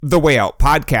The Way Out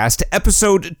Podcast,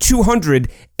 episode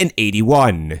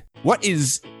 281. What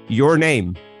is your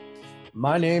name?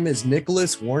 My name is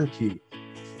Nicholas Warnke.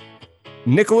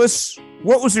 Nicholas,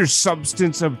 what was your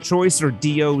substance of choice or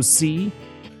DOC?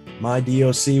 My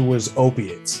DOC was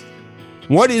opiates.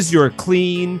 What is your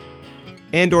clean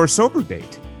and or sober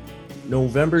date?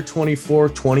 November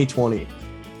 24th, 2020.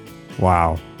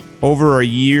 Wow. Over a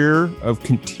year of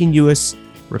continuous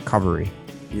recovery.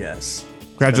 Yes.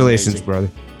 Congratulations, brother.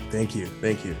 Thank you.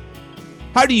 Thank you.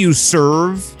 How do you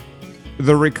serve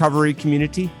the recovery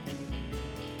community?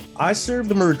 I serve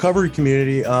the recovery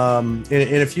community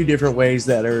in a few different ways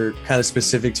that are kind of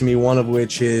specific to me. One of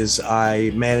which is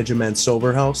I manage a men's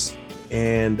sober house,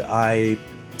 and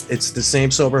it's the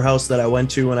same sober house that I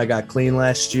went to when I got clean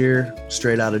last year,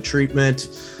 straight out of treatment.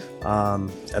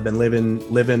 I've been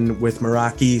living with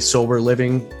Meraki Sober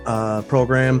Living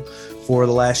program for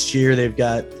the last year. They've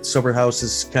got sober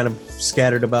houses kind of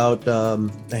scattered about a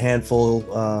handful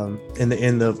in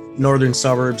the northern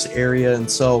suburbs area, and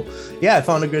so I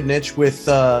found a good niche with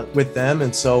them.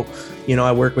 And so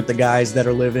I work with the guys that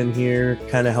are living here,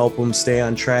 kind of help them stay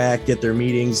on track, get their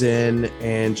meetings in,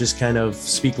 and just kind of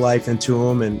speak life into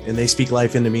them, and they speak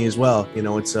life into me as well.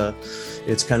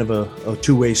 It's kind of a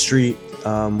two-way street.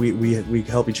 We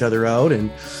help each other out,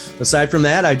 and aside from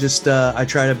that, I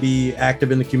try to be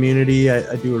active in the community.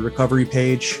 I do a recovery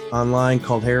page online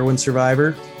called Heroin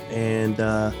Survivor, and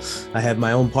I have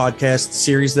my own podcast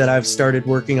series that I've started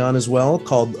working on as well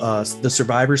called the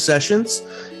Survivor Sessions,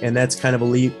 and that's kind of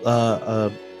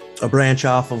a branch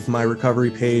off of my recovery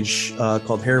page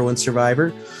called Heroin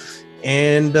Survivor.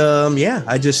 And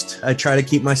I try to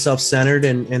keep myself centered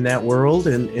in that world,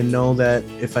 and know that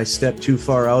if I step too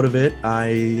far out of it,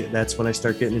 that's when I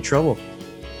start getting in trouble.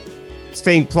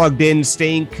 Staying plugged in,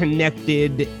 staying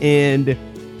connected, and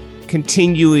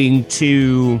continuing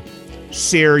to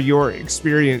share your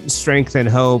experience, strength, and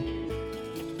hope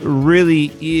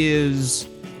really is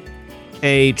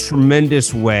a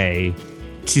tremendous way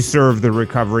to serve the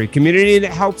recovery community. And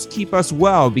it helps keep us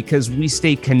well because we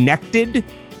stay connected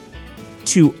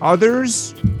to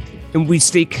others, and we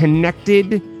stay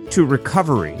connected to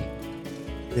recovery.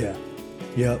 Yeah.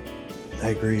 Yep. I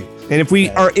agree. And if we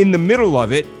are in the middle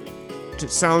of it, it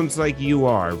sounds like you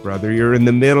are, brother. You're in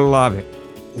the middle of it.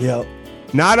 Yep.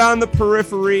 Not on the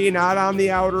periphery, not on the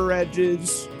outer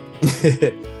edges,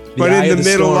 but in the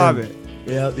middle of it.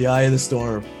 Yeah, the eye of the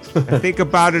storm. I think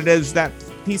about it as that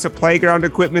piece of playground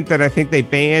equipment that I think they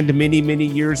banned many, many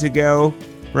years ago.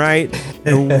 Right?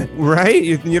 Right?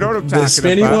 You know what I'm talking about. The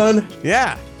spinny one?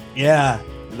 Yeah. Yeah.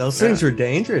 Those things were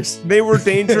dangerous. They were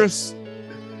dangerous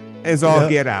as all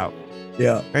get out.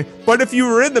 Yeah. Right? But if you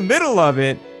were in the middle of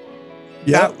it,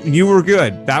 you were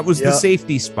good. That was the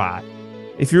safety spot.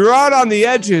 If you're out on the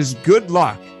edges, good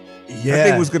luck. Yeah. That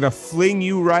thing was going to fling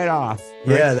you right off.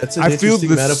 Right? Yeah, that's an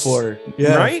interesting metaphor.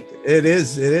 Yeah. Right? It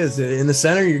is. In the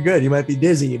center, you're good. You might be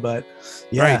dizzy, but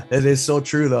it is so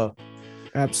true, though.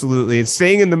 Absolutely. And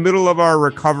staying in the middle of our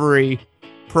recovery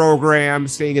program,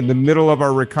 staying in the middle of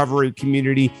our recovery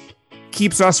community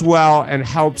keeps us well and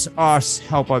helps us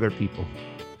help other people.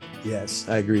 Yes,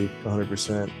 I agree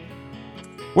 100%.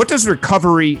 What does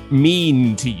recovery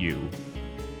mean to you?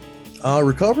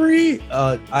 Recovery,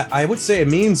 I would say it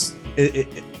means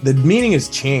the meaning has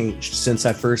changed since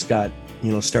I first got,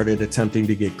 started attempting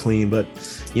to get clean. But,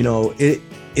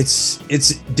 it's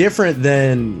different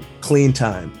than clean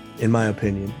time. In my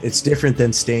opinion, it's different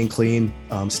than staying clean,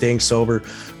 staying sober.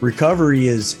 Recovery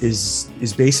is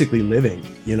basically living,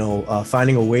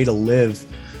 finding a way to live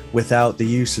without the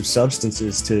use of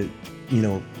substances to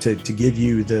give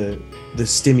you the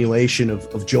stimulation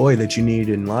of joy that you need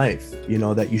in life,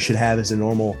 that you should have as a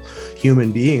normal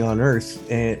human being on earth.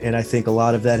 And I think a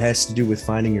lot of that has to do with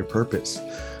finding your purpose.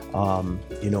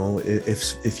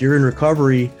 If you're in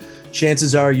recovery,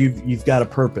 chances are you've got a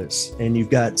purpose and you've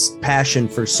got passion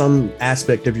for some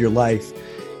aspect of your life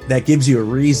that gives you a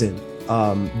reason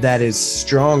that is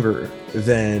stronger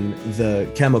than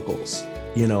the chemicals,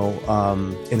 in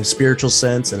a spiritual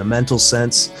sense, in a mental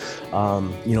sense,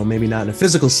 maybe not in a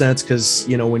physical sense, because,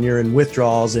 when you're in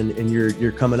withdrawals and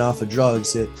you're coming off of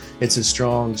drugs, it's a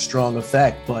strong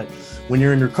effect. But when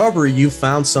you're in recovery, you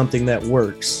found something that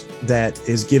works, that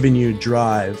is giving you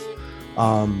drive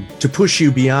to push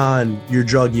you beyond your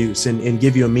drug use and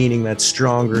give you a meaning that's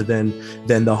stronger than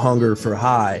the hunger for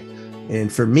high.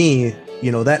 And for me,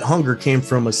 that hunger came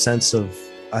from a sense of,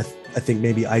 I think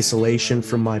maybe isolation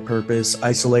from my purpose,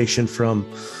 isolation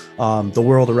from the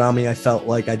world around me. I felt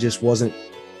like I just wasn't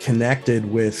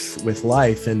connected with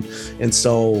life. And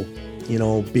so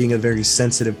being a very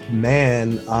sensitive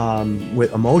man,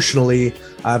 with emotionally,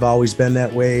 I've always been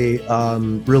that way.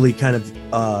 Really kind of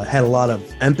had a lot of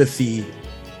empathy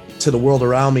to the world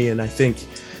around me, and I think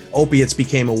opiates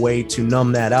became a way to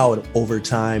numb that out over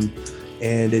time,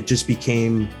 and it just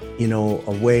became,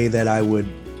 a way that I would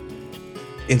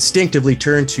instinctively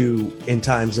turn to in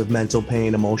times of mental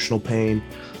pain, emotional pain,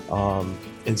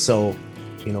 and so,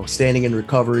 standing in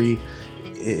recovery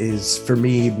is for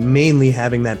me mainly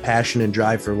having that passion and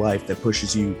drive for life that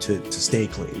pushes you to stay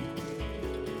clean.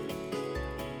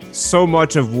 So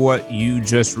much of what you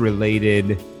just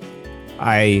related,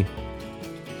 I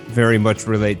very much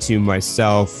relate to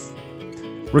myself.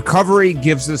 Recovery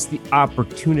gives us the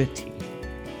opportunity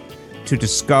to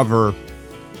discover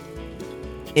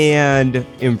and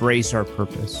embrace our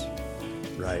purpose.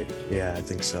 Right. Yeah, I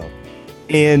think so.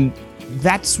 And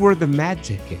that's where the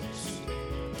magic is.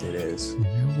 It is.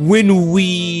 When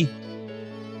we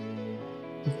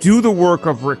do the work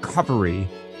of recovery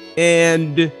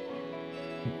and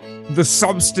the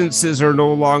substances are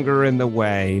no longer in the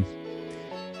way,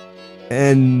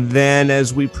 and then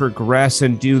as we progress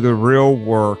and do the real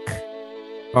work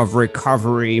of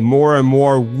recovery, more and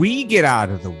more we get out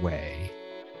of the way.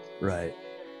 Right.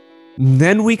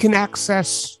 Then we can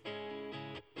access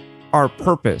our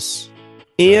purpose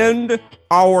and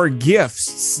our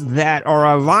gifts that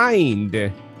are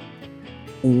aligned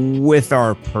with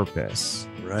our purpose.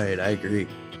 Right, I agree.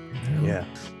 Yeah.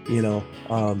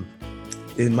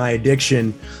 In my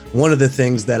addiction, one of the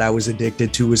things that I was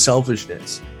addicted to was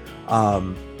selfishness.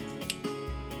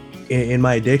 In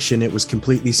my addiction, it was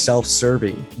completely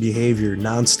self-serving behavior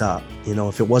nonstop.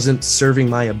 If it wasn't serving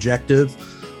my objective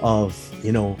of,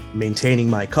 maintaining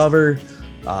my cover,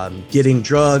 getting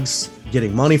drugs,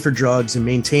 getting money for drugs, and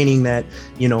maintaining that,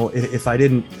 if I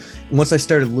didn't, once I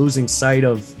started losing sight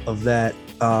of that,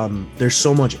 there's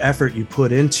so much effort you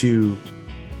put into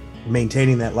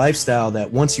maintaining that lifestyle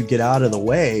that once you get out of the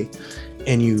way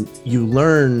and you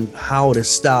learn how to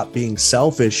stop being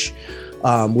selfish,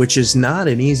 which is not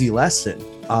an easy lesson.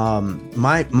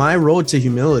 My road to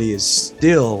humility is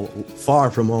still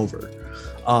far from over.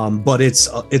 But it's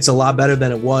a lot better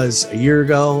than it was a year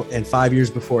ago and 5 years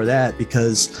before that,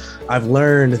 because I've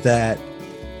learned that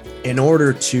in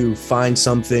order to find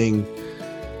something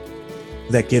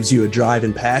that gives you a drive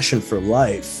and passion for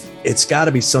life, it's got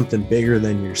to be something bigger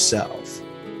than yourself.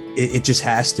 It just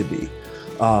has to be,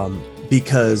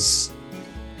 because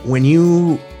when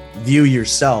you view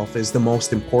yourself as the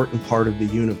most important part of the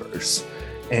universe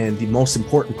and the most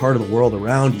important part of the world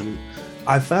around you,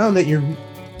 I found that you're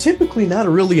typically not a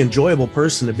really enjoyable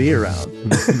person to be around.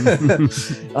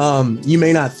 You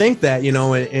may not think that,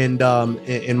 and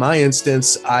in my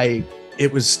instance,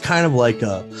 it was kind of like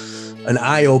an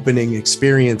eye-opening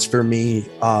experience for me.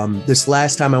 This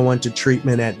last time I went to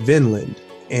treatment at Vinland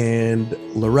and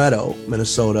Loretto,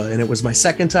 Minnesota, and it was my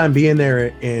second time being there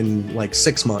in like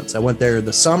 6 months. I went there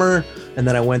the summer, and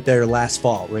then I went there last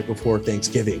fall, right before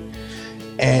Thanksgiving.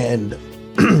 And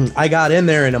I got in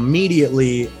there, and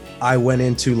immediately I went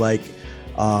into like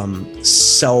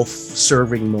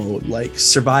self-serving mode, like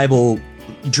survival,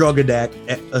 drug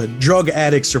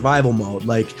addict survival mode.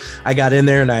 Like I got in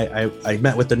there and I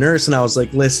met with the nurse, and I was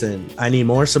like, listen, I need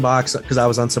more Suboxone, because I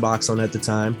was on Suboxone at the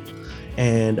time.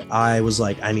 And I was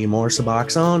like, I need more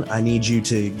Suboxone. I need you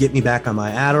to get me back on my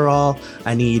Adderall.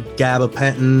 I need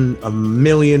gabapentin,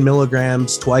 1,000,000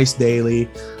 milligrams twice daily.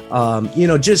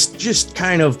 Just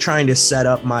kind of trying to set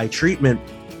up my treatment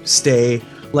stay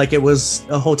like it was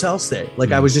a hotel stay.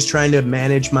 Like I was just trying to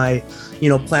manage my,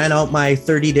 plan out my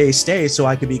 30-day stay so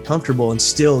I could be comfortable and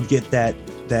still get that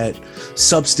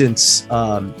substance,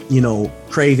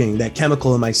 craving, that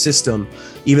chemical in my system.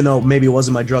 Even though maybe it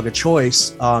wasn't my drug of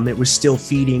choice, it was still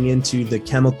feeding into the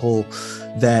chemical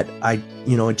that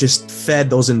it just fed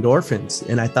those endorphins,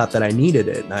 and I thought that I needed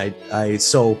it. And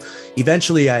so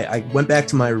eventually I went back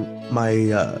to my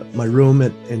room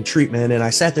in treatment, and I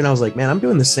sat there and I was like, man, I'm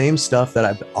doing the same stuff that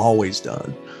I've always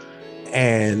done.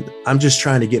 And I'm just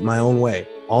trying to get my own way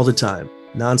all the time,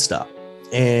 nonstop.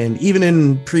 And even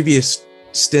in previous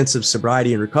stints of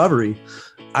sobriety and recovery,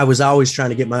 I was always trying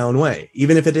to get my own way.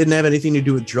 Even if it didn't have anything to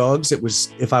do with drugs, it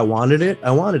was, if I wanted it,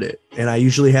 I wanted it. And I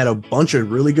usually had a bunch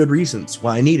of really good reasons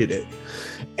why I needed it.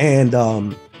 And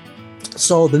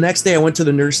so the next day I went to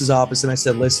the nurse's office and I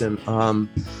said, listen,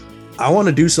 I want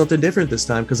to do something different this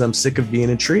time because I'm sick of being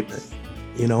in treatment.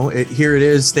 Here it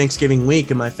is Thanksgiving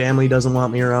week and my family doesn't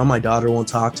want me around. My daughter won't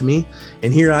talk to me.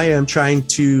 And here I am trying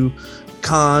to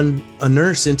con a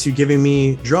nurse into giving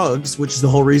me drugs, which is the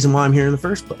whole reason why I'm here in the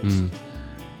first place.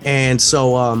 And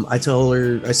so I told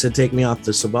her, I said, take me off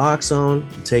the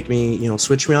Suboxone, take me,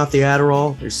 switch me off the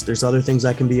Adderall. There's other things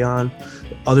I can be on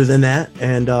other than that.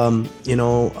 And,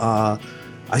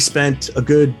 I spent a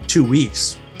good 2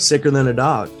 weeks sicker than a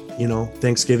dog,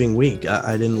 Thanksgiving week.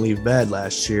 I didn't leave bed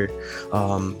last year.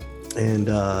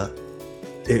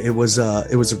 It was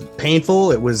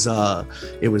painful. It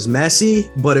was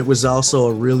messy, but it was also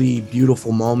a really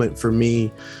beautiful moment for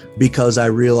me, because I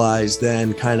realized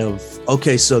then kind of,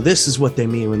 okay, so this is what they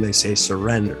mean when they say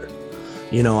surrender.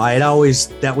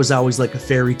 That was always like a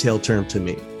fairy tale term to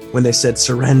me when they said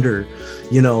surrender,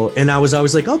 and I was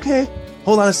always like, okay,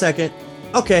 hold on a second.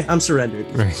 Okay, I'm surrendered.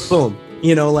 Right. Boom.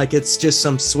 Like it's just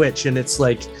some switch. And it's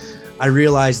like, I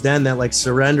realized then that like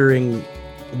surrendering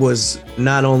was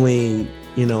not only,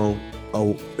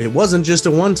 it wasn't just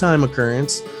a one-time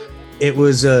occurrence. It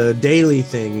was a daily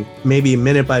thing, maybe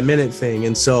minute by minute thing.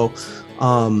 And so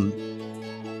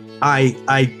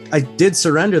I did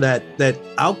surrender that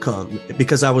outcome,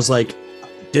 because I was like,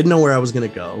 didn't know where I was going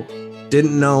to go.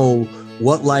 Didn't know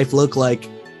what life looked like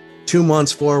 2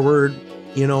 months forward,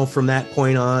 from that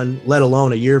point on, let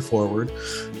alone a year forward.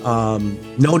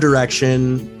 No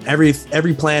direction. Every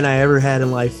plan I ever had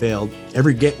in life failed.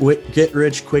 Every get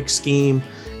rich quick scheme,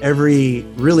 every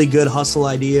really good hustle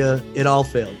idea, it all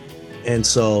failed. And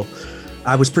so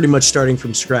I was pretty much starting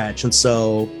from scratch. And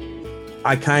so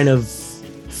I kind of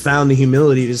found the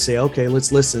humility to say, okay,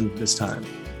 let's listen this time.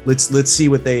 Let's see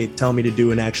what they tell me to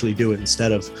do and actually do it,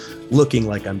 instead of looking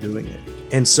like I'm doing it.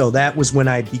 And so that was when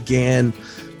I began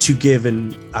to give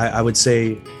I would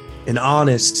say an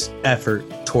honest effort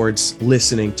towards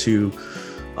listening to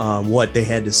what they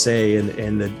had to say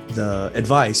and the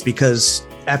advice, because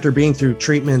after being through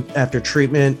treatment after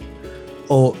treatment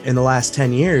in the last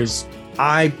 10 years,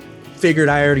 I figured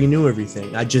I already knew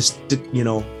everything. I just,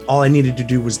 all I needed to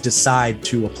do was decide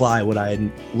to apply what I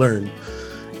had learned.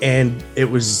 And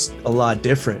it was a lot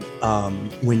different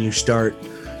when you start.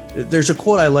 There's a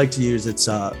quote I like to use. It's,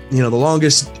 the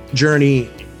longest journey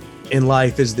in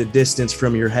life is the distance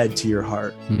from your head to your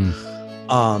heart.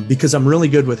 Because I'm really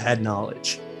good with head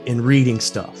knowledge and reading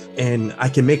stuff. And I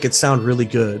can make it sound really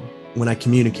good when I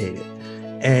communicate it.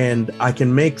 And I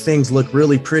can make things look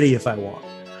really pretty if I want.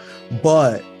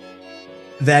 But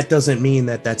that doesn't mean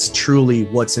that that's truly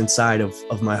what's inside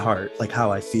of my heart, like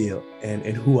how I feel and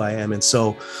who I am. And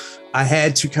so I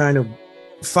had to kind of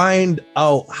find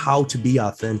out how to be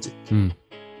authentic.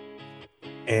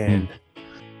 And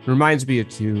reminds me of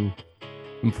two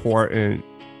important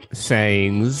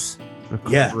sayings.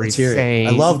 Yeah, let's hear it.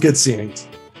 I love good sayings.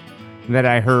 That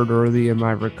I heard early in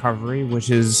my recovery, which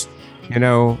is,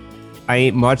 I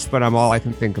ain't much, but I'm all I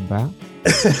can think about.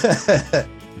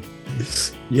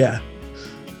 Yeah,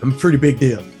 I'm a pretty big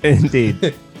deal.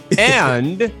 Indeed.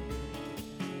 And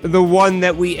the one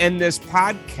that we end this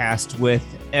podcast with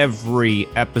every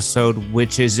episode,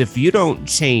 which is, if you don't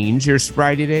change, your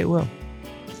sobriety date will.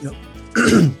 Yep.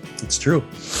 It's true.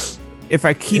 If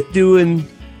I keep doing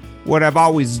what I've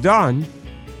always done,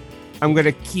 I'm going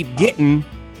to keep getting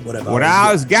what I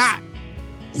always got.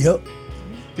 Yep.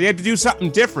 You have to do something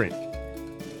different.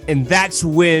 And that's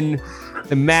when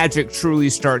the magic truly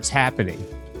starts happening.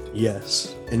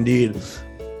 Yes, indeed.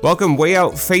 Welcome, Way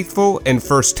Out faithful and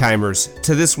first-timers,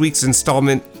 to this week's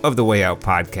installment of the Way Out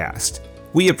podcast.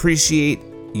 We appreciate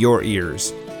your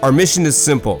ears. Our mission is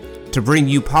simple: to bring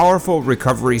you powerful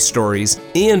recovery stories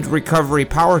and recovery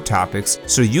power topics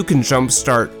so you can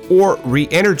jumpstart or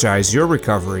re-energize your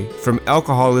recovery from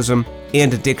alcoholism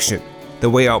and addiction. The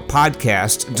Way Out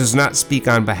podcast does not speak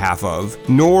on behalf of,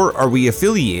 nor are we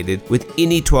affiliated with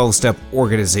any 12-step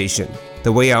organization.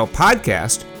 The Way Out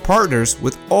podcast partners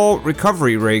with All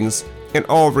Recovery Rings and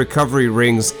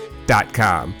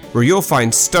allrecoveryrings.com, where you'll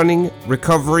find stunning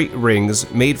recovery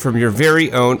rings made from your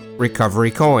very own recovery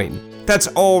coin. That's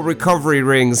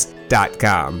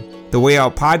allrecoveryrings.com. The Way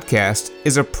Out podcast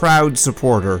is a proud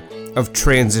supporter of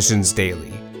Transitions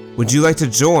Daily. Would you like to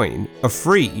join a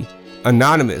free,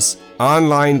 anonymous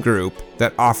online group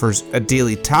that offers a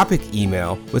daily topic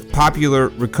email with popular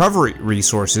recovery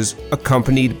resources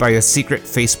accompanied by a secret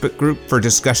Facebook group for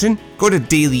discussion? Go to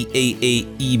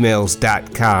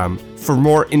dailyaaemails.com for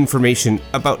more information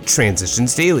about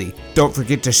Transitions Daily. Don't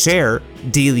forget to share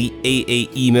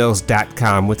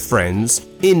dailyaaemails.com with friends,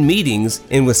 in meetings,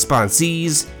 and with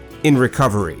sponsees in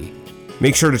recovery.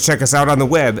 Make sure to check us out on the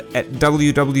web at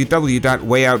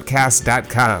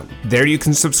www.wayoutcast.com. There you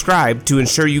can subscribe to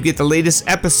ensure you get the latest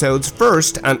episodes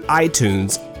first on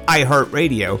iTunes,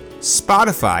 iHeartRadio,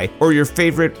 Spotify, or your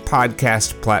favorite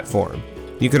podcast platform.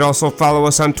 You can also follow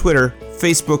us on Twitter,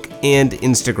 Facebook, and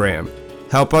Instagram.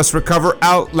 Help us recover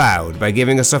out loud by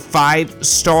giving us a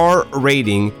 5-star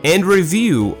rating and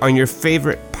review on your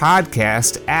favorite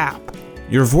podcast app.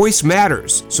 Your voice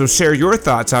matters, so share your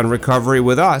thoughts on recovery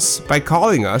with us by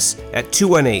calling us at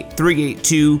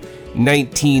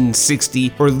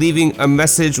 218-382-1960 or leaving a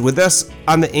message with us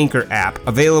on the Anchor app,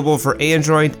 available for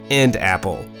Android and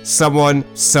Apple. Someone,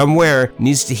 somewhere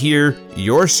needs to hear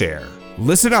your share.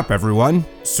 Listen up, everyone.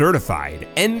 Certified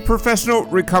and professional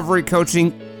recovery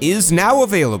coaching is now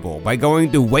available by going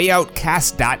to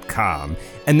wayoutcast.com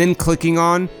and then clicking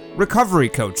on Recovery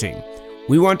Coaching.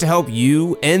 We want to help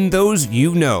you and those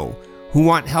you know who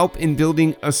want help in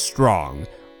building a strong,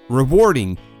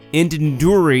 rewarding, and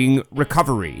enduring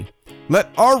recovery. Let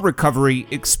our recovery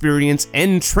experience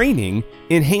and training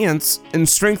enhance and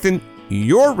strengthen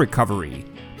your recovery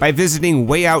by visiting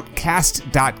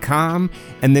wayoutcast.com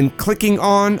and then clicking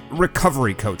on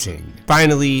Recovery Coaching.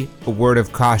 Finally, a word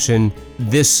of caution.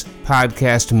 This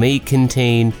podcast may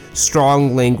contain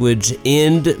strong language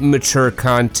and mature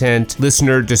content.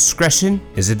 Listener discretion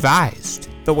is advised.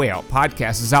 The Way Out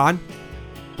podcast is on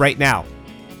right now.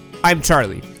 I'm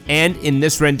Charlie, and in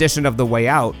this rendition of The Way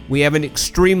Out, we have an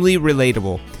extremely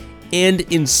relatable and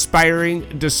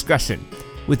inspiring discussion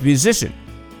with musician,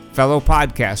 fellow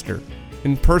podcaster,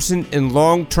 and person in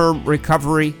long-term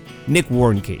recovery, Nick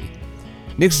Warnke.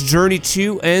 Nick's journey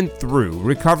to and through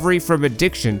recovery from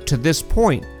addiction to this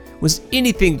point was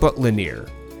anything but linear,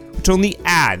 which only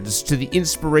adds to the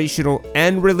inspirational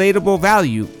and relatable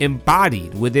value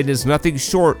embodied within his nothing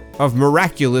short of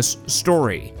miraculous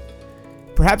story.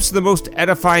 Perhaps the most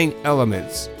edifying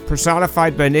elements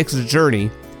personified by Nick's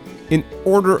journey in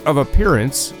order of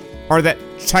appearance are that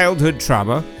childhood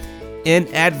trauma and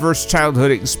adverse childhood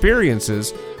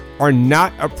experiences are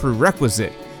not a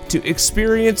prerequisite to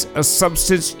experience a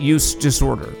substance use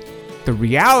disorder. The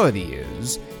reality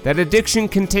is that addiction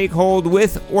can take hold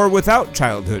with or without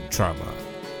childhood trauma.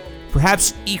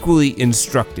 Perhaps equally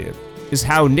instructive is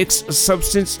how Nick's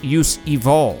substance use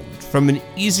evolved from an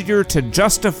easier to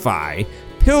justify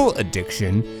pill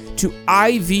addiction to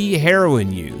IV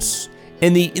heroin use,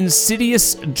 and the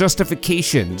insidious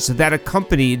justifications that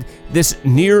accompanied this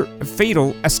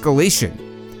near-fatal escalation.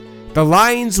 The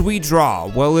lines we draw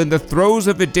while in the throes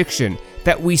of addiction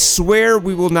that we swear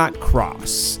we will not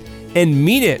cross, and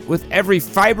mean it with every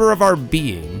fiber of our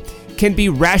being, can be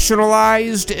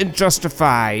rationalized and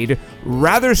justified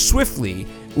rather swiftly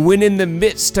when in the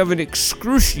midst of an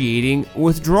excruciating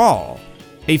withdrawal.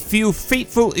 A few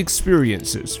fateful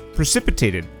experiences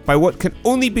precipitated by what can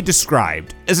only be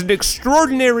described as an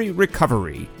extraordinary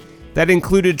recovery that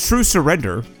included true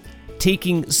surrender,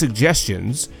 taking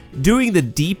suggestions, doing the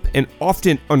deep and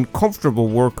often uncomfortable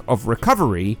work of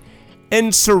recovery,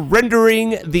 and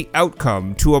surrendering the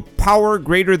outcome to a power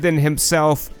greater than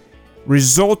himself,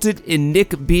 resulted in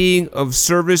Nick being of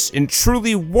service in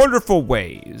truly wonderful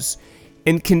ways,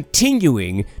 and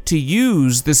continuing to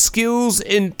use the skills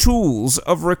and tools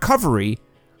of recovery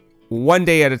one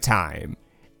day at a time.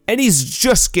 And he's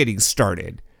just getting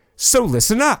started. So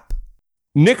listen up.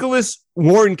 Nicholas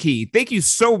Warnke, thank you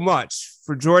so much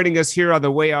for joining us here on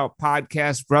the Way Out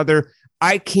podcast, brother.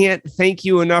 I can't thank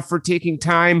you enough for taking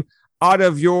time out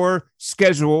of your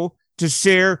schedule to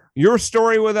share your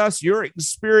story with us, your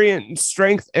experience,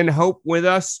 strength, and hope with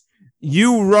us.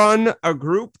 You run a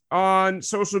group on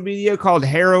social media called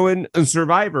Heroin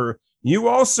Survivor. You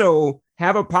also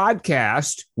have a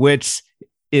podcast, which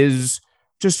is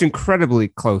just incredibly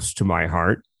close to my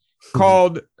heart,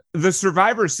 called the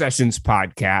Survivor Sessions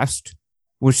Podcast,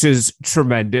 which is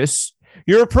tremendous.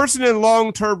 You're a person in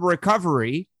long-term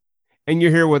recovery, and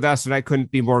you're here with us, and I couldn't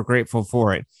be more grateful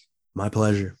for it. My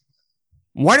pleasure.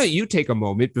 Why don't you take a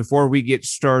moment before we get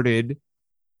started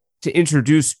to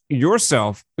introduce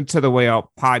yourself to the Way Out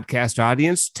podcast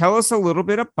audience? Tell us a little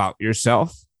bit about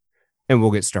yourself, and we'll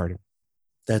get started.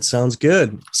 That sounds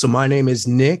good. So my name is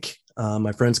Nick.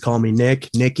 My friends call me Nick,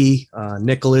 Nicky,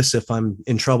 Nicholas if I'm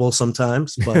in trouble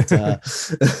sometimes. But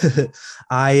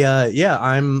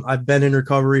I've been in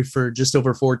recovery for just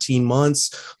over 14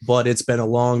 months, but it's been a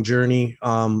long journey,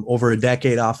 over a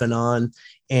decade off and on.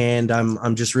 And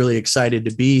I'm just really excited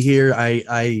to be here.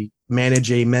 I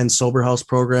manage a men's sober house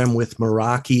program with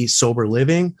Meraki Sober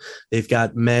Living. They've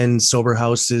got men's sober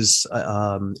houses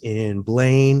in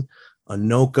Blaine,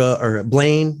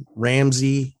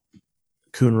 Ramsey,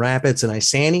 Coon Rapids, and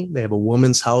Isani. They have a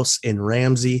woman's house in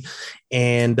Ramsey.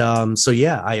 And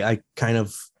I kind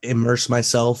of immerse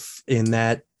myself in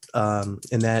that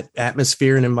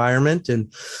atmosphere and environment.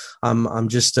 And I'm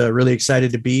just really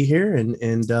excited to be here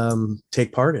and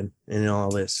take part in all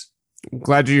this.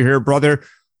 Glad you're here, brother.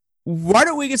 Why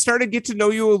don't we get started, get to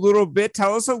know you a little bit?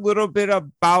 Tell us a little bit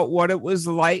about what it was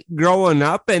like growing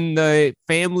up and the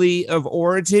family of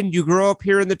origin. You grew up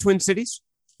here in the Twin Cities?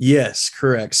 Yes,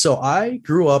 correct. So I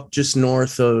grew up just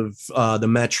north of the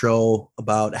metro,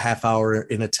 about a half hour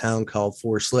in a town called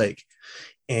Forest Lake.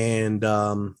 And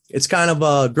it's kind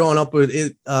of growing up with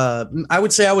it. I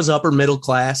would say I was upper middle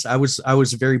class. I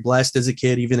was very blessed as a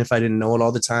kid, even if I didn't know it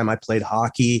all the time. I played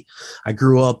hockey. I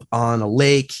grew up on a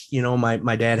lake. You know,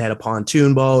 my dad had a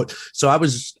pontoon boat, so I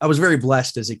was very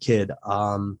blessed as a kid.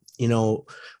 You know,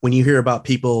 when you hear about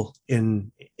people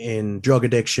in drug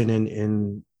addiction and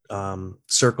in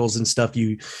circles and stuff,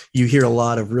 you hear a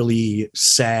lot of really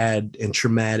sad and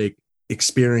traumatic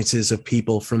experiences of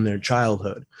people from their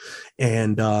childhood.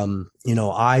 And you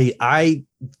know, I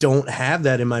don't have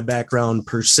that in my background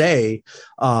per se.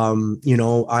 You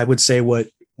know, I would say what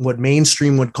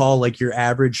mainstream would call like your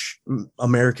average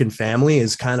American family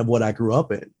is kind of what I grew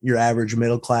up in. Your average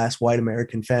middle class white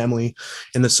American family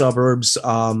in the suburbs.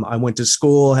 I went to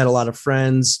school, had a lot of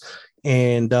friends,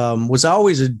 and was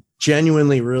always a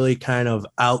genuinely really kind of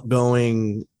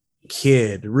outgoing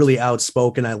kid, really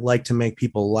outspoken. I like to make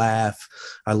people laugh.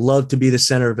 I love to be the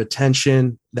center of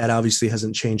attention. That obviously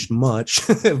hasn't changed much.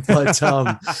 But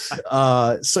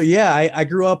so yeah, I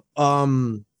grew up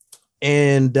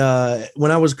and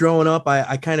when I was growing up,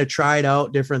 I kind of tried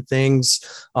out different things.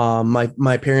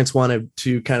 My parents wanted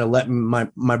to kind of let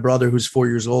my brother, who's 4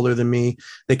 years older than me,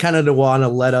 they kind of want to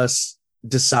let us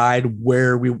decide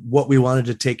what we wanted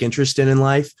to take interest in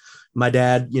life. My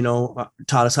dad, you know,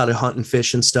 taught us how to hunt and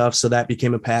fish and stuff. So that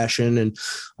became a passion. And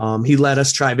he let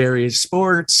us try various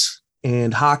sports,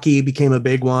 and hockey became a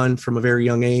big one from a very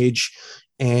young age.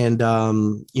 And,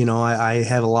 you know, I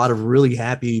have a lot of really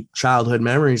happy childhood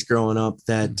memories growing up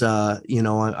that, you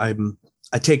know,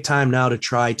 I take time now to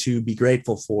try to be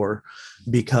grateful for,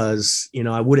 because, you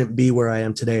know, I wouldn't be where I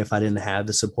am today if I didn't have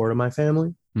the support of my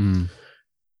family. Mm.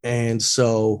 And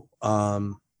so,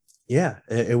 yeah,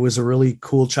 it was a really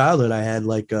cool childhood. I had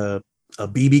like a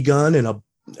BB gun and a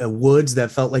woods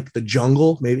that felt like the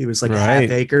jungle. Maybe it was like a half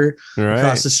acre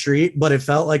across the street, but it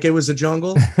felt like it was a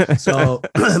jungle. So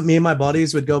me and my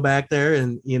buddies would go back there,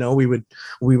 and, you know, we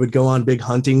would go on big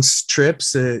hunting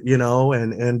trips, you know,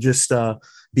 and just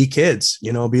be kids,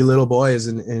 you know, be little boys.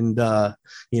 And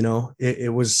you know,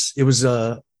 it was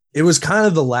kind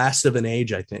of the last of an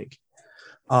age, I think.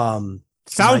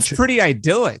 Sounds pretty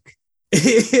idyllic.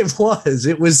 It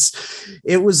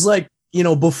was like, you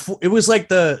know, before, it was like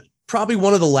probably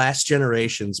one of the last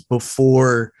generations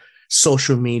before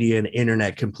social media and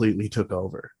internet completely took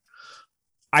over.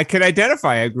 I can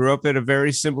identify. I grew up in a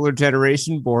very similar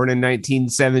generation, born in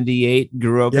 1978,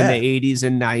 grew up in the 80s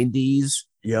and 90s.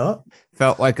 Yeah.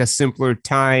 Felt like a simpler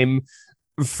time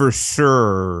for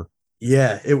sure.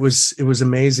 Yeah, it was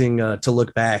amazing to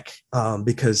look back,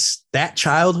 because that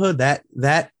childhood,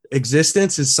 that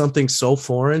existence is something so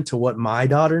foreign to what my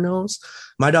daughter knows.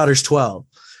 My daughter's 12.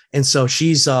 And so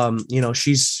she's, you know,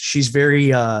 she's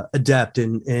very adept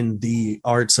in the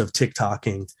arts of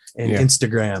TikToking and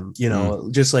Instagram, you know,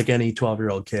 just like any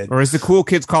 12-year-old kid. Or as the cool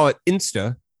kids call it,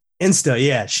 Insta.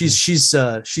 Yeah.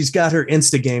 She's got her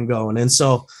Insta game going. And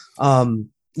so,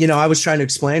 you know, I was trying to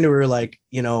explain to her, like,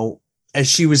 you know, as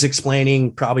she was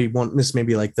explaining, probably this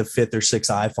maybe like the 5th or 6th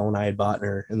iPhone I had bought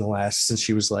her in the last, since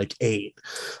she was like 8.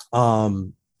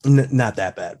 Not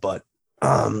that bad, but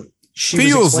she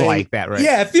feels like that, right?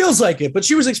 Yeah, it feels like it. But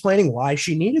she was explaining why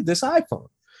she needed this iPhone,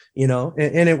 you know,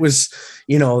 and it was,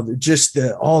 you know, just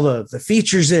all the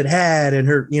features it had, and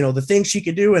her, you know, the things she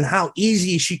could do, and how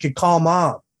easy she could call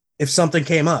mom if something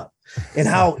came up, and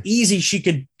how easy she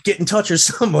could get in touch with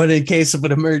someone in case of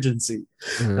an emergency.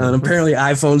 Mm-hmm. And apparently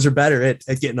iPhones are better at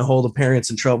getting a hold of parents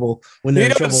in trouble when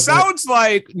they're in trouble. It sounds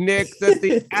like, Nick, that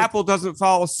the apple doesn't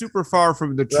fall super far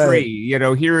from the tree. Right. You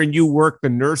know, hearing you work the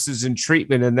nurses in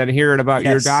treatment, and then hearing about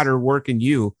your daughter working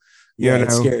you. Yeah,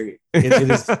 it's scary.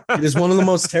 It is one of the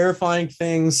most terrifying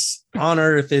things on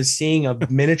earth, is seeing a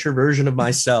miniature version of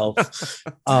myself.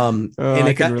 And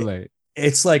I can relate.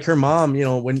 It's like her mom, you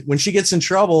know, when she gets in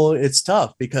trouble, it's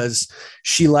tough because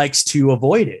she likes to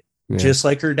avoid it, just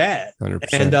like her dad.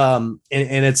 100%.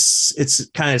 And it's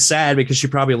kind of sad, because she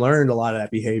probably learned a lot of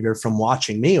that behavior from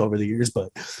watching me over the years.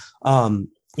 But,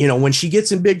 you know, when she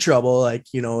gets in big trouble, like,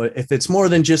 you know, if it's more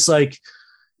than just like,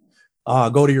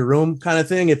 go to your room kind of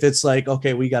thing, if it's like,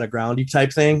 okay, we got to ground you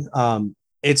type thing,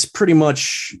 it's pretty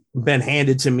much been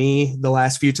handed to me the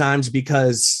last few times,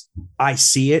 because I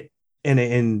see it,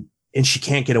 and she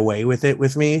can't get away with it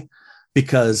with me,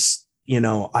 because, you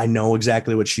know, I know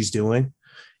exactly what she's doing.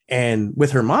 And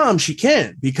with her mom, she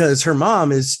can't, because her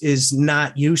mom is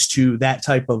not used to that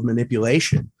type of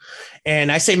manipulation. And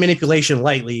I say manipulation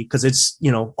lightly because it's,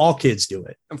 all kids do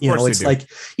it. It's like,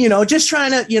 just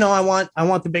trying to, I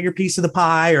want the bigger piece of the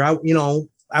pie, or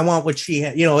I want what she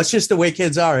had, it's just the way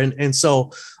kids are. And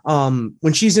so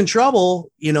when she's in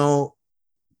trouble,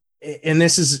 and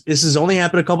this has only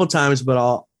happened a couple of times, but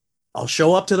I'll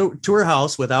show up to her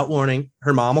house without warning.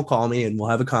 Her mom will call me and we'll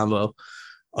have a convo.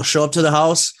 I'll show up to the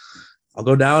house. I'll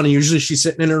go down, and usually she's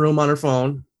sitting in her room on her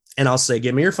phone, and I'll say,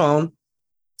 "Give me your phone."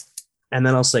 And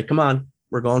then I'll say, "Come on,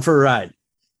 we're going for a ride."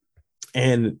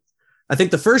 And I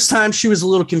think the first time she was a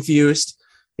little confused,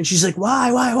 and she's like, "Why?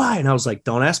 And I was like,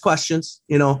 "Don't ask questions,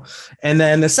 And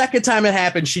then the second time it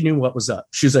happened, she knew what was up.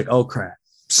 She was like, "Oh crap.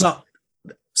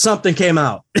 Something came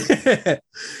out."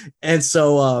 And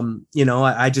so,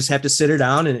 I just have to sit her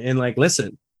down and like,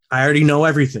 listen, I already know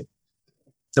everything.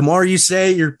 The more you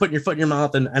say, you're putting your foot in your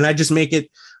mouth, and I just make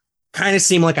it kind of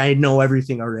seem like I know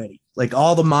everything already. Like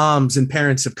all the moms and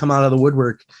parents have come out of the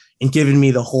woodwork and given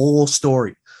me the whole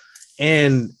story.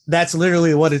 And that's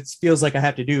literally what it feels like I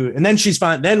have to do. And then she's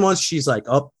fine. Then once she's like,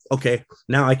 "Oh, okay,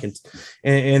 now I can."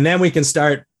 And then we can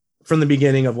start from the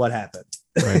beginning of what happened.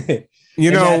 Right.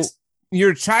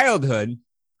 Your childhood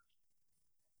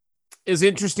is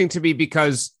interesting to me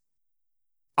because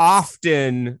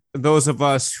often those of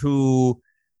us who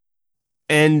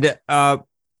end up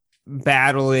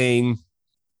battling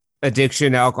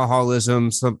addiction, alcoholism,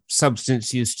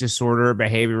 substance use disorder,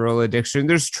 behavioral addiction,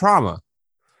 there's trauma.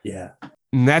 Yeah.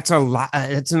 And that's a lot.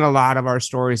 It's in a lot of our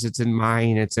stories. It's in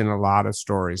mine. It's in a lot of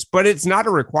stories, but it's not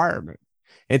a requirement.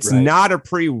 It's not a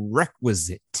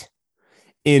prerequisite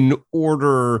in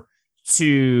order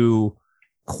to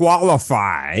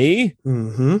qualify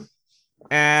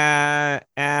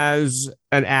as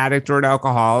an addict or an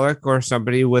alcoholic or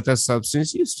somebody with a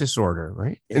substance use disorder,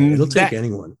 right? Yeah, and it'll take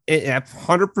anyone.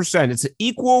 100%. It's an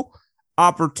equal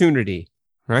opportunity,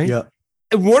 right? Yeah.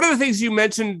 And one of the things you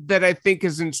mentioned that I think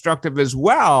is instructive as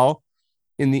well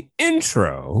in the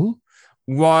intro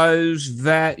was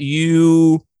that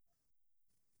you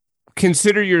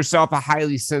consider yourself a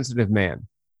highly sensitive man.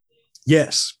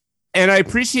 Yes. And I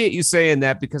appreciate you saying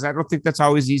that, because I don't think that's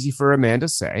always easy for a man to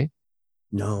say.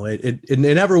 No, it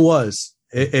never was.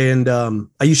 And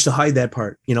I used to hide that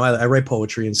part. I write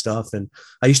poetry and stuff, and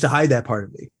I used to hide that part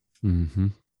of me. Mm-hmm.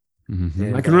 Mm-hmm.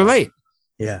 And I can relate.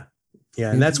 Yeah.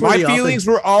 Yeah. And that's my feelings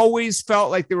were always felt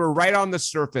like they were right on the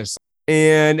surface.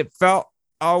 And it felt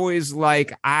always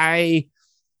like I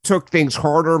took things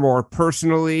harder, more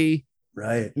personally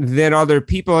than other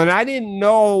people. And I didn't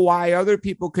know why other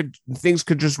people things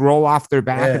could just roll off their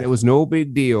back and it was no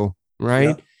big deal. Right.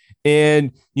 Yeah.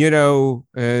 And,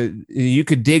 you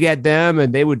could dig at them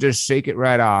and they would just shake it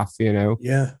right off,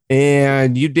 Yeah.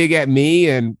 And you dig at me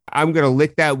and I'm going to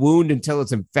lick that wound until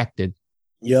it's infected.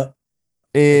 Yeah.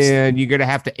 And you're going to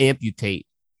have to amputate.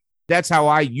 That's how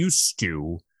I used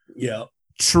to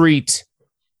treat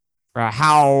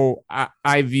how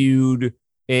I viewed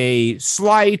a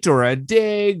slight or a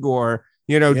dig or,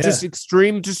 just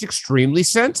extremely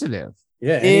sensitive.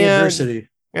 Yeah. Any adversity.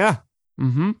 Yeah.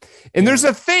 Mm-hmm. And there's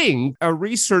a thing a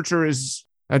researcher has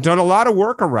done a lot of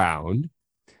work around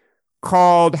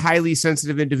called highly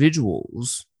sensitive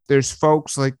individuals. There's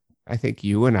folks like, I think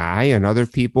you and I and other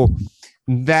people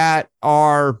that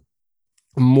are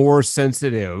more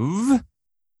sensitive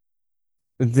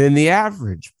than the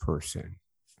average person.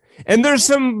 And there's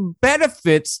some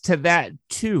benefits to that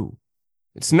too.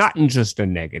 It's not just a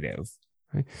negative.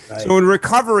 Right? So in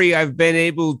recovery, I've been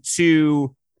able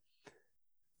to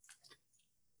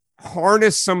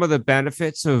harness some of the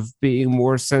benefits of being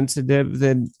more sensitive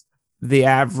than the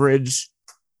average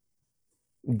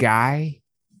guy.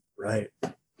 Right.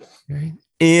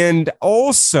 And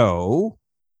also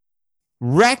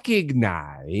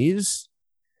recognize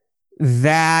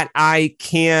that I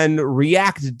can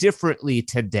react differently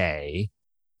today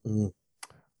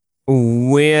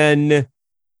when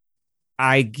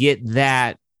I get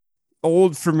that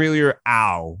old familiar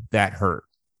ow that hurt.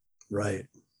 Right.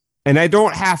 And I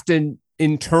don't have to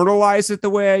internalize it the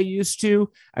way I used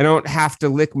to. I don't have to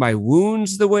lick my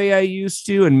wounds the way I used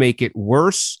to and make it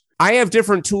worse. I have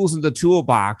different tools in the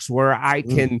toolbox where I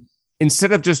can,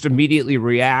 instead of just immediately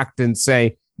react and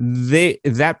say,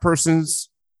 that person's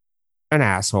an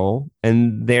asshole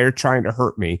and they're trying to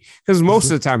hurt me. Because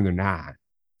most of the time they're not.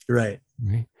 Right.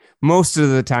 Most of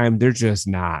the time they're just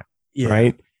not. Yeah.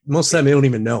 Right. Most of the time they don't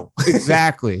even know.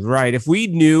 Exactly. Right. If we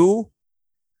knew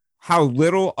how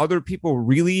little other people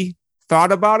really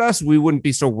thought about us, we wouldn't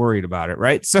be so worried about it.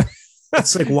 Right. So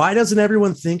it's like, why doesn't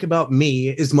everyone think about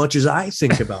me as much as I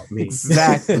think about me?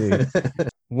 Exactly.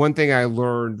 one thing I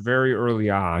learned very early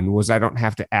on was I don't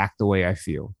have to act the way I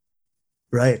feel.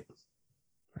 Right.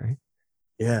 Right.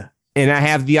 Yeah. And I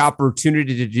have the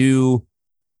opportunity to do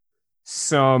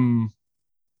some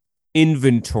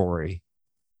inventory.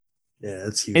 Yeah,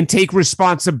 that's huge. And take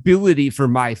responsibility for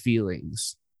my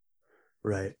feelings.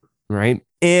 Right. Right.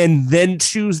 And then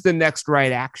choose the next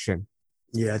right action.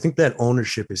 Yeah, I think that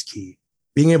ownership is key.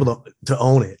 Being able to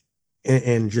own it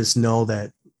and just know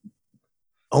that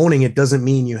owning it doesn't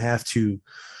mean you don't have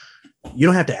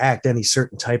to act any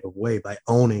certain type of way by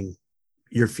owning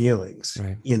your feelings,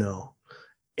 right.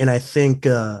 And I think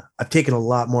I've taken a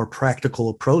lot more practical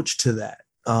approach to that.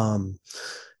 And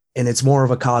it's more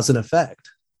of a cause and effect.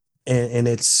 And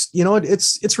it's,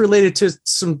 it's related to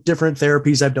some different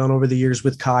therapies I've done over the years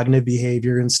with cognitive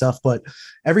behavior and stuff. But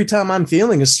every time I'm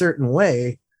feeling a certain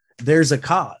way, there's a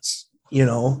cause,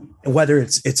 whether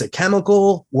it's a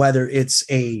chemical, whether it's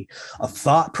a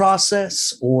thought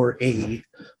process or a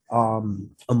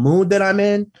mood that I'm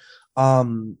in.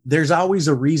 There's always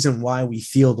a reason why we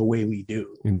feel the way we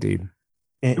do. Indeed.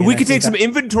 And we could take some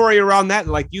inventory around that.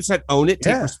 Like you said, own it,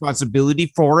 take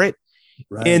responsibility for it.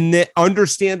 Right. And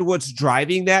understand what's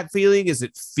driving that feeling. Is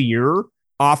it fear?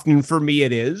 Often for me,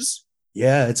 it is.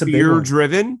 Yeah, it's a fear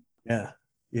driven. Yeah.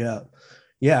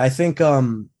 I think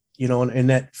and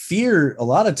that fear, a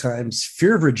lot of times,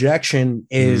 fear of rejection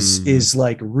is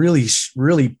like really,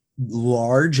 really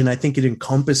large, and I think it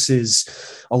encompasses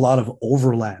a lot of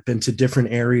overlap into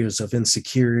different areas of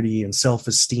insecurity and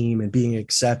self-esteem and being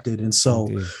accepted. And so,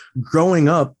 growing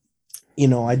up,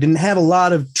 I didn't have a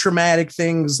lot of traumatic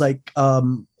things like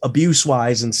abuse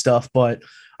wise and stuff, but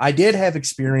I did have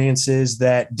experiences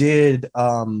that did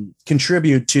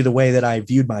contribute to the way that I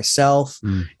viewed myself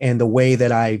and the way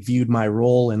that I viewed my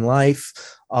role in life.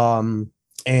 And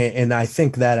I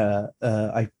think that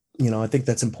I think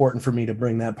that's important for me to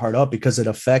bring that part up because it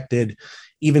affected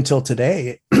even till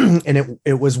today. And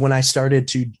it was when I started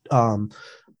to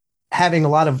having a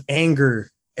lot of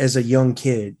anger as a young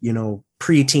kid,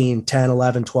 preteen, 10,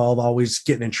 11, 12, always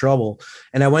getting in trouble.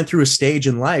 And I went through a stage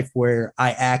in life where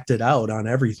I acted out on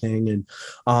everything.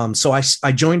 And so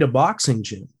I joined a boxing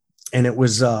gym, and it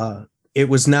was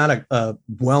not a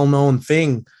well-known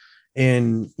thing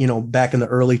back in the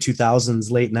early 2000s,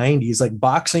 late 90s. Like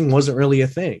boxing wasn't really a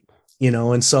thing,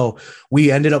 and so we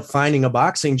ended up finding a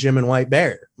boxing gym in White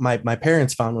Bear. My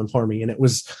parents found one for me, and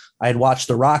I had watched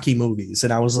the Rocky movies,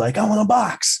 and I was like, I want to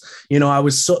box. I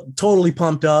was so totally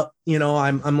pumped up.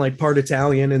 I'm like part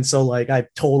Italian, and so like I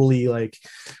totally like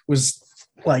was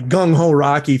like gung ho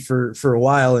Rocky for a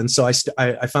while. And so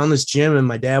I found this gym, and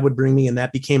my dad would bring me, and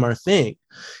that became our thing.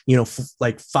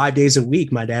 Like 5 days a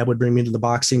week, my dad would bring me to the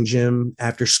boxing gym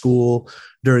after school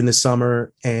during the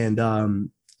summer, and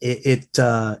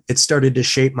it started to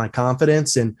shape my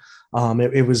confidence, and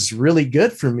it was really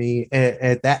good for me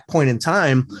at that point in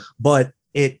time, but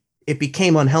it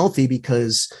became unhealthy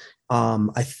because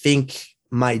I think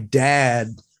my dad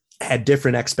had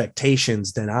different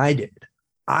expectations than I did.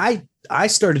 I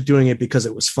started doing it because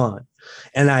it was fun.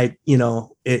 And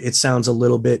it sounds a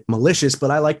little bit malicious,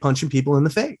 but I like punching people in the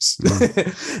face.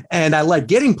 And I like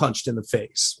getting punched in the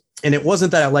face. And it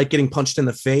wasn't that I like getting punched in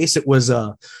the face. It was,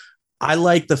 I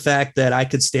like the fact that I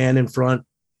could stand in front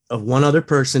of one other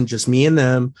person, just me and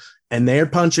them, and they're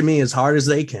punching me as hard as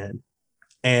they can,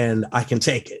 and I can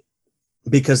take it,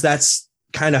 because that's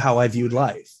kind of how I viewed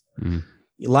life.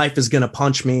 Life is going to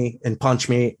punch me,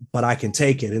 but I can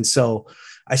take it. And so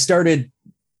I started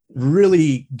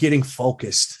really getting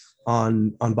focused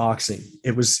on boxing.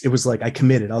 It was like I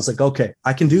committed. I was like, okay,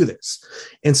 I can do this.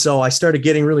 And so I started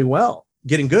getting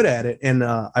good at it. And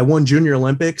I won Junior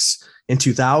Olympics in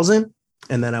 2000.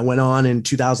 And then I went on in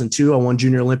 2002, I won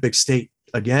Junior Olympic state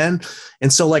again.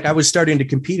 And so like I was starting to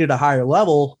compete at a higher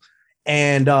level,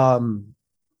 and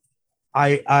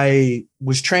I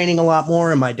was training a lot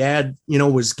more, and my dad,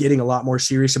 was getting a lot more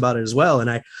serious about it as well. And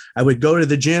I would go to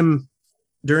the gym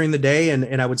during the day,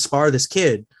 and I would spar this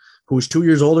kid who was 2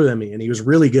 years older than me. And he was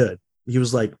really good. He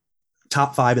was like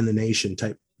top 5 in the nation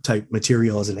type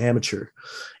material as an amateur.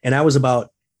 And I was about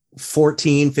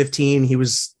 14, 15. He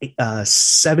was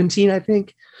 17, I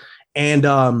think.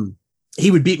 And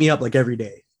he would beat me up like every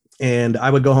day, and I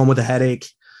would go home with a headache.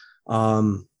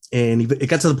 And it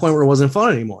got to the point where it wasn't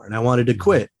fun anymore, and I wanted to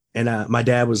quit. And my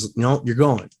dad was, no, you're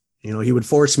going. He would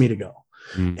force me to go.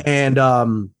 And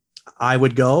I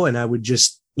would go, and I would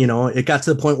just, it got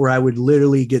to the point where I would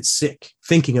literally get sick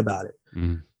thinking about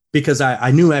it, because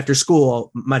I knew after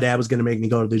school my dad was going to make me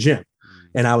go to the gym,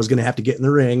 and I was going to have to get in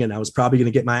the ring, and I was probably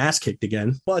going to get my ass kicked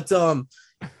again. But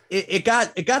it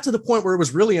got to the point where it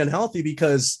was really unhealthy,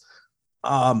 because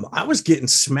I was getting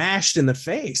smashed in the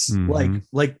face, Mm-hmm.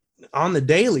 like on the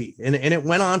daily. And it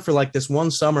went on for like this one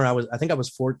summer. I think I was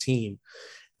 14.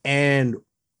 And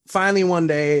finally one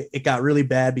day it got really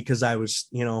bad because I was,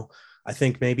 I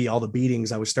think maybe all the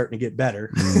beatings, I was starting to get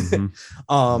better. Mm-hmm.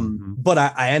 Mm-hmm. But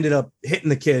I ended up hitting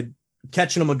the kid,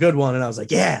 catching him a good one. And I was like,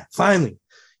 yeah, finally,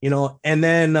 and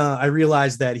then I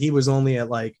realized that he was only at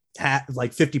like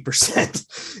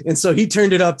 50%. And so he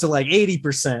turned it up to like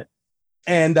 80%.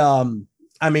 And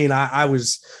I mean, I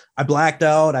blacked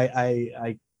out.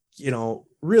 I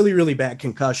really, really bad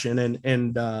concussion.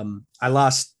 And I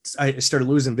started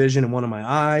losing vision in one of my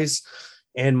eyes,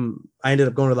 and I ended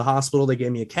up going to the hospital. They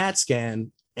gave me a CAT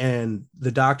scan, and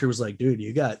the doctor was like, dude,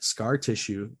 you got scar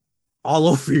tissue all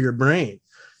over your brain,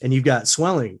 and you've got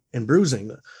swelling and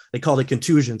bruising. They called it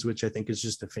contusions, which I think is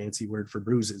just a fancy word for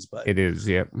bruises, but It is.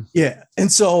 Yep. yeah.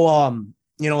 And so,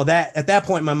 that at that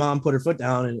point, my mom put her foot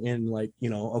down and like,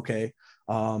 okay.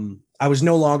 I was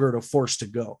no longer at a force to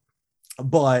go,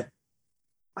 but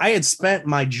I had spent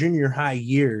my junior high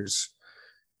years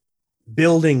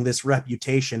building this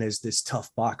reputation as this tough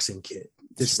boxing kid,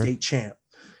 this Sure. state champ.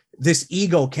 This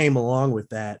ego came along with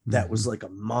that. That was like a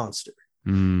monster.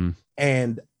 Mm.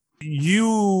 And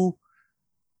You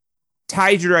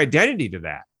tied your identity to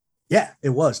that. yeah, it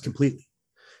was completely.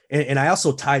 And I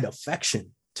also tied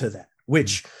affection to that,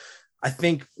 which I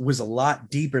think was a lot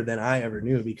deeper than I ever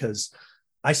knew, because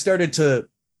I started to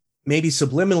maybe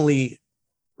subliminally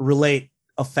relate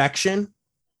affection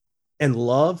and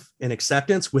love and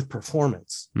acceptance with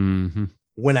performance. Mm-hmm.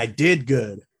 When I did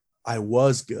good, I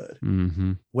was good.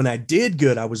 Mm-hmm. When I did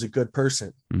good, I was a good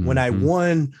person. Mm-hmm. When I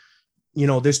won,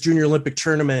 this junior Olympic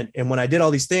tournament, and when I did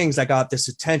all these things, I got this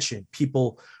attention.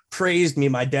 People praised me.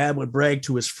 My dad would brag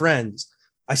to his friends.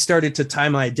 I started to tie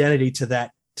my identity to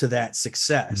that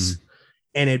success. Mm-hmm.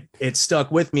 And it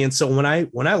stuck with me. And so when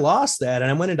I lost that and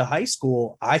I went into high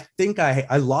school, I think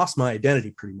I lost my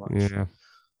identity pretty much. Yeah.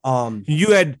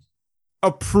 You had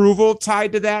approval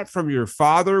tied to that from your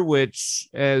father, which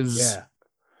as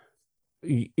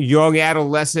young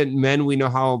adolescent men, we know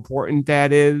how important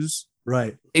that is.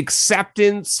 Right.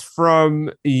 Acceptance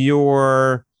from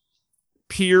your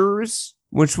peers,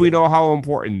 which we know how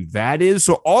important that is.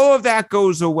 So all of that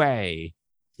goes away.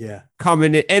 Yeah.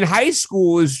 Coming in. And high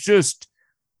school is just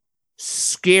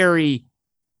scary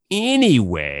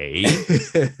anyway.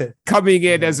 Coming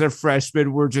in as a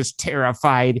freshman, we're just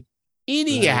terrified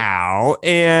anyhow. Right.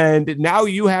 And now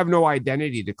you have no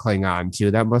identity to cling on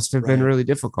to. That must have been really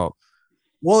difficult.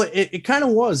 Well, it kind of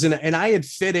was. And I had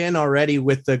fit in already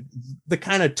with the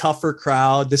kind of tougher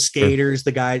crowd, the skaters,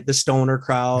 the stoner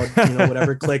crowd,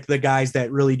 whatever clique, the guys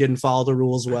that really didn't follow the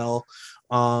rules well.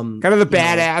 Kind of the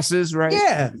badasses,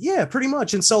 right? Yeah, pretty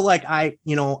much. And so like I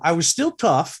was still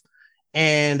tough,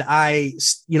 and I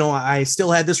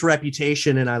still had this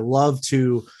reputation, and I loved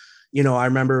to, I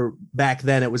remember back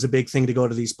then it was a big thing to go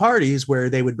to these parties where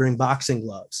they would bring boxing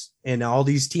gloves, and all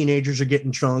these teenagers are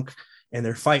getting drunk and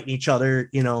they're fighting each other,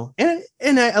 and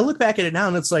I look back at it now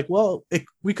and it's like, well,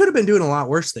 we could have been doing a lot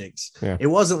worse things. Yeah. It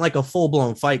wasn't like a full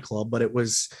blown fight club, but it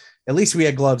was, at least we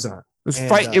had gloves on.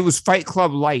 It was Fight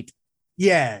Club Light.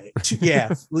 Yeah.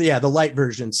 The light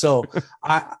version. So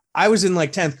I was in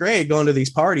like 10th grade going to these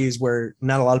parties where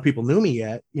not a lot of people knew me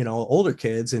yet, older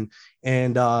kids.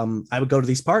 And I would go to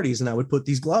these parties and I would put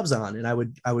these gloves on and I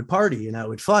would party and I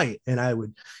would fight and I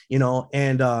would,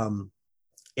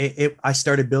 I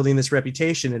started building this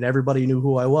reputation and everybody knew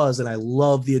who I was, and I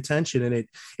loved the attention, and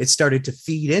it started to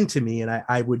feed into me, and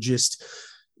I would just,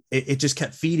 it just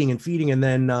kept feeding. And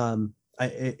then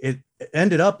it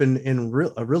ended up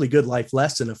in a really good life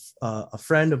lesson. A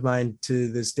friend of mine to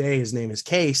this day, his name is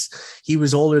Case. He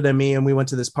was older than me, and we went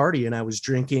to this party, and I was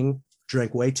drank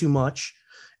way too much,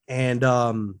 and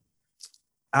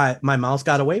my mouth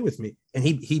got away with me, and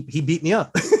he beat me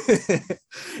up.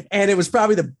 And it was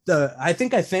probably I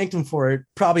think I thanked him for it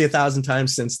probably 1,000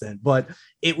 times since then, but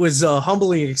it was a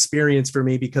humbling experience for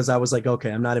me because I was like,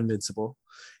 okay, I'm not invincible.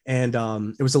 And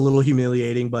it was a little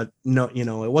humiliating, but no,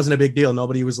 it wasn't a big deal.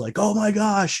 Nobody was like, oh my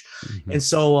gosh. Mm-hmm. And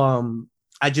so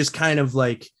I just kind of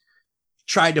like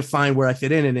tried to find where I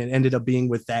fit in, and it ended up being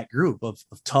with that group of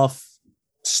tough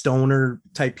stoner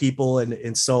type people.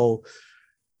 And so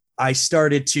I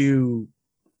started to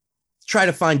try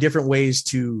to find different ways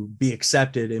to be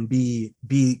accepted and be,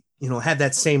 have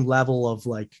that same level of,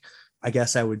 like, I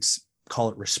guess I would call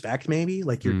it respect, maybe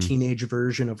like your teenage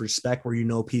version of respect,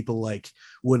 where, people like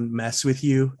wouldn't mess with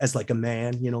you as like a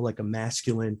man, like a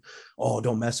masculine, oh,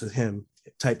 don't mess with him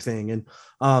type thing.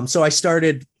 And so I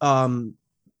started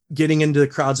getting into the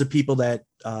crowds of people that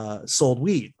sold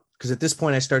weed, Because at this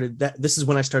point this is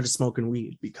when I started smoking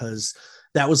weed, because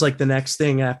that was like the next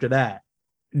thing after that.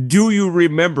 Do you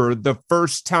remember the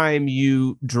first time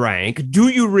you drank? Do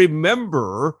you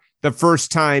remember the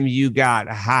first time you got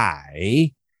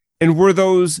high? And were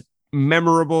those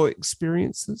memorable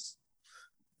experiences?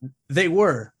 They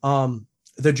were.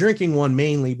 The drinking one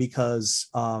mainly because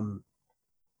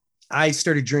I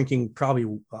started drinking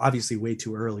obviously way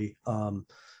too early.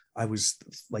 I was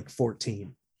like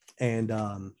 14, and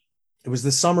it was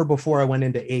the summer before I went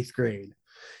into 8th grade,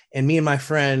 and me and my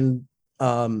friend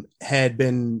had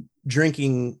been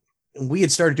drinking. We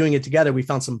had started doing it together. We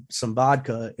found some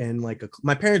vodka, and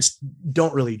my parents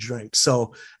don't really drink,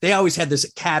 so they always had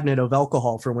this cabinet of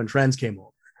alcohol for when friends came over,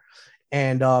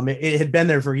 and it had been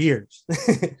there for years.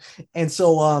 And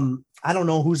so I don't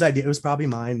know whose idea. It was probably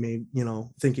mine, maybe,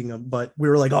 but we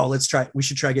were like, oh, we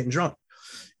should try getting drunk.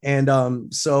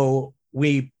 And so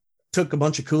we took a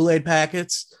bunch of Kool-Aid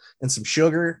packets and some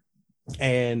sugar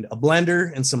and a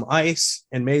blender and some ice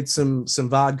and made some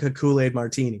vodka Kool-Aid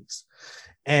martinis.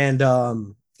 And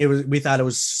we thought it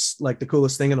was like the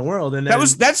coolest thing in the world. And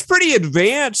that's pretty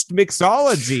advanced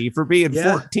mixology for being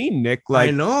 14, Nick.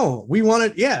 I know we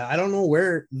wanted. Yeah. I don't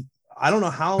know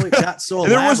how it got so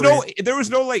there was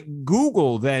no like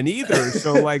Google then either.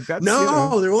 So like that's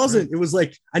there wasn't. It was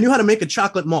like I knew how to make a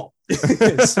chocolate malt.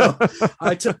 So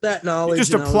I took that knowledge. You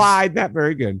just applied that.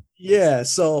 Very good. Yeah.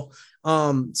 So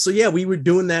yeah, we were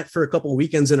doing that for a couple of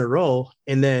weekends in a row.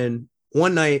 And then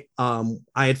one night I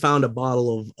had found a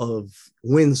bottle of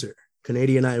Windsor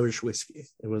Canadian Irish whiskey.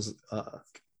 It was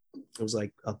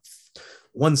like a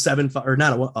 1.75 or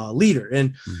not a liter.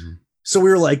 And so we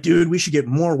were like, dude, we should get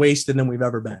more wasted than we've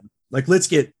ever been. Like, let's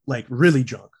get like really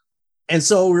drunk. And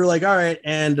so we were like, all right.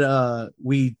 And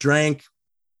we drank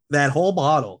that whole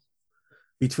bottle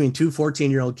between two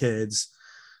 14-year-old kids,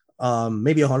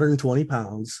 maybe 120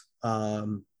 pounds,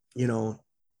 and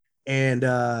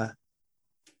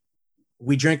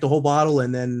we drank the whole bottle.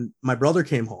 And then my brother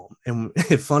came home, and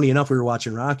funny enough, we were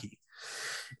watching Rocky,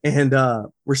 and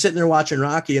we're sitting there watching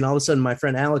Rocky. And all of a sudden my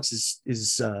friend Alex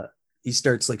is he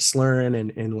starts like slurring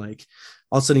and like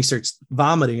all of a sudden he starts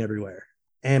vomiting everywhere.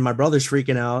 And my brother's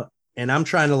freaking out, and I'm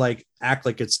trying to like act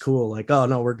like it's cool. Like, oh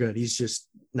no, we're good. He's just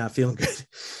not feeling good.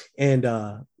 And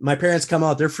my parents come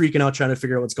out, they're freaking out, trying to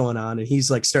figure out what's going on. And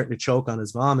he's like starting to choke on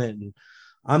his vomit. And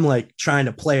I'm like trying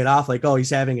to play it off like, oh,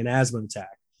 he's having an asthma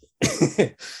attack.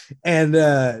 And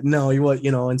no, he was,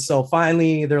 and so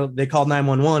finally they called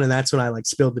 911, and that's when I like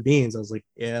spilled the beans. I was like,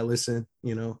 yeah, listen,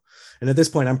 and at this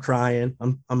point I'm crying.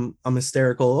 I'm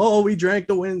hysterical. Oh, we drank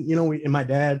the wind, and my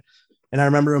dad, and I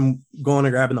remember him going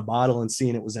and grabbing the bottle and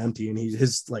seeing it was empty, and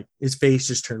his face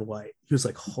just turned white. He was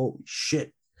like, holy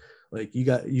shit, like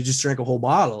you just drank a whole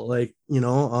bottle, like,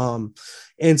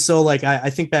 and so like I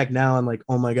think back now and like,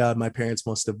 oh my God, my parents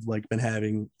must have like been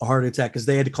having a heart attack, because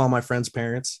they had to call my friend's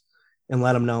parents and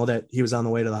let him know that he was on the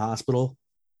way to the hospital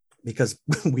because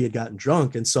we had gotten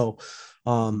drunk. And so,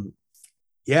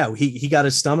 yeah, he got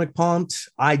his stomach pumped.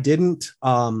 I didn't,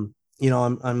 I'm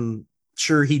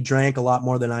sure he drank a lot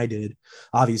more than I did,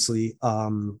 obviously.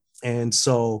 And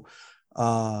so,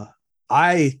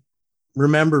 I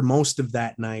remember most of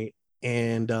that night,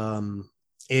 and,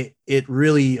 it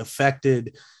really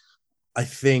affected, I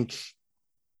think,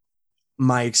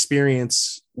 my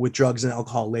experience with drugs and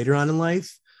alcohol later on in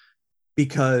life,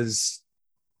 because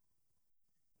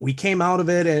we came out of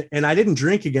it, and I didn't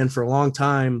drink again for a long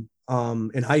time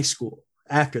in high school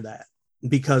after that,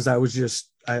 because I was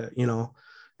just,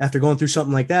 after going through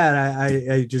something like that,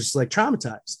 I just like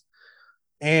traumatized.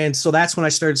 And so that's when I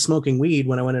started smoking weed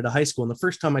when I went into high school. And the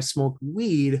first time I smoked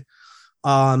weed,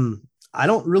 I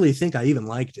don't really think I even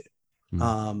liked it.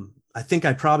 I think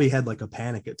I probably had like a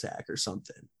panic attack or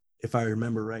something, if I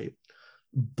remember right.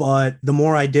 But the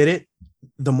more I did it,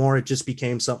 the more it just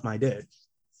became something I did.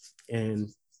 And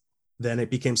then it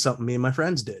became something me and my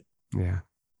friends did. Yeah.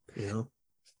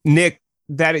 Nick,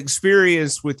 that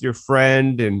experience with your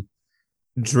friend and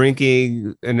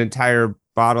drinking an entire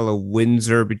bottle of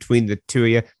Windsor between the two of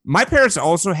you. My parents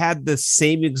also had the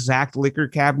same exact liquor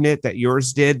cabinet that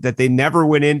yours did, that they never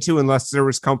went into unless there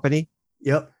was company.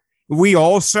 Yep. We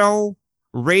also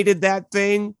raided that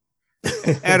thing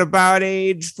at about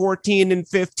age 14 and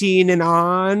 15 and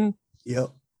on.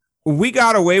 Yep. We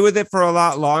got away with it for a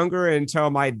lot longer until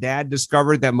my dad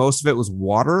discovered that most of it was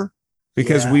water,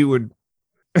 because we would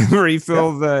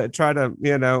refill the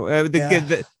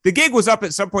gig was up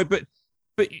at some point,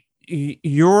 but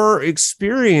your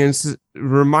experience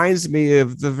reminds me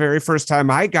of the very first time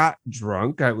I got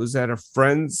drunk. I was at a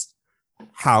friend's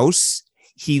house.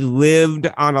 He lived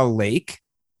on a lake.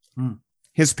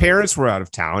 His parents were out of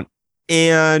town.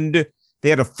 and they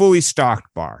had a fully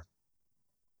stocked bar.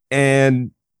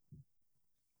 And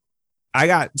I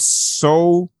got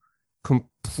so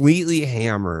completely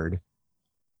hammered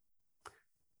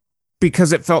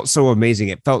because it felt so amazing.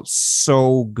 It felt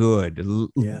so good.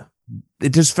 Yeah. It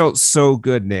just felt so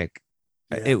good, Nick.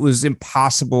 Yeah. It was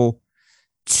impossible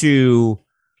to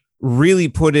really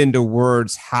put into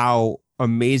words how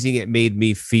amazing it made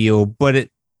me feel, but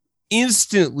it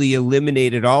instantly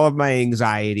eliminated all of my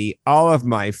anxiety, all of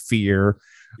my fear,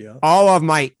 all of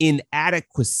my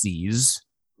inadequacies,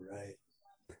 right,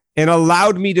 and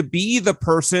allowed me to be the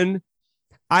person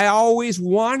I always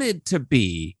wanted to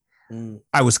be.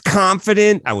 I was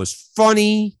confident. I was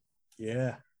funny.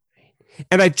 Yeah.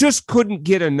 And I just couldn't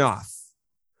get enough.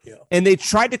 Yeah. And they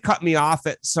tried to cut me off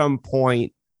at some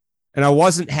point, and I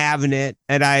wasn't having it.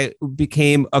 And I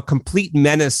became a complete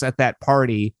menace at that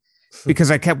party because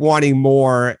I kept wanting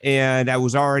more, and I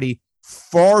was already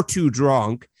far too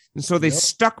drunk. And so they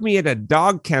stuck me in a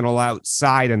dog kennel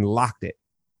outside and locked it.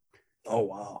 Oh,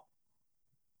 wow.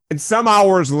 And some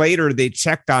hours later, they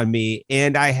checked on me,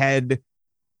 and I had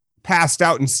passed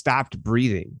out and stopped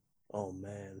breathing. Oh,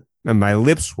 man. And my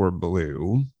lips were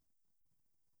blue.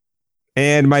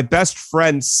 And my best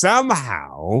friend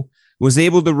somehow was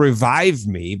able to revive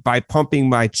me by pumping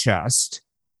my chest.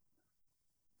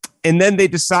 And then they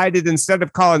decided, instead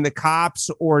of calling the cops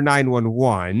or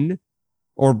 911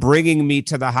 or bringing me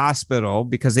to the hospital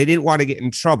because they didn't want to get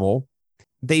in trouble,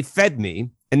 they fed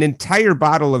me an entire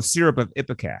bottle of syrup of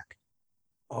Ipecac.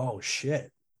 Oh,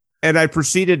 shit. And I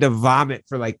proceeded to vomit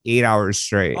for like 8 hours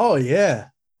straight. Oh, yeah.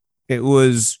 It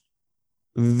was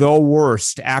the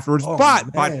worst afterwards. Oh, but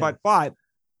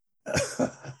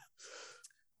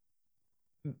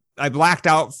I blacked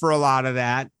out for a lot of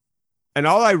that. And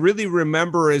all I really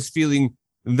remember is feeling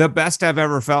the best I've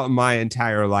ever felt in my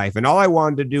entire life. And all I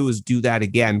wanted to do was do that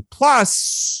again.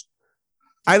 Plus,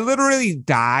 I literally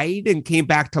died and came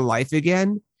back to life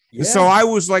again. Yeah. So I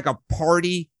was like a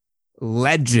party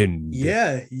legend.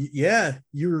 Yeah. Yeah.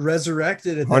 You were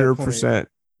resurrected at 100%. that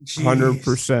point.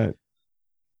 100%.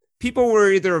 People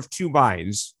were either of two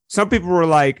minds. Some people were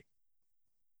like,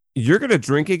 you're going to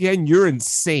drink again? You're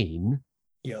insane.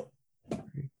 Yep.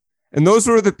 And those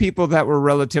were the people that were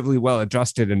relatively well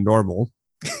adjusted and normal.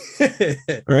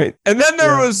 Right. And then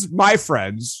there was my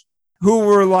friends who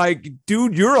were like,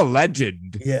 dude, you're a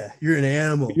legend. Yeah. You're an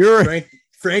animal. You're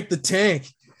Frank the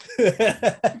Tank.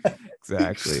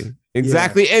 Exactly.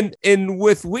 Yeah. And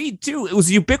with weed too, it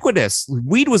was ubiquitous.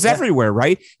 Weed was everywhere,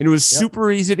 right? And it was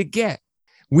super easy to get.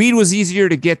 Weed was easier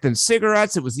to get than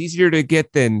cigarettes. It was easier to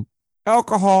get than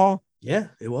alcohol. Yeah,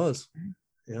 it was.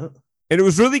 Yeah. And it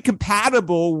was really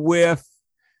compatible with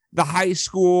the high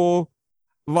school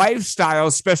lifestyle,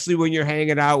 especially when you're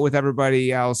hanging out with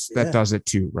everybody else that does it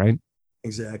too, right?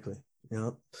 Exactly. Yeah.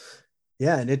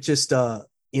 Yeah. And it just,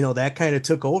 that kind of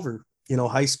took over.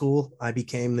 High school, I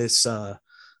became this,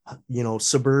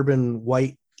 suburban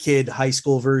white kid high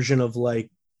school version of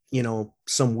like,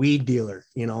 some weed dealer,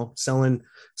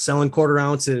 selling quarter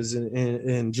ounces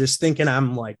and just thinking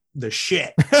I'm like the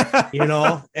shit,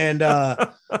 and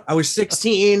I was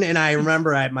 16 and I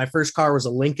remember my first car was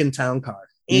a Lincoln Town Car,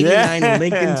 89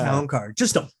 Lincoln Town Car,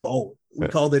 just a boat. We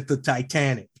called it the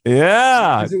Titanic.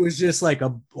 Yeah. It was just like a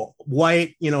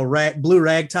white, blue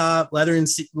rag top, leather,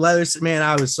 man.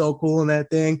 I was so cool in that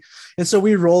thing. And so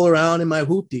we roll around in my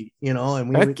hoopty, and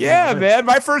we man.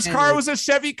 My first car was a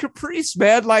Chevy Caprice,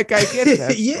 man. Like I get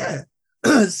that. Yeah.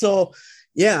 So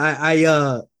yeah,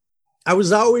 I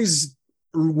was always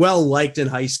well liked in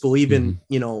high school, even,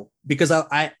 because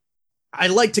I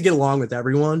like to get along with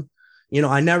everyone.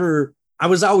 I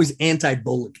was always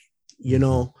anti-bullying,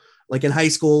 like in high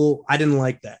school, I didn't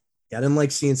like that. I didn't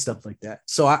like seeing stuff like that.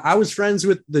 So I was friends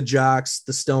with the jocks,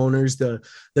 the stoners, the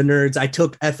nerds. I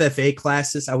took FFA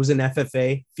classes. I was in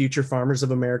FFA, Future Farmers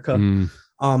of America,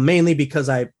 mainly because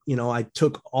I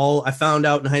found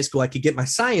out in high school I could get my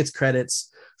science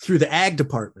credits through the ag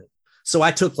department. So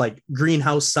I took like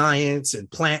greenhouse science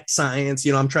and plant science.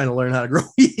 I'm trying to learn how to grow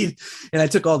weed, and I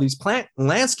took all these plant and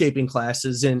landscaping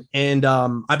classes, and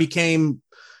I became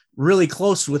really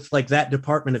close with like that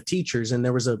department of teachers. And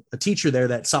there was a teacher there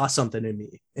that saw something in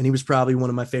me, and he was probably one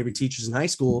of my favorite teachers in high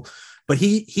school, but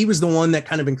he was the one that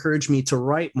kind of encouraged me to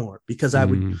write more, because I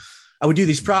would do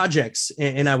these projects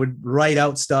and I would write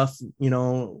out stuff,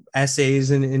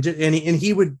 essays and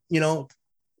he would,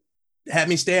 have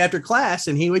me stay after class,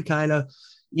 and he would kind of,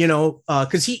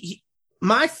 cause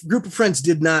my group of friends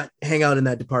did not hang out in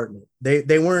that department.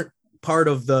 They weren't part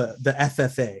of the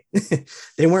FFA.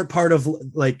 They weren't part of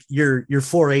like your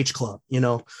 4-H club,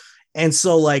 and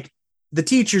so like the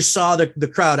teachers saw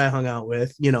the crowd I hung out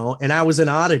with, you know, and I was an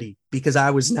oddity because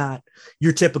I was not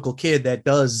your typical kid that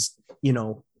does, you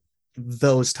know,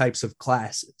 those types of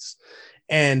classes.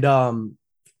 And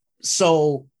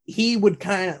so he would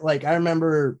kind of like, I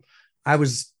remember I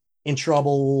was in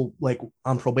trouble, like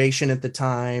on probation at the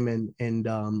time. And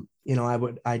you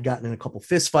know, I'd gotten in a couple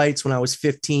fist fights when I was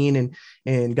 15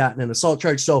 and gotten an assault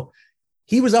charge. So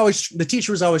the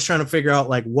teacher was always trying to figure out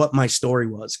like what my story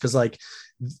was. Cause like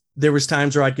there was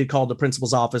times where I'd get called to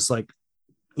principal's office, like,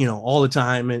 you know, all the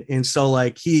time. And so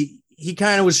like, he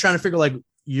kind of was trying to figure like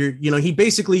you know, he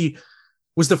basically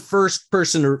was the first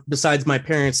person besides my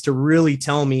parents to really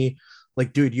tell me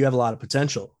like, dude, you have a lot of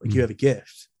potential. Like you have a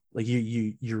gift. Like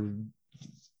you're,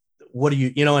 what do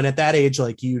you know? And at that age,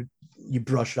 like you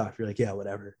brush it off. You're like, yeah,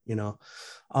 whatever, you know?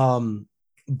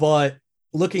 But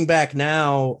looking back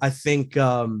now, I think,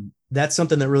 that's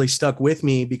something that really stuck with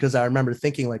me because I remember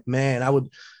thinking like, man,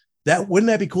 wouldn't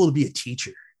that be cool to be a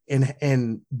teacher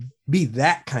and be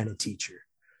that kind of teacher?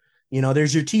 You know,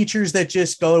 there's your teachers that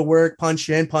just go to work, punch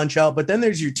in, punch out. But then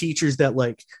there's your teachers that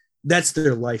like, that's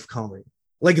their life calling.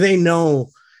 Like they know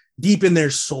deep in their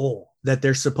soul that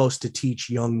they're supposed to teach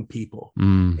young people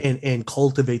and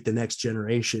cultivate the next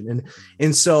generation.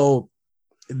 And so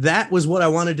that was what I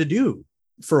wanted to do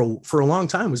for a long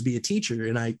time, was be a teacher.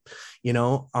 And I, you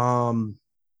know,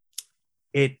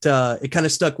 it kind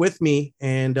of stuck with me,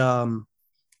 and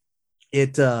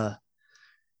it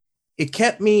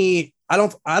kept me. I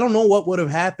don't know what would have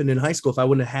happened in high school if I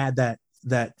wouldn't have had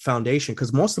that foundation,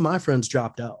 because most of my friends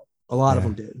dropped out. A lot of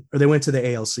them did, or they went to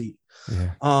the ALC.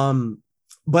 Yeah.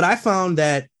 But I found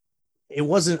that it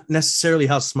wasn't necessarily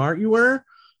how smart you were.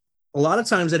 A lot of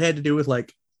times it had to do with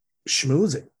like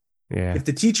schmoozing. Yeah. If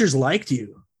the teachers liked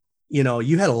you, you know,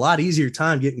 you had a lot easier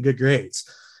time getting good grades.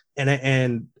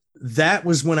 And that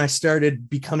was when I started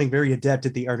becoming very adept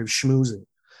at the art of schmoozing.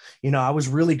 You know, I was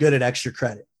really good at extra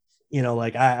credit. You know,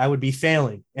 like I would be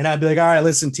failing and I'd be like, all right,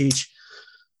 listen, teach,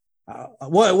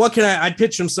 what can I'd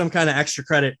pitch them some kind of extra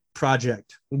credit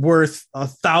project worth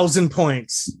 1,000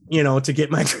 points, you know, to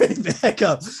get my grade back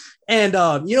up. And,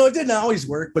 you know, it didn't always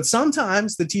work, but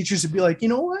sometimes the teachers would be like, you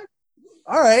know what?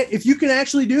 All right, if you can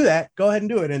actually do that, go ahead and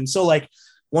do it. And so like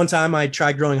one time I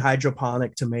tried growing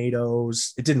hydroponic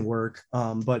tomatoes. It didn't work.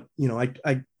 But you know, I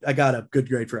got a good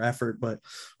grade for effort, but,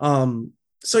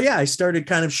 so yeah, I started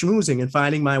kind of schmoozing and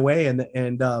finding my way. And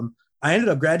I ended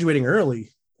up graduating early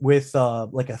with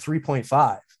like a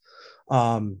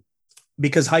 3.5,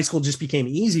 because high school just became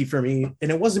easy for me. And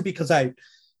it wasn't because I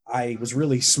was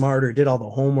really smart or did all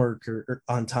the homework or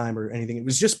on time or anything. It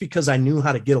was just because I knew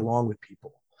how to get along with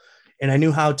people. And I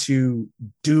knew how to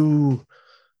do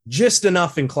just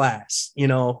enough in class, you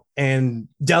know, and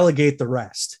delegate the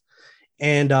rest.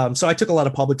 And so I took a lot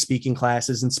of public speaking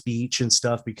classes and speech and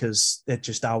stuff because it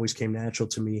just always came natural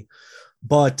to me.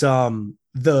 But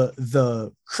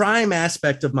the crime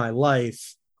aspect of my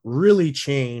life really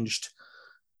changed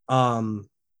in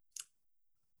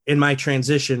my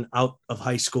transition out of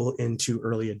high school into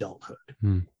early adulthood.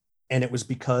 And it was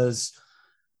because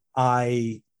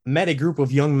I met a group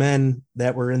of young men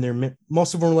that were in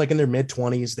most of them were like in their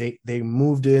mid-20s. They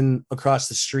moved in across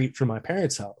the street from my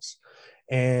parents' house.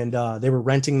 And they were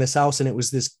renting this house, and it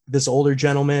was this older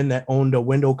gentleman that owned a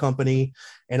window company,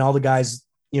 and all the guys,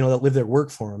 you know, that lived there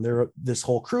worked for him. They were this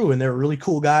whole crew, and they were really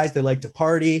cool guys. They liked to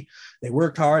party. They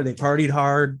worked hard. They partied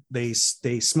hard. They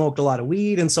smoked a lot of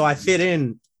weed. And so I fit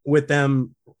in with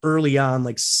them early on,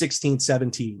 like 16,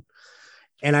 17.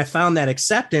 And I found that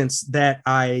acceptance that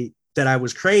I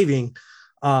was craving,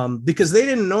 because they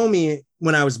didn't know me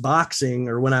when I was boxing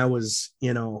or when I was,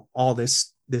 you know, all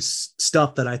this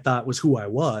stuff that I thought was who I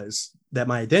was, that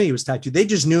my identity was tied to. They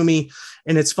just knew me.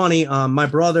 And it's funny. My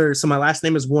brother, so my last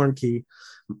name is Warnke,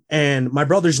 and my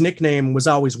brother's nickname was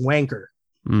always Wanker.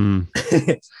 And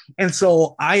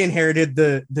so I inherited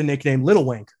the nickname Little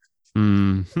Wanker,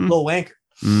 Little Wanker.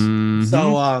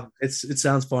 So it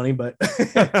sounds funny, but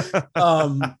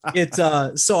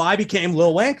so I became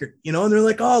Lil Wanker, you know, and they're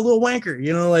like, oh, Lil Wanker,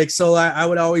 you know, like, so I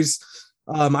would always,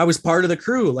 I was part of the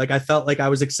crew. Like I felt like I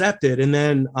was accepted. And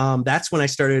then that's when I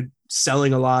started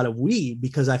selling a lot of weed,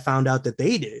 because I found out that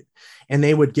they did, and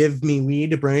they would give me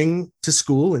weed to bring to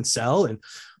school and sell.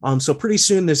 And so pretty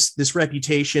soon this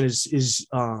reputation is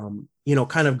you know,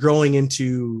 kind of growing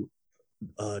into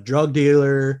a drug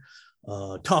dealer,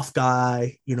 tough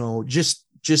guy, you know, just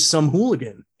some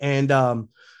hooligan. And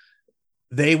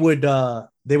they would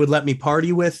let me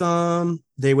party with them.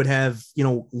 They would have, you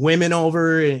know, women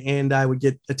over, and I would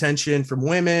get attention from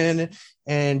women,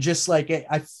 and just like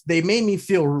they made me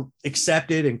feel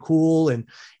accepted and cool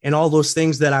and all those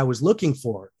things that I was looking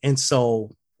for. And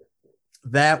so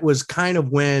that was kind of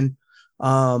when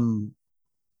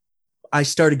I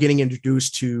started getting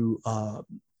introduced to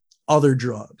other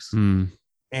drugs.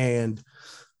 And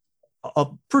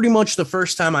pretty much the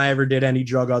first time I ever did any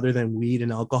drug other than weed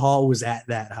and alcohol was at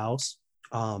that house,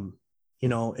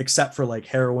 except for like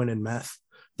heroin and meth.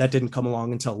 That didn't come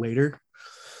along until later.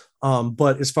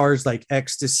 But as far as like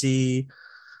ecstasy,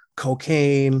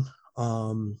 cocaine,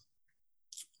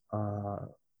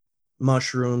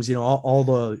 mushrooms, all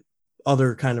the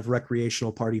other kind of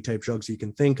recreational party type drugs you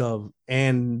can think of.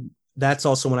 And that's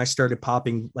also when I started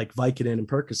popping like Vicodin and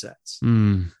Percocets.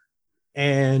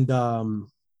 And,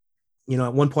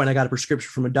 at one point I got a prescription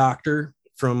from a doctor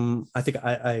I think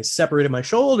I separated my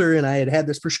shoulder and I had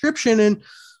this prescription. And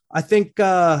I think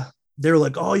they were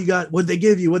like, oh, what'd they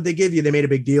give you? They made a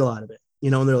big deal out of it,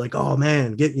 and they're like, oh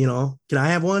man, can I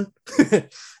have one?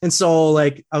 And so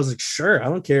like, I was like, sure, I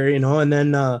don't care, and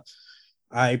then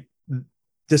I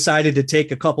decided to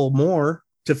take a couple more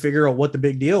to figure out what the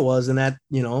big deal was. And that,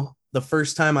 the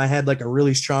first time I had like a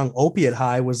really strong opiate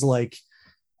high was like,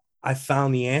 I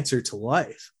found the answer to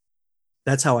life.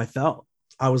 That's how I felt.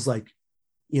 I was like,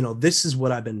 this is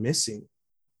what I've been missing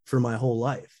for my whole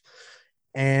life.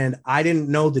 And I didn't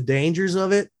know the dangers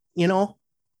of it.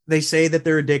 They say that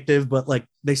they're addictive, but like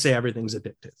they say everything's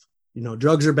addictive.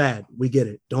 Drugs are bad. We get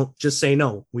it. Don't just say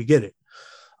no. We get it.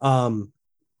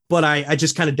 But I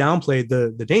just kind of downplayed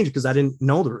the danger because I didn't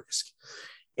know the risk.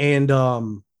 And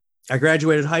I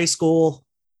graduated high school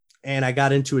and I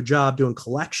got into a job doing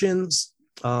collections,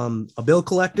 a bill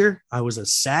collector. I was a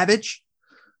savage.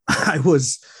 I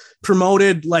was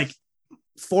promoted like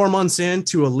 4 months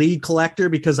into a lead collector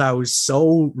because I was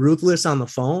so ruthless on the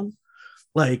phone.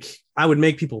 Like I would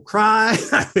make people cry.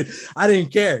 I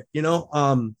didn't care,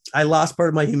 I lost part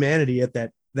of my humanity at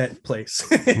that place.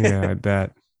 Yeah, I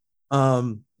bet.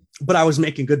 But I was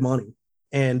making good money.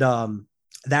 And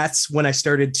that's when I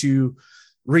started to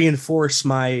reinforce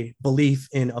my belief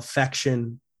in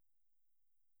affection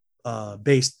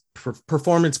based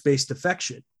performance-based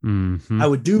affection. I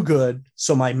would do good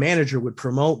so my manager would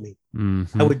promote me.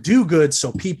 I would do good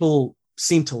so people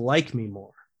seemed to like me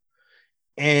more.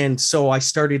 And so I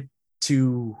started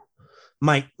to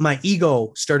my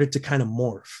ego started to kind of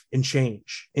morph and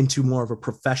change into more of a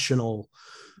professional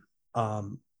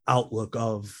outlook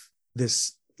of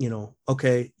this,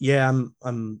 okay, yeah,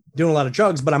 I'm doing a lot of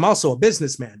drugs, but I'm also a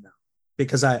businessman now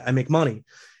because I make money.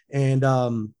 And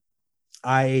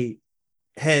I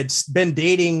had been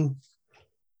dating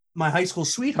my high school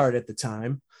sweetheart at the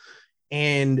time,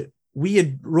 and we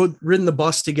had ridden the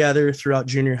bus together throughout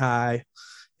junior high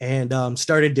and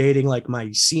started dating like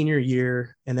my senior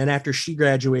year. And then after she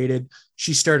graduated,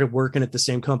 she started working at the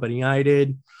same company I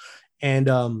did. And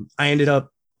I ended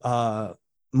up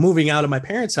moving out of my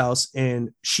parents' house,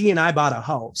 and she and I bought a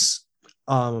house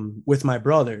with my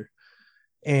brother,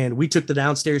 and we took the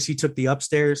downstairs, he took the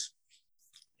upstairs,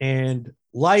 and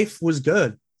life was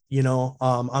good,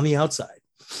 on the outside.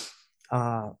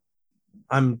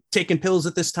 I'm taking pills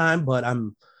at this time, but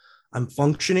I'm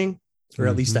functioning, or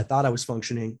at least I thought I was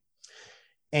functioning.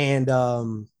 And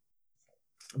I'm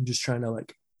just trying to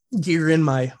like gear in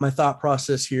my thought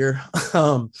process here.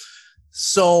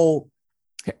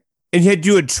 And had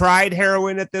you tried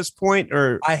heroin at this point,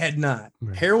 or? I had not.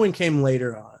 Right. Heroin came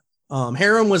later on.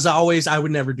 Heroin was always, I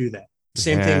would never do that.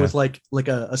 Same thing with like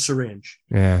a syringe.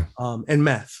 Yeah. And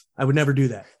meth. I would never do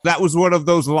that. That was one of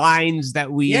those lines that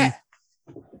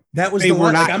that was they the were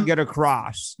one not like, to get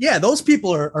across. Yeah, those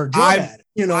people are drug addicts.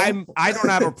 I don't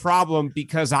have a problem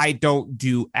because I don't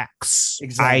do X.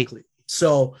 Exactly.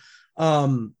 So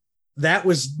that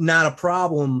was not a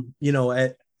problem,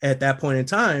 at that point in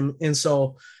time. And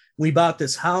so we bought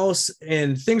this house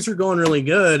and things were going really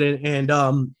good. And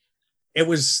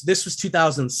this was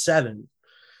 2007,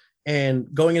 and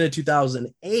going into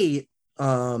 2008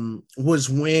 was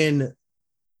when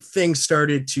things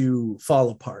started to fall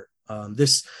apart.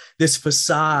 This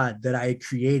facade that I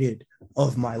created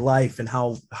of my life and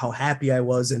how happy I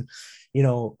was, and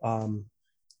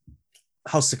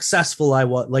how successful I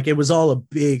was, like it was all a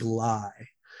big lie,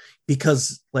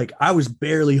 because like I was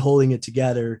barely holding it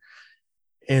together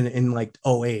in like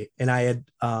 2008, and I had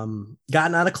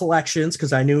gotten out of collections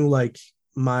because I knew like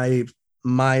my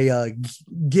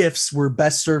gifts were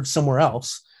best served somewhere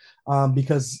else,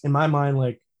 because in my mind,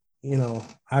 like,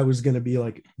 I was going to be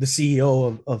like the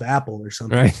CEO of Apple or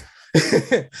something. Right.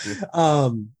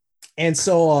 And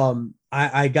so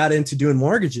I got into doing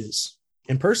mortgages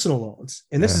and personal loans,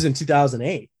 and this is in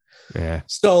 2008. Yeah.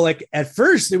 So like at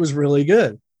first it was really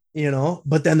good.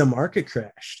 but then the market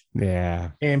crashed.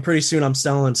 Yeah. And pretty soon I'm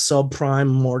selling subprime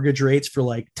mortgage rates for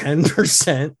like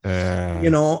 10%,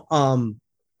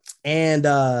 and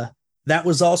that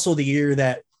was also the year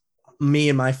that me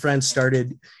and my friends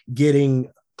started getting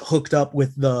hooked up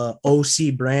with the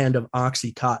OC brand of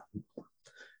Oxycontin.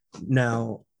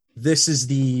 Now, this is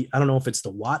I don't know if it's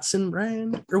the Watson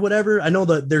brand or whatever. I know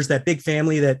that there's that big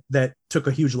family that took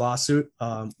a huge lawsuit.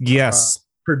 Yes.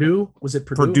 Purdue, was it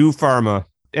Purdue? Purdue Pharma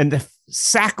and the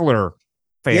Sackler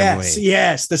family.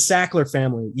 Yes, the Sackler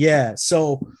family. Yeah.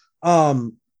 So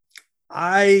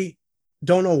I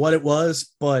don't know what it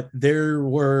was, but there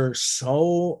were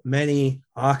so many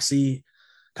Oxycontin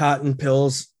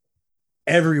pills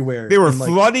everywhere. They were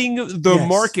flooding the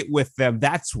market with them.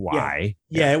 That's why.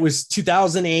 Yeah, it was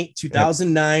 2008,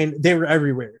 2009. They were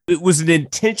everywhere. It was an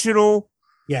intentional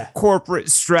corporate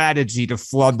strategy to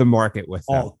flood the market with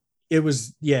them. It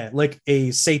was, like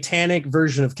a satanic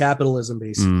version of capitalism,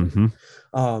 basically.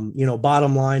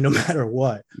 Bottom line, no matter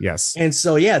what. Yes. And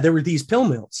so, there were these pill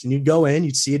mills, and you'd go in,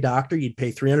 you'd see a doctor, you'd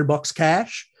pay $300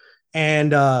 cash,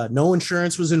 and no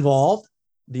insurance was involved.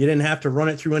 You didn't have to run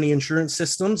it through any insurance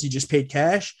systems. You just paid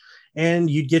cash, and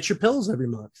you'd get your pills every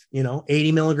month.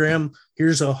 80 milligram.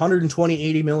 Here's 120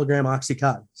 80 milligram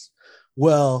Oxycontins.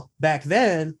 Well, back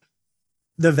then,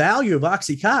 the value of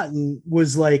Oxycontin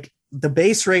was like the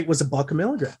base rate was $1 a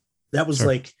milligram. That was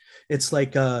it's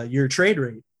like your trade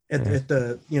rate at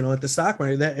the stock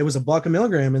market. That it was $1 a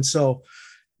milligram, and so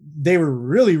they were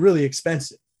really, really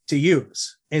expensive to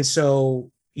use. And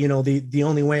so the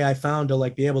only way I found to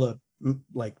be able to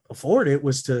afford it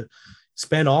was to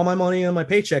spend all my money on my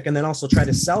paycheck and then also try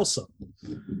to sell some.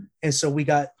 And so we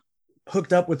got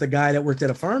hooked up with a guy that worked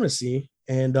at a pharmacy,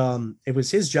 and it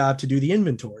was his job to do the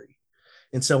inventory.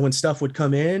 And so when stuff would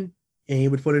come in, and he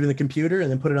would put it in the computer and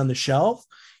then put it on the shelf,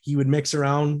 he would mix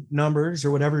around numbers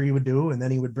or whatever he would do. And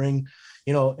then he would bring,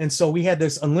 and so we had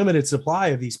this unlimited supply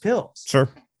of these pills. Sure.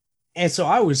 And so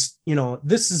I was,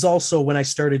 this is also when I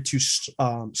started to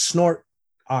snort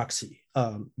Oxy.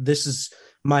 This is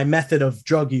my method of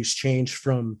drug use changed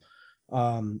from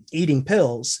eating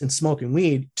pills and smoking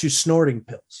weed to snorting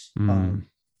pills. And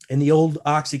the old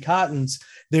Oxycontins,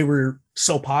 they were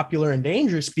so popular and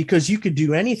dangerous because you could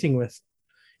do anything with them.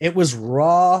 It was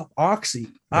raw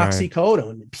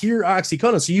oxycodone, pure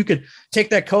oxycodone. So you could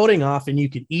take that coating off and you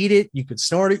could eat it, you could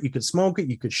snort it, you could smoke it,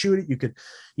 you could shoot it, you could,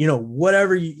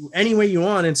 whatever any way you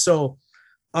want. And so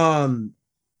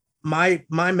my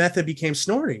method became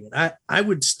snorting. And I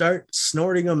would start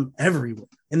snorting them everywhere,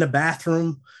 in the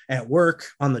bathroom, at work,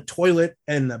 on the toilet,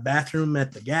 in the bathroom,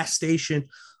 at the gas station.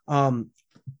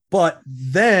 But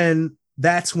then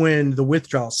that's when the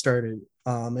withdrawal started.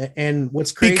 And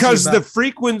what's crazy because the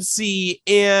frequency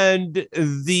and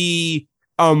the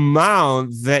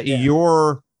amount that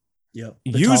you're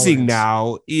using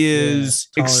now is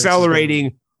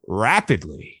accelerating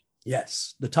rapidly.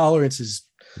 Yes, the tolerance is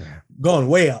going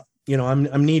way up.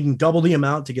 I'm needing double the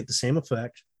amount to get the same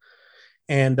effect,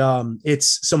 and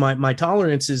it's so my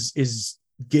tolerance is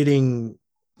getting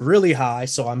really high,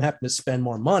 so I'm having to spend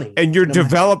more money. And you're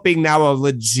developing now a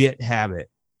legit habit.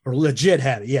 Or legit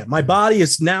habit. Yeah. My body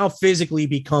is now physically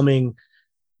becoming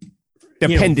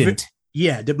dependent.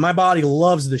 My body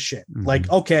loves the shit.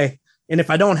 Mm-hmm. Okay. And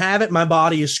if I don't have it, my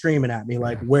body is screaming at me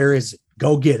where is it?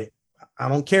 Go get it. I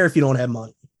don't care if you don't have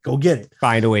money. Go get it.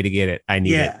 Find a way to get it. I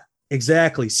need it. Yeah,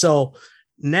 exactly. So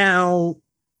now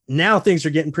things are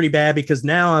getting pretty bad because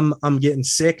now I'm getting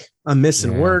sick. I'm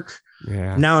missing work.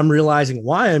 Yeah. Now I'm realizing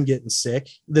why I'm getting sick.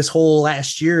 This whole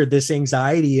last year, this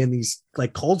anxiety and these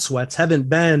cold sweats haven't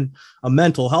been a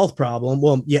mental health problem.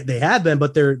 Well, yeah, they have been,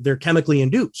 but they're chemically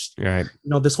induced. Right.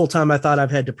 This whole time I thought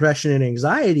I've had depression and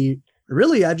anxiety.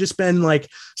 Really, I've just been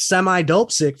semi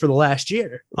dope sick for the last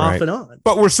year, off and on.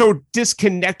 But we're so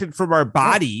disconnected from our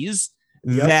bodies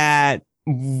that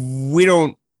we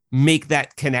don't make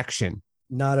that connection.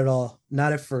 Not at all.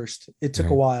 Not at first. It took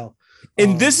a while.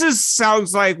 And this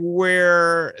sounds like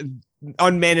where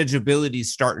unmanageability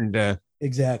is starting to.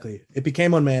 Exactly. It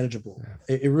became unmanageable.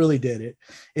 It really did.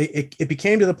 It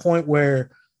became to the point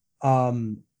where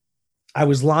I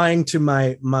was lying to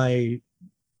my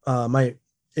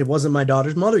it wasn't my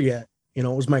daughter's mother yet. It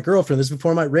was my girlfriend. This was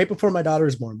right before my daughter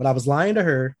was born, but I was lying to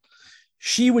her.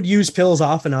 She would use pills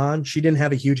off and on. She didn't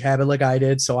have a huge habit like I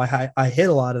did. So I hid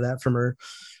a lot of that from her,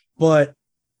 but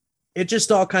it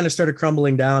just all kind of started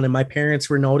crumbling down, and my parents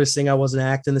were noticing I wasn't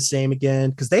acting the same again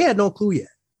because they had no clue yet.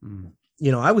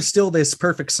 I was still this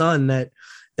perfect son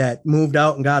that moved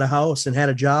out and got a house and had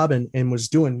a job and was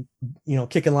doing,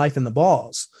 kicking life in the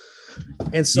balls.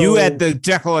 And so you had the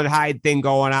Jekyll and Hyde thing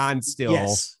going on still.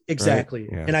 Yes, exactly.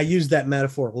 Right? Yeah. And I use that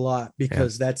metaphor a lot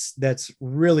because that's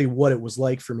really what it was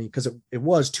like for me, because it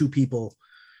was two people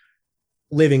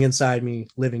living inside me,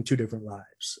 living two different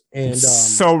lives. And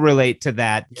so relate to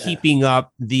that, keeping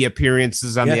up the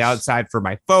appearances on the outside for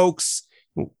my folks,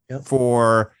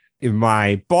 for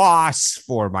my boss,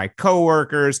 for my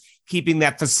coworkers, keeping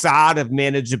that facade of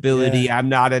manageability. I'm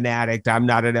not an addict. I'm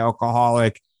not an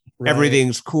alcoholic. Right.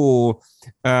 Everything's cool.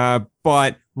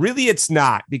 But really it's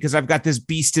not, because I've got this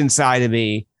beast inside of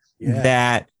me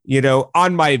that,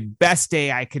 on my best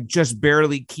day, I could just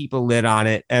barely keep a lid on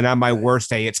it. And on my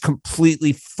worst day, it's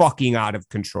completely fucking out of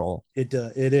control. It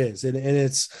is.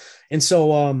 And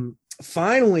so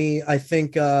finally, I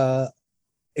think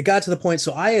it got to the point.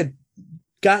 So I had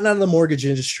gotten out of the mortgage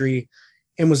industry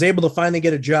and was able to finally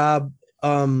get a job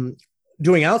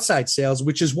doing outside sales,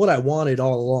 which is what I wanted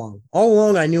all along. All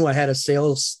along, I knew I had a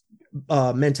sales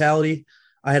mentality.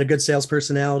 I had a good sales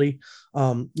personality,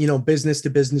 business to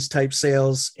business type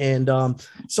sales. And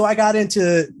so I got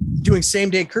into doing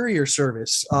same day courier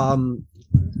service,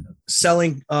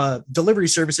 selling delivery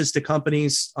services to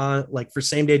companies like for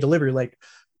same day delivery, like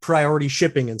Priority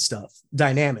Shipping and stuff.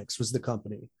 Dynamics was the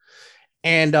company.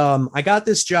 And I got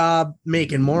this job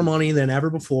making more money than ever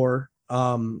before.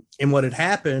 And what had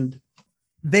happened,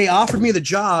 they offered me the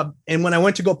job. And when I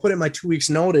went to go put in my 2 weeks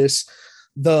notice,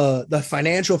 the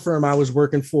financial firm I was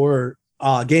working for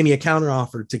gave me a counter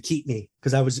offer to keep me,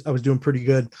 because I was doing pretty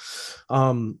good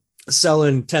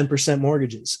selling 10%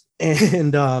 mortgages.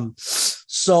 And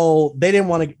so they didn't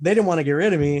want to get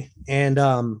rid of me. And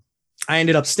I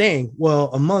ended up staying. Well,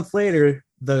 a month later,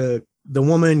 the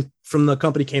woman from the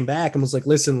company came back and was like,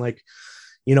 listen, like,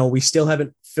 we still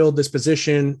haven't filled this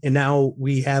position, and now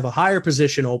we have a higher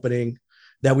position opening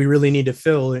that we really need to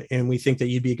fill, and we think that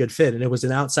you'd be a good fit. And it was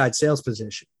an outside sales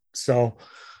position. So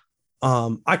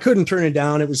I couldn't turn it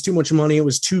down. It was too much money. It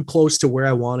was too close to where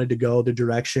I wanted to go, the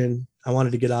direction. I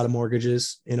wanted to get out of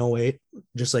mortgages in 2008,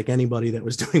 just like anybody that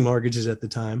was doing mortgages at the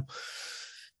time.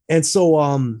 And so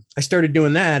I started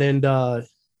doing that, and I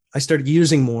started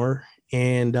using more.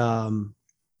 And it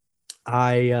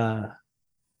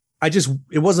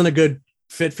wasn't a good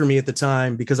fit for me at the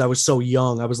time because I was so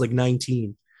young. I was like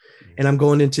 19, and I'm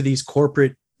going into these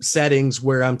corporate settings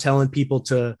where I'm telling people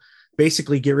to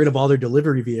basically get rid of all their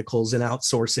delivery vehicles and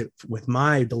outsource it with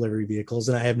my delivery vehicles.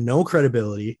 And I have no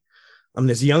credibility. I'm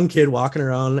this young kid walking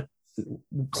around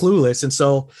clueless. And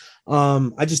so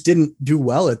I just didn't do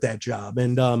well at that job.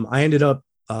 And I ended up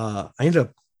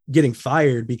getting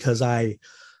fired because I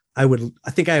was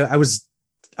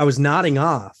nodding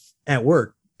off at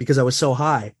work because I was so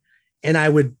high, and I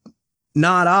would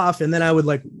nod off, and then I would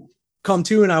like come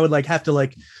to, and I would like have to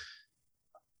like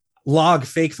log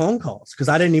fake phone calls because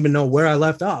I didn't even know where I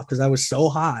left off because I was so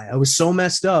high. I was so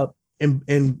messed up and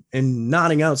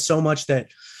nodding out so much that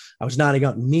I was nodding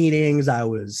out meetings. I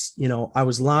was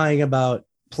lying about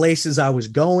places I was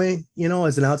going,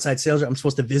 as an outside sales. I'm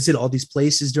supposed to visit all these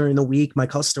places during the week, my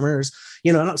customers,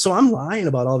 so I'm lying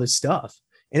about all this stuff,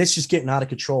 and it's just getting out of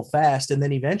control fast. And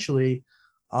then eventually,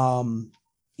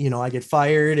 I get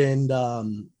fired. And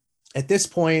at this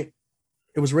point,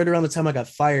 it was right around the time I got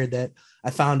fired that I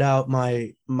found out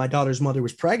my daughter's mother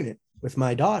was pregnant with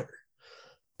my daughter.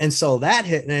 And so that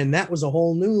hit, and that was a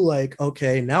whole new, like,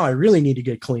 okay, now I really need to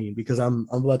get clean because I'm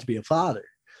about to be a father.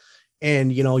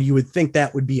 And, you would think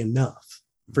that would be enough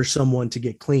for someone to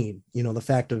get clean, the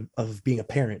fact of being a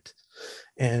parent,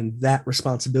 and that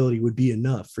responsibility would be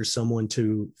enough for someone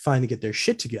to finally get their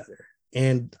shit together.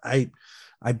 And I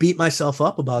beat myself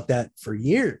up about that for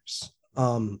years,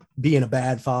 being a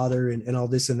bad father and all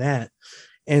this and that.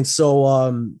 And so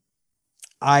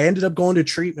I ended up going to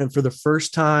treatment for the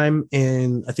first time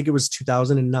in, I think it was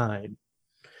 2009.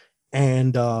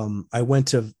 And I went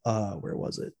to, where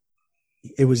was it?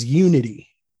 It was Unity.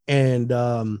 And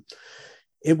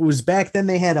it was back then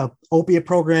they had a opiate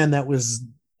program that was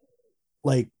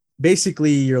like,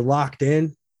 basically you're locked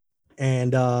in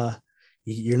and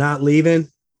you're not leaving.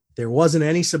 There wasn't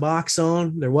any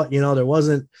Suboxone. There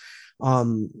wasn't.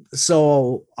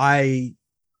 So I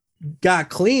got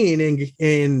clean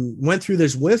and went through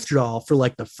this withdrawal for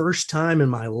like the first time in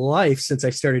my life since I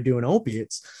started doing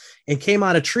opiates, and came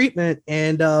out of treatment.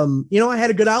 And, I had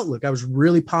a good outlook. I was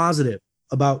really positive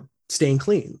about staying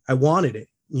clean. I wanted it,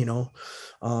 and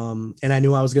I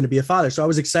knew I was going to be a father. So I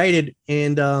was excited.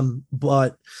 And,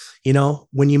 but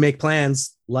when you make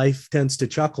plans, life tends to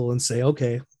chuckle and say,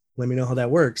 okay, let me know how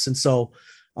that works. And so,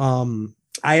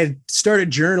 I had started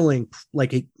journaling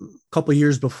like a couple of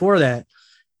years before that.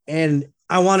 And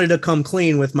I wanted to come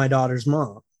clean with my daughter's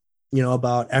mom,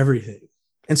 about everything.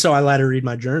 And so I let her read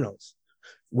my journals,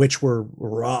 which were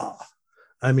raw.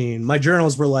 I mean, my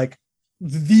journals were like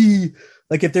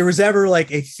if there was ever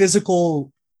like a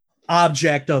physical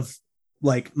object of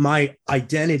like my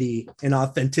identity and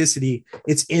authenticity,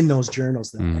 it's in those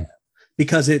journals that I have,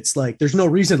 because it's like, there's no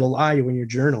reason to lie when you're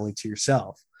journaling to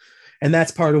yourself. And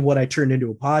that's part of what I turned into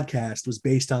a podcast, was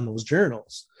based on those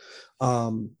journals.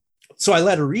 So I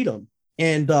let her read them,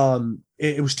 and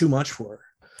it was too much for her.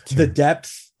 Sure. The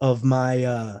depth of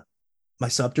my my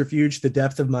subterfuge, the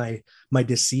depth of my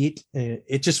deceit,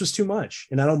 it just was too much,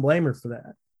 and I don't blame her for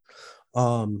that.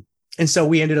 And so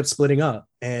we ended up splitting up,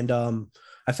 and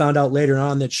I found out later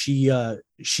on that she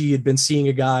had been seeing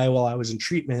a guy while I was in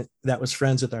treatment that was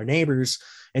friends with our neighbors,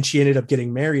 and she ended up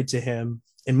getting married to him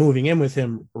and moving in with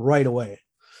him right away.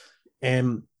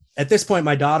 And at this point,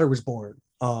 my daughter was born.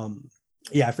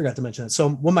 Yeah, I forgot to mention that. So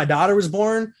when my daughter was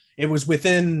born, it was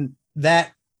within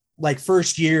that like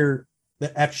first year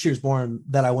that after she was born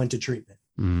that I went to treatment.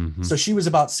 Mm-hmm. So she was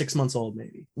about 6 months old,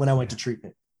 maybe, when I went to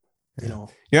treatment, you know?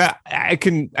 Yeah, I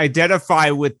can identify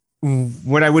with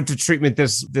when I went to treatment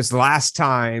this last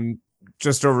time,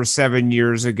 just over 7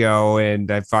 years ago, and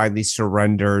I finally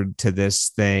surrendered to this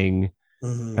thing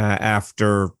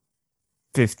after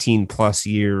 15 plus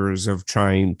years of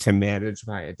trying to manage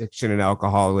my addiction and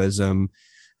alcoholism,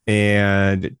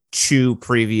 and 2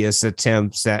 previous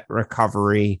attempts at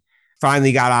recovery.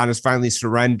 Finally got honest, finally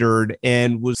surrendered,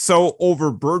 and was so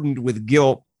overburdened with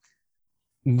guilt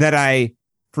that I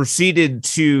proceeded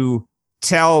to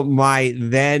tell my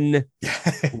then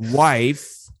wife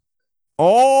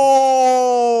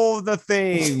all the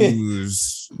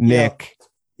things, Nick,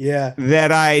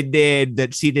 that I did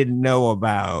that she didn't know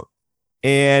about.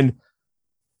 And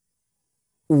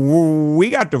we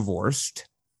got divorced,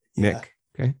 Nick.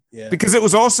 Okay. Yeah. Because it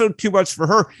was also too much for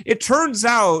her. It turns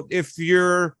out if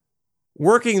you're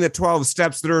working the 12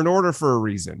 steps, they're in order for a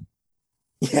reason.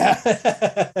 Yeah.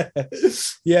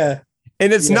 Yeah.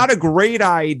 And it's not a great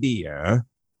idea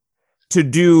to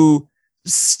do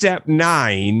step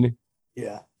 9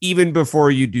 even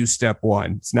before you do step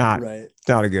 1. It's not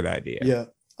a good idea. Yeah.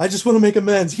 I just want to make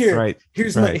amends. Here. Right.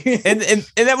 Here's my and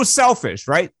that was selfish,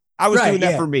 right? I was doing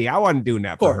that for me. I wasn't doing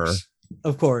that for her.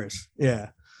 Of course. Yeah.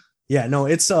 Yeah. No,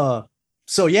 it's so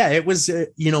yeah, it was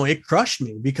it crushed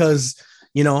me because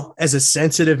as a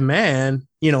sensitive man,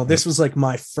 this was like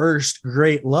my first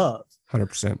great love.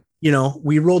 100%.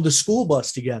 We rode the school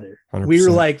bus together. 100%. We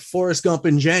were like Forrest Gump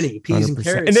and Jenny, peas 100%. And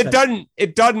carrots. And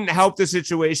it doesn't help the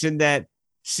situation that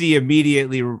she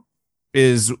immediately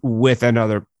is with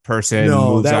another person.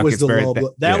 No, that was the low.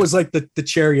 That was like the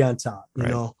cherry on top, you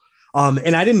know?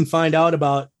 And I didn't find out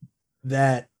about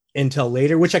that until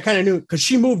later, which I kind of knew because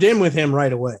she moved in with him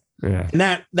right away. Yeah.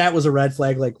 And that was a red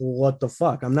flag. Like, what the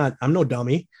fuck? I'm no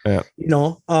dummy,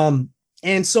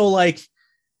 and so like,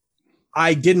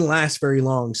 I didn't last very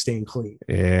long staying clean.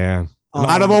 Yeah. A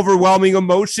lot of overwhelming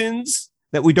emotions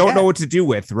that we don't know what to do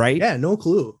with. Right. Yeah. No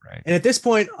clue. Right. And at this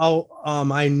point,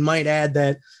 I might add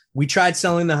that we tried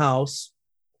selling the house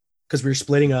because we were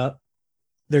splitting up.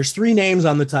 There's 3 names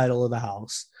on the title of the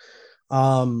house.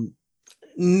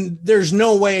 There's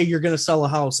no way you're going to sell a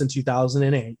house in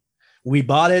 2008. We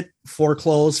bought it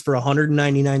foreclosed for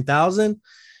 $199,000.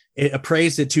 It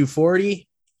appraised at $240.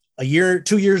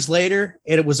 2 years later,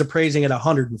 it was appraising at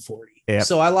 $140. Yep.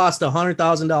 So I lost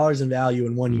 $100,000 in value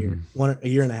in 1 year, a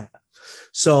year and a half.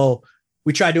 So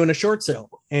we tried doing a short sale,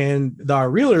 and our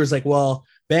realtor was like, well,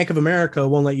 Bank of America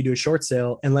won't let you do a short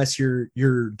sale unless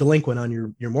you're delinquent on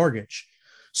your mortgage.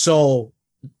 So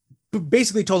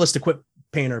basically told us to quit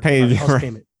paying our house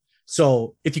payment.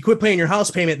 So if you quit paying your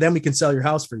house payment, then we can sell your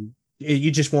house for you.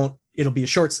 You just won't, it'll be a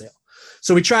short sale.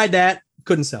 So we tried that,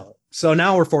 couldn't sell it. So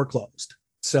now we're foreclosed.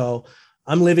 So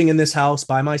I'm living in this house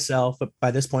by myself. But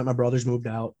by this point, my brother's moved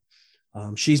out.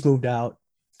 She's moved out,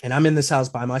 and I'm in this house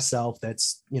by myself.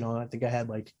 That's, I think I had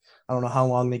I don't know how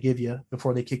long they give you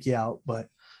before they kick you out, but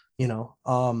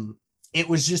it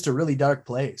was just a really dark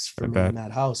place for me in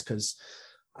that house, because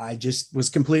I just was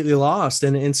completely lost.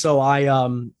 And so I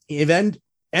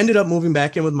ended up moving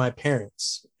back in with my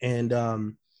parents,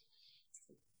 and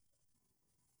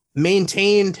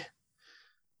maintained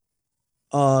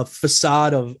a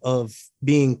facade of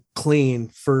being clean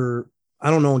for, I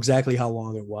don't know exactly how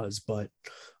long it was, but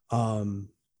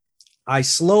I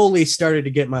slowly started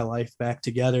to get my life back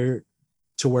together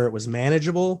to where it was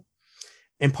manageable.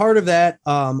 And part of that,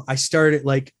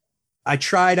 I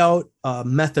tried out a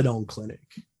methadone clinic,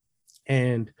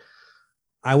 and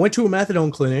I went to a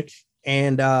methadone clinic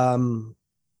and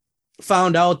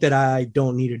found out that I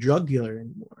don't need a drug dealer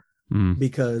anymore,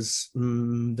 because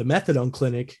the methadone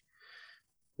clinic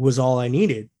was all I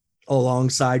needed.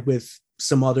 alongside with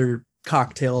some other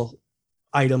cocktail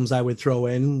items I would throw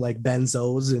in, like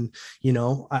benzos. And,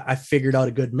 I figured out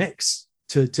a good mix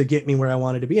to get me where I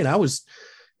wanted to be. And I was,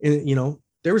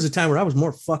 there was a time where I was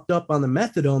more fucked up on the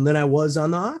methadone than I was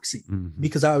on the oxy,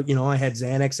 because I had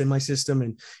Xanax in my system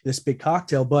and this big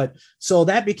cocktail. But so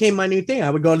that became my new thing. I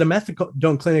would go to the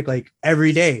methadone clinic like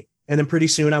every day. And then pretty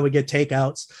soon I would get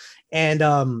takeouts. And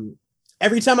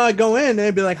every time I would go in,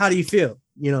 they'd be like, how do you feel?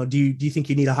 Do you think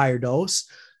you need a higher dose?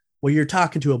 Well, you're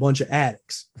talking to a bunch of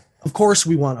addicts. Of course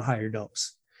we want a higher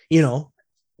dose.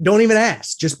 Don't even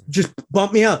ask. Just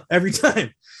bump me up every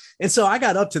time. And so I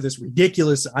got up to this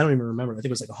ridiculous, I don't even remember. I think it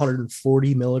was like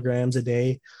 140 milligrams a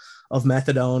day of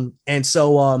methadone. And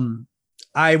so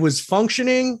I was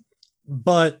functioning,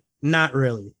 but not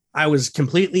really. I was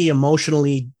completely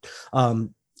emotionally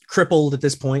crippled at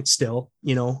this point still,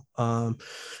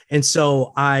 and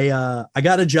so I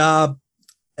got a job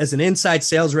as an inside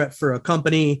sales rep for a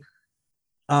company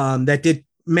that did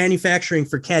manufacturing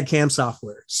for CAD CAM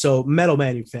software. So metal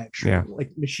manufacturing,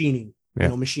 like machining,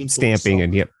 machine stamping tools.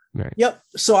 And yep. Right. Yep.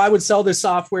 So I would sell this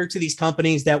software to these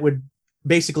companies that would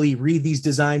basically read these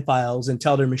design files and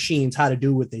tell their machines how to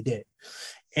do what they did.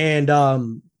 And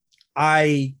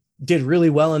I did really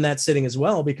well in that sitting as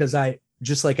well, because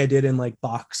just like I did in like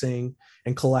boxing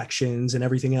and collections and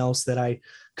everything else that I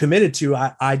committed to,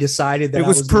 I decided that it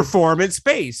was performance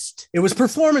based. It was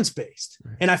performance based.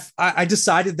 Right. And I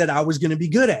decided that I was going to be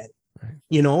good at it,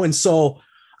 right. And so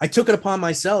I took it upon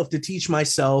myself to teach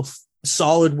myself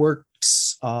SolidWorks,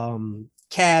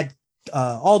 CAD,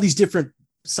 all these different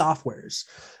softwares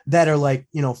that are like,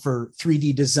 for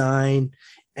 3D design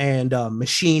and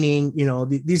machining.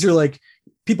 These are like,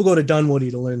 people go to Dunwoody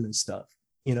to learn this stuff,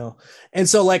 and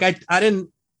so like I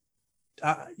didn't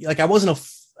I wasn't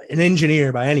an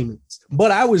engineer by any means,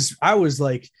 but I was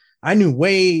like, I knew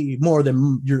way more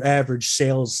than your average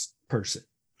sales person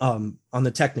on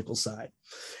the technical side.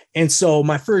 And so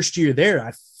my first year there,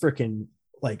 I freaking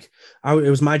it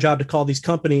was my job to call these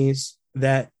companies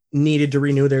that needed to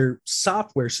renew their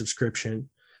software subscription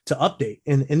to update.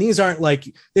 And these aren't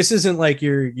like, this isn't like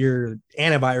your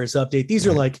antivirus update. These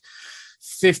are like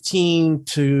 $15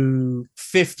 to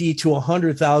 $50 to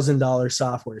 $100,000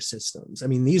 software systems. I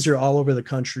mean, these are all over the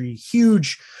country,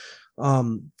 huge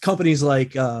companies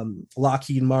like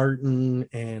Lockheed Martin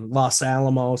and Los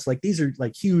Alamos. Like these are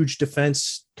like huge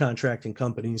defense contracting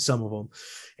companies, some of them.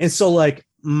 And so like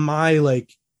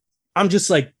I'm just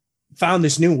like found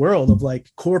this new world of like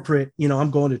corporate,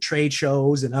 I'm going to trade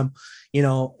shows and I'm,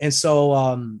 and so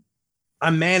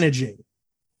I'm managing.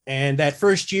 And that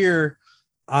first year,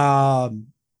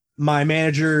 my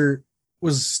manager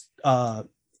was,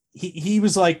 he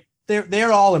was like,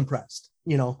 they're all impressed.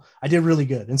 I did really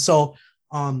good. And so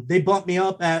they bumped me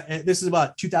up this is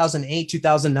about 2008,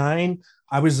 2009.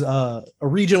 I was a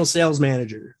regional sales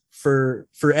manager for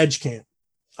EdgeCamp,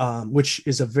 which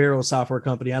is a Vero software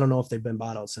company. I don't know if they've been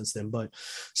bought out since then, but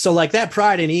so like that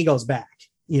pride and ego's back.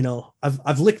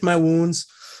 I've licked my wounds.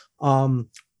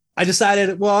 I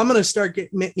decided, well, I'm going to start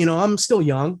getting, I'm still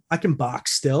young. I can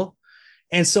box still.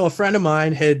 And so a friend of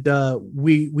mine had,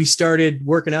 we started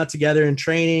working out together and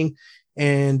training,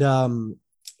 and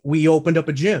we opened up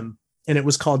a gym, and it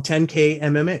was called 10K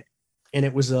MMA. And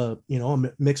it was a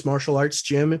mixed martial arts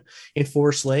gym in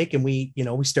Forest Lake. And we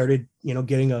started,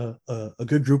 getting a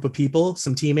good group of people,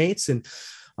 some teammates, and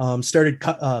started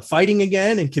fighting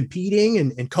again and competing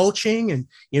and coaching. And,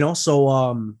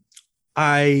 so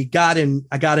I got in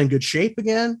good shape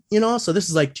again, so this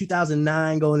is like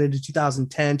 2009 going into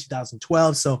 2010,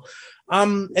 2012. So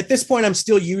at this point I'm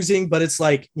still using, but it's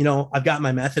like, I've got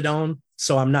my methadone,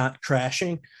 so I'm not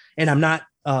crashing, and I'm not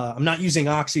using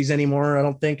oxys anymore. I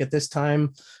don't think at this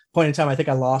point in time, I think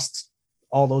I lost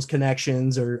all those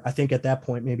connections, or I think at that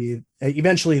point, maybe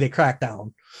eventually they cracked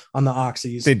down on the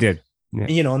oxys. They did, yeah.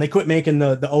 And they quit making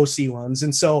the OC ones.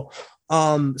 And so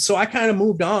I kind of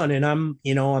moved on, and I'm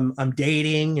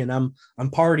dating, and I'm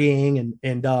partying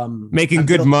and making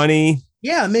good money.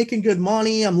 Yeah. Making good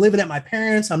money. I'm living at my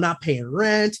parents'. I'm not paying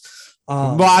rent.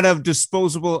 A lot of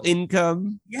disposable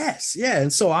income. Yes. Yeah.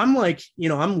 And so I'm like,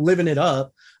 I'm living it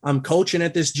up. I'm coaching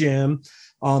at this gym.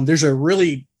 There's a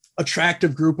really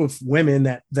attractive group of women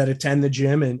that attend the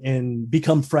gym and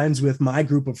become friends with my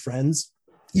group of friends,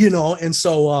 and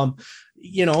so,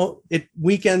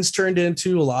 weekends turned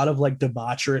into a lot of like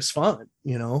debaucherous fun.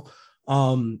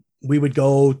 We would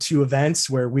go to events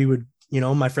where we would,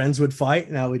 my friends would fight,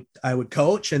 and I would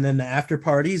coach, and then the after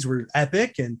parties were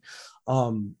epic. And,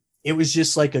 it was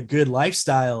just like a good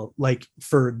lifestyle, like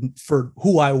for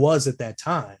who I was at that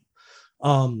time.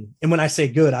 And when I say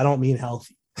good, I don't mean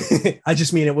healthy. I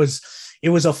just mean it was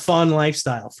a fun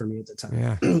lifestyle for me at the time.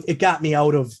 Yeah. It got me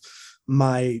out of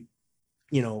my,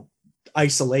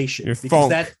 isolation. Your because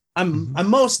funk. that I'm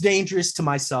most dangerous to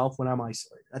myself when I'm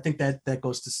isolated. I think that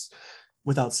goes to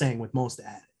without saying with most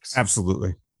addicts.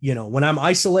 Absolutely. When I'm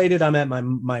isolated, I'm at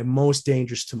my most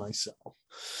dangerous to myself.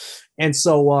 And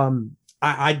so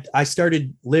I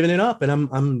started living it up, and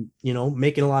I'm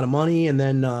making a lot of money. And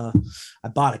then I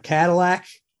bought a Cadillac,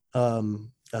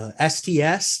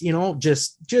 STS,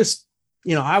 just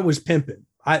I was pimping.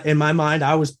 In my mind,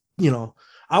 I was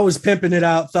pimping it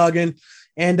out, thugging.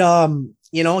 And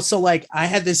so like I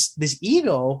had this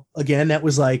ego again that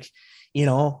was like,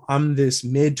 I'm this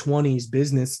mid-20s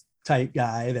business type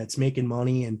guy that's making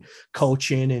money and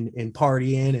coaching and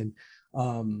partying.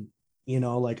 And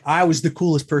like I was the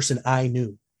coolest person I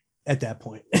knew at that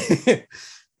point.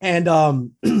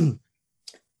 And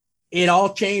it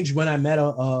all changed when I met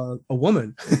a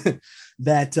woman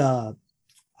that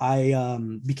I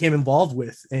became involved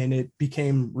with, and it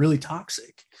became really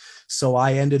toxic. So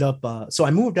I ended up, so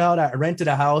I moved out. I rented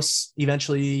a house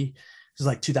eventually. It was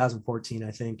like 2014,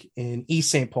 I think, in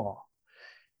East St. Paul.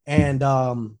 And,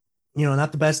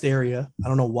 not the best area. I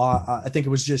don't know why. I think it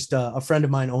was just a friend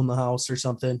of mine owned the house or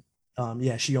something.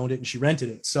 She owned it and she rented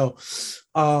it. So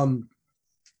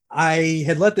I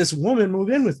had let this woman move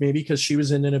in with me because she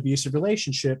was in an abusive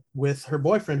relationship with her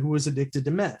boyfriend who was addicted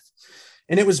to meth.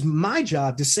 And it was my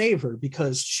job to save her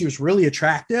because she was really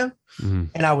attractive. Mm-hmm.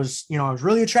 And I was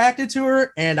really attracted to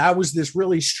her. And I was this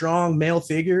really strong male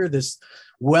figure, this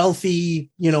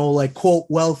wealthy, like quote,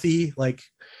 wealthy, like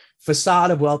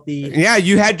facade of wealthy. Yeah.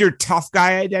 You had your tough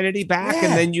guy identity back. Yeah.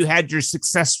 And then you had your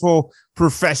successful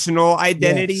professional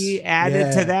identity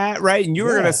added to that. Right. And you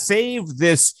were going to save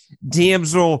this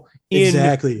damsel in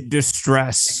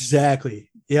distress. Exactly.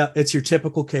 Yeah. It's your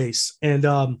typical case. And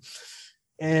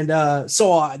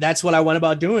so that's what I went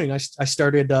about doing. I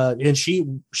started, and she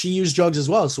used drugs as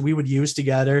well. So we would use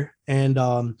together, and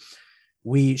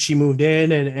she moved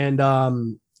in, and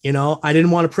I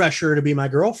didn't want to pressure her to be my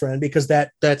girlfriend because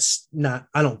that's not,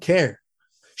 I don't care.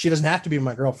 She doesn't have to be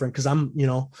my girlfriend because I'm,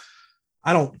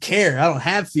 I don't care. I don't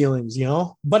have feelings,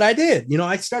 but I did,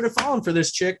 I started falling for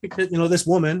this chick because, this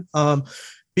woman,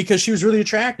 because she was really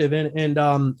attractive. And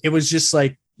it was just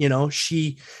like,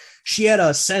 she had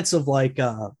a sense of like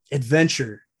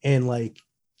adventure, and like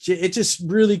it just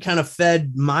really kind of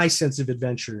fed my sense of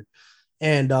adventure.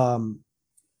 And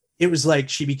it was like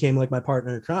she became like my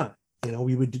partner in crime.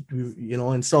 We would,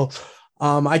 and so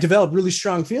I developed really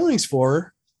strong feelings for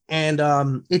her,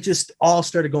 and it just all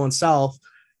started going south.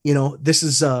 This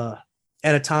is at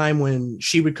a time when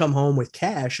she would come home with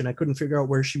cash, and I couldn't figure out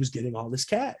where she was getting all this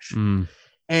cash. Mm.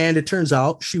 And it turns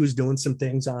out she was doing some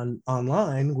things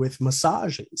online with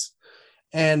massages.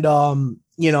 And,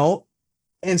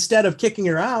 instead of kicking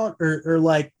her out or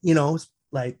like,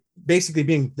 like basically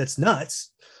being that's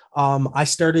nuts, I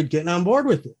started getting on board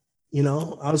with it.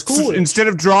 I was cool with instead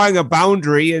of drawing a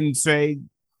boundary and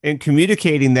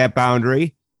communicating that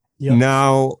boundary. Yep.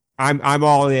 Now I'm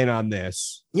all in on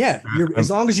this. Yeah. As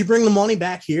long as you bring the money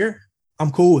back here,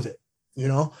 I'm cool with it,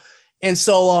 And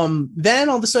so then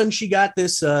all of a sudden she got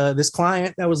this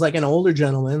client that was like an older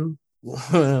gentleman,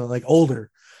 like older,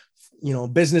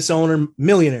 business owner,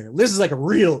 millionaire. This is like a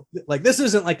real, like, this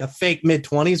isn't like a fake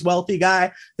mid-20s wealthy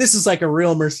guy. This is like a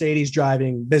real Mercedes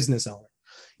driving business owner,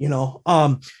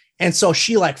 and so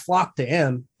she like flocked to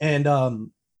him, and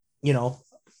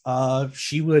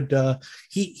she would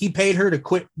he paid her to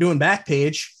quit doing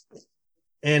Backpage,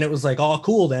 and it was like all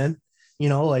cool then,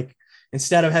 like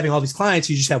instead of having all these clients,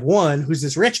 you just have one who's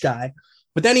this rich guy.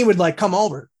 But then he would like come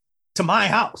over to my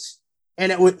house,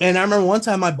 and and I remember one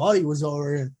time my buddy was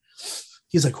over, and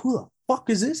he's like, "Who the fuck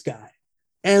is this guy?"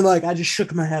 And like, I just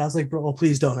shook my head. I was like, "Bro,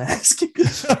 please don't ask."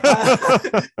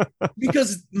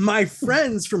 Because my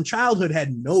friends from childhood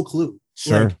had no clue.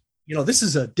 Sure. Like, this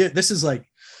is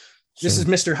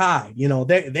Mr. Hyde,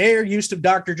 they're used to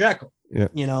Dr. Jekyll,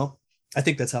 I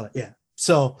think that's how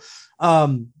So,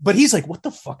 but he's like, "What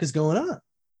the fuck is going on?"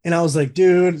 And I was like,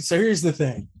 "Dude, so here's the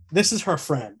thing. This is her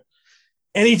friend."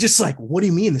 And he just like, "What do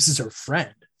you mean this is her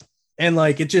friend?" And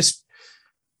like,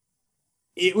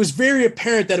 it was very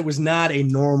apparent that it was not a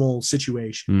normal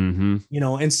situation,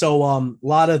 and so a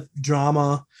lot of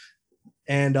drama,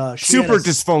 and super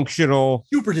dysfunctional.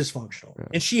 Yeah.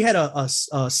 And she had a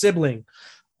sibling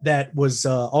that was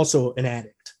also an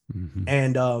addict. Mm-hmm.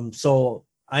 And so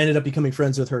I ended up becoming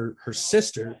friends with her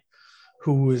sister,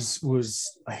 who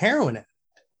was a heroin addict.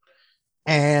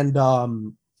 And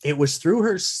it was through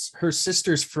her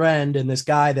sister's friend and this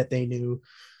guy that they knew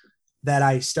that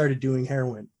I started doing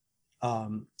heroin.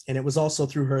 And it was also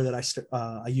through her that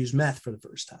I used meth for the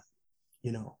first time.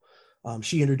 You know,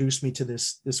 she introduced me to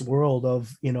this world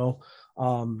of,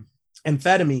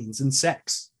 amphetamines and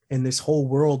sex, and this whole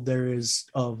world there is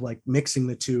of like mixing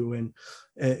the two. And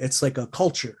it's like a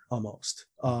culture almost,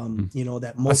 that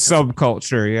a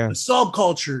subculture. Yeah. A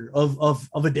subculture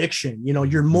of addiction,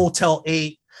 your Motel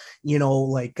 8,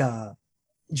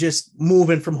 just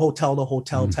moving from hotel to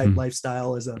hotel type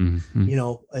lifestyle as a,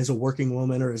 as a working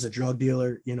woman or as a drug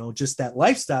dealer, just that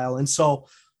lifestyle. And so,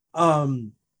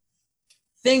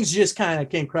 things just kind of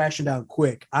came crashing down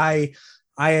quick. I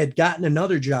had gotten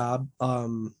another job,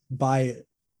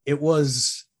 it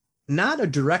was not a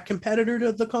direct competitor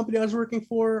to the company I was working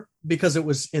for, because it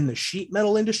was in the sheet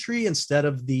metal industry instead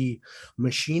of the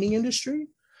machining industry.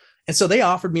 And so they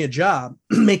offered me a job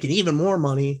making even more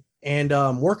money and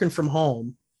working from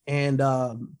home. And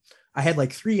I had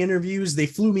like 3 interviews. They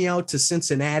flew me out to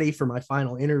Cincinnati for my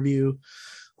final interview,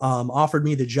 offered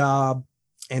me the job.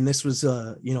 And this was,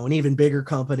 an even bigger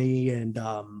company. And,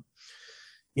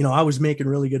 I was making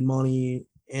really good money,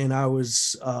 and I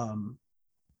was,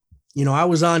 I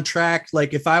was on track.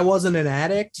 Like if I wasn't an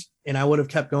addict and I would have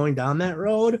kept going down that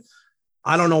road,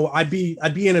 I don't know, I'd be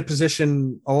in a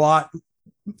position a lot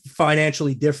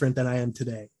financially different than I am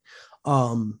today.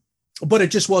 But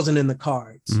it just wasn't in the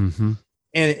cards. Mm-hmm.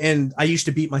 And I used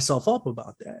to beat myself up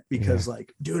about that because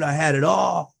dude, I had it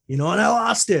all, and I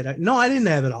lost it. No, I didn't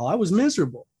have it all. I was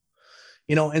miserable,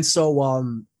 and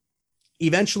so,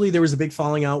 eventually there was a big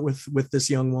falling out with this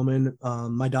young woman.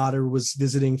 My daughter was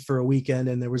visiting for a weekend,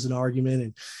 and there was an argument,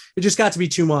 and it just got to be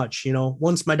too much.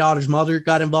 Once my daughter's mother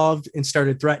got involved and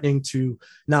started threatening to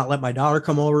not let my daughter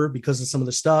come over because of some of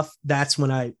the stuff, that's when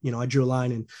I drew a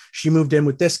line, and she moved in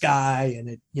with this guy, and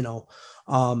it,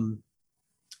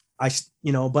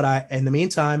 but in the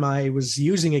meantime, I was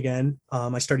using again.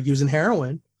 I started using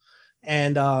heroin,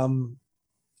 and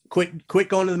quit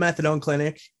going to the methadone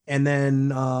clinic. And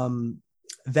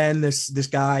then this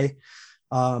guy,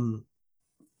 and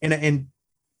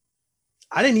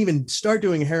I didn't even start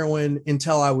doing heroin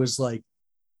until I was like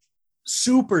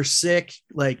super sick.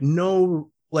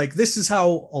 This is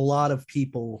how a lot of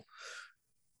people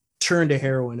turn to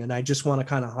heroin. And I just want to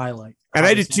kind of highlight. And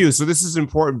I did too. So this is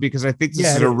important because I think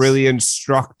this is a really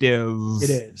instructive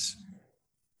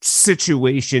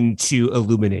situation to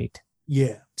illuminate.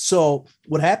 Yeah. So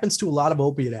what happens to a lot of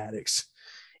opiate addicts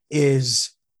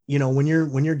is, when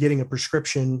you're getting a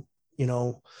prescription,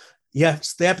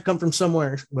 yes, they have to come from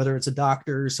somewhere, whether it's a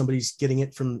doctor or somebody's getting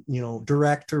it from,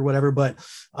 direct or whatever, but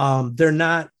they're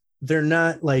not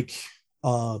like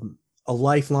a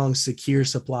lifelong secure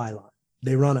supply line.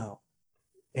 They run out.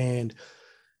 And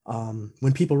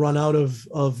when people run out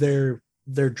of their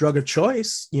drug of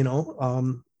choice,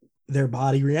 their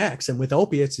body reacts. And with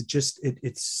opiates,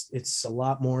 it's a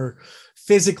lot more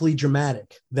physically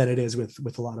dramatic than it is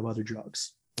with a lot of other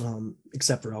drugs,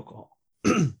 except for alcohol.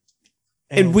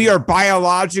 And we are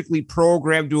biologically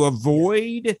programmed to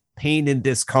avoid pain and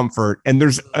discomfort. And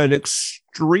there's an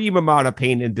extreme amount of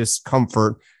pain and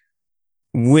discomfort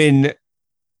when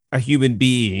a human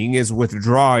being is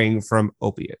withdrawing from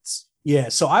opiates. Yeah.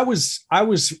 So I was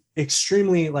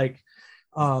extremely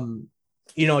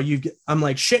I'm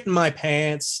like shitting my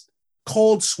pants,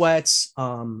 cold sweats,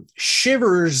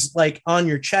 shivers like on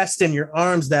your chest and your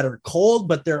arms that are cold,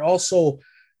 but they're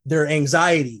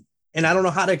anxiety. And I don't know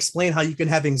how to explain how you can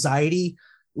have anxiety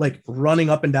like running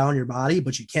up and down your body,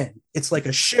 but you can. It's like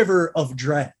a shiver of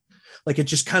dread. Like it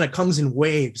just kind of comes in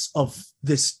waves of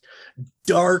this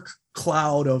dark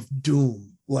cloud of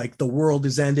doom. Like the world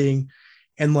is ending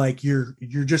and like you're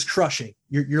just crushing.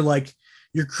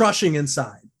 You're crushing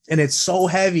inside. And it's so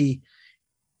heavy,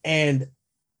 and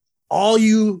all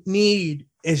you need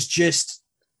is just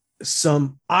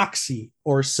some Oxy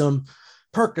or some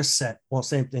Percocet. Well,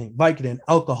 same thing, Vicodin,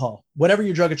 alcohol, whatever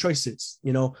your drug of choice is,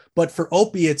 But for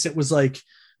opiates, it was like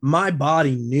my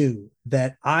body knew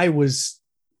that I was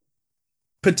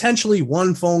potentially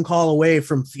one phone call away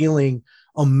from feeling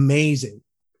amazing.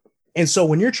 And so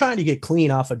when you're trying to get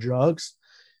clean off of drugs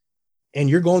and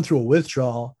you're going through a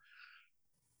withdrawal,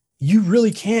 you really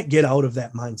can't get out of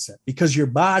that mindset because your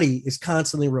body is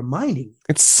constantly reminding you.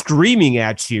 It's screaming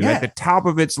at you at the top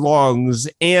of its lungs.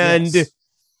 And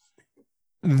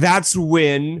that's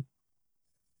when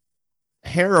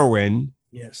heroin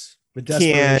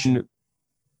can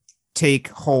take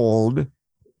hold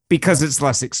because it's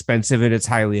less expensive and it's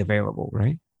highly available,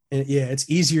 right? And it's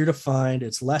easier to find.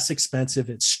 It's less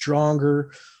expensive. It's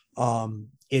stronger.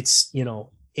 It's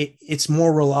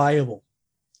more reliable.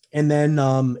 And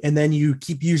then you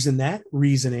keep using that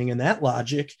reasoning and that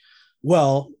logic.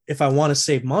 Well, if I want to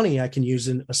save money, I can use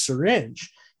a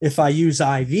syringe. If I use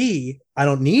IV, I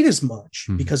don't need as much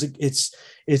because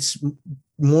it's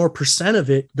more percent of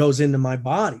it goes into my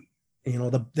body. You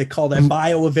know, they call that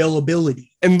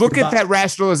bioavailability. And look at that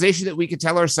rationalization that we could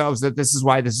tell ourselves that this is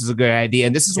why this is a good idea.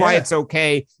 And this is why it's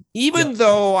okay. Even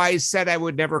though I said I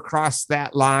would never cross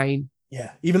that line.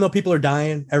 Yeah. Even though people are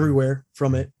dying everywhere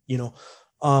from it, you know.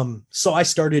 So I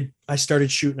started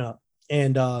shooting up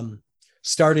and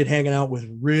started hanging out with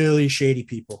really shady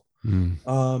people. And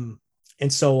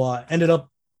so ended up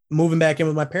moving back in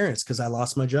with my parents because I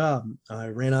lost my job. I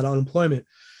ran out of unemployment.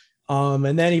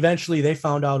 And then eventually they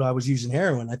found out I was using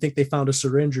heroin. I think they found a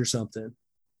syringe or something.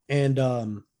 And I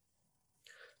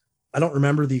don't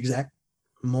remember the exact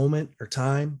moment or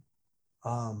time.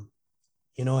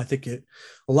 You know, I think a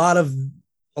lot of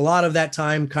that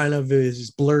time kind of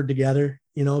is blurred together,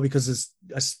 you know, because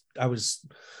I was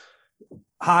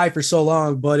high for so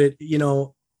long, but it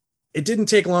didn't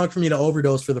take long for me to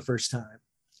overdose for the first time.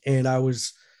 And I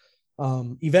was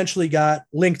eventually got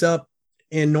linked up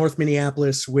in North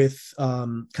Minneapolis with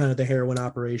kind of the heroin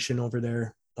operation over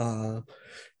there.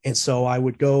 And so I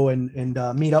would go and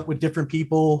meet up with different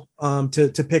people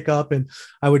to pick up, and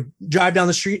I would drive down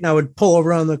the street and I would pull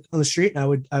over on the street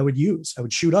and I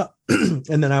would shoot up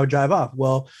and then I would drive off.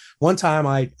 Well, one time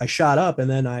I shot up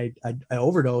and then I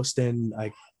overdosed and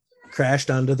I crashed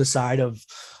onto the side of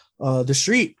the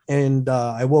street, and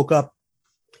I woke up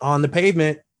on the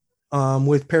pavement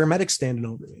with paramedics standing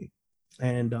over me.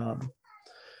 And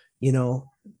you know,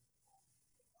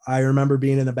 I remember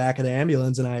being in the back of the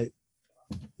ambulance and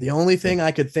the only thing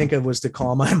I could think of was to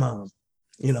call my mom.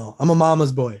 You know, I'm a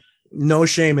mama's boy, no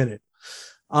shame in it.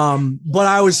 But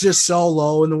I was just so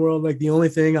low in the world. Like the only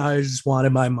thing I just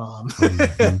wanted my mom.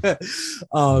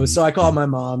 So I called my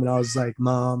mom and I was like,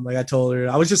 Mom, like I told her,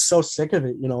 I was just so sick of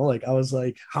it. You know, like I was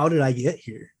like, how did I get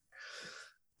here?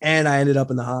 And I ended up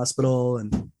in the hospital,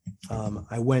 and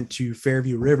I went to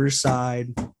Fairview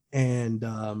Riverside. And,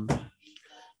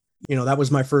 you know, that was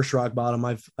my first rock bottom.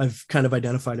 I've kind of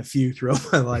identified a few throughout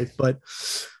my life, but,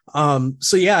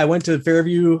 so yeah, I went to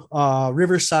Fairview,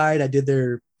 Riverside. I did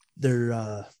their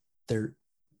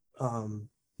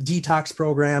detox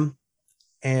program,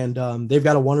 and, they've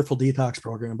got a wonderful detox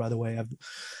program, by the way.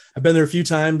 I've been there a few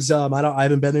times. I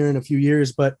haven't been there in a few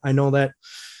years, but I know that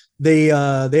they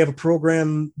have a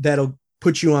program that'll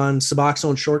put you on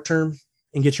Suboxone short-term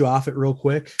and get you off it real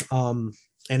quick.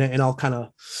 And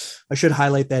I should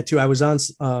highlight that too. I was on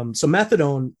so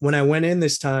methadone when I went in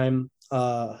this time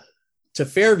to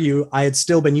Fairview. I had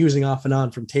still been using off and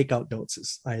on from takeout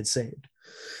doses I had saved,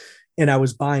 and I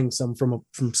was buying some from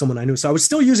someone I knew. So I was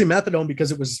still using methadone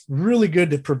because it was really good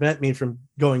to prevent me from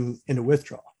going into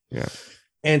withdrawal. Yeah.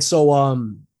 And so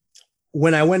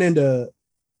when I went into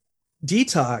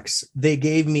detox, they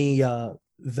gave me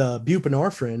the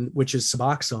buprenorphine, which is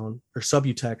Suboxone or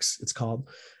Subutex, it's called.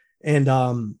 And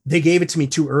they gave it to me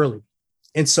too early.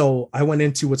 And so I went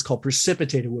into what's called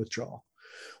precipitated withdrawal,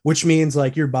 which means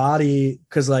like your body,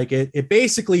 because like it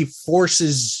basically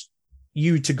forces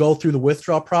you to go through the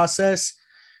withdrawal process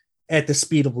at the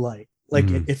speed of light. Like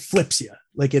it flips you.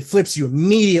 Like it flips you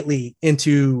immediately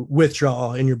into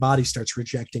withdrawal, and your body starts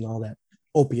rejecting all that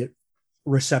opiate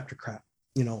receptor crap.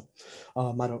 You know,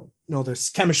 I don't know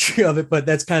the chemistry of it, but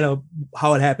that's kind of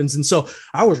how it happens. And so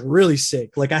I was really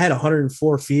sick. Like I had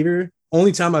 104 fever.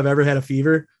 Only time I've ever had a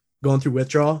fever going through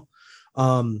withdrawal.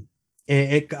 And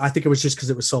I think it was just because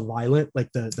it was so violent,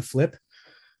 like the flip,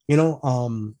 you know?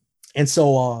 And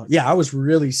so, yeah, I was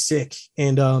really sick.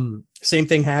 And same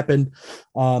thing happened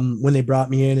when they brought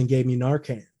me in and gave me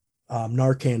Narcan.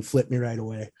 Narcan flipped me right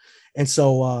away. And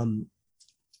so,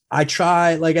 I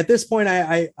try, like at this point,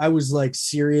 I was like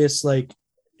serious. Like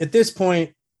at this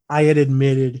point, I had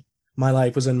admitted my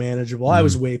life was unmanageable. I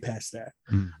was way past that.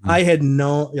 I had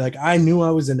I knew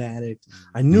I was an addict.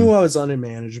 I knew I was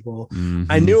unmanageable.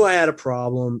 I knew I had a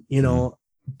problem, you know,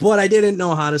 but I didn't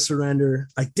know how to surrender.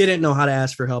 I didn't know how to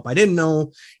ask for help. I didn't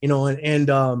know, you know,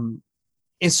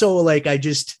 and so like, I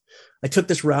took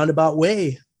this roundabout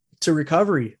way to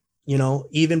recovery, you know,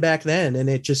 even back then. And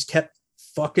it just kept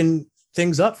fucking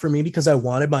things up for me because I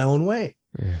wanted my own way.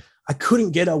 Yeah. I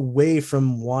couldn't get away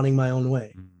from wanting my own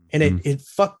way. And it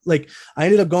fucked, like I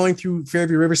ended up going through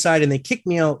Fairview Riverside and they kicked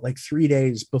me out like 3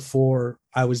 days before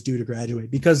I was due to graduate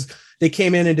because they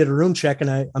came in and did a room check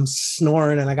and I'm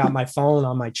snoring and I got my phone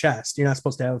on my chest. You're not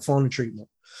supposed to have a phone in treatment,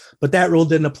 but that rule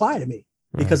didn't apply to me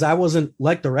because I wasn't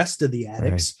like the rest of the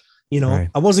addicts. You know,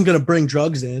 I wasn't going to bring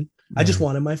drugs in. I just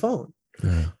wanted my phone.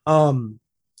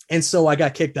 And so I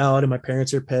got kicked out and my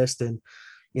parents are pissed. And,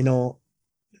 you know,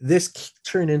 this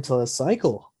turned into a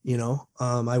cycle, you know.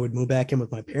 I would move back in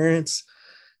with my parents.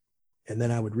 and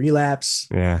then I would relapse.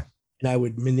 Yeah. And I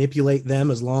would manipulate them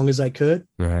as long as I could.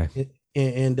 Right.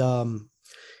 And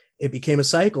it became a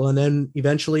cycle. And then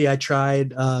eventually I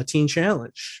tried Teen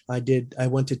Challenge. I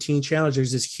went to Teen Challenge.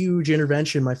 There's this huge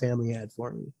intervention my family had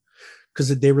for me because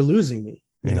they were losing me.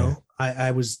 You know,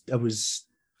 I was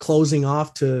closing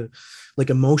off to, like,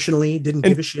 emotionally didn't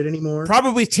give a shit anymore.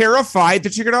 Probably terrified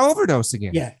that you're going to overdose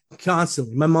again. Yeah,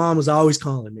 constantly. My mom was always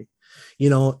calling me. You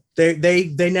know,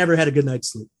 they never had a good night's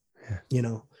sleep, you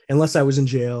know, unless I was in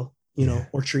jail, you know,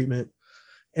 or treatment.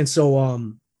 And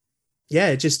so,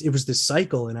 it was this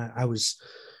cycle. And I was,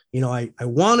 you know, I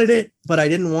wanted it, but I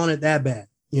didn't want it that bad.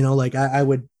 You know, like I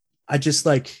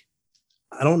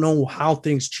don't know how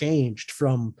things changed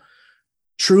from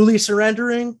truly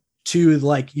surrendering to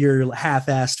like your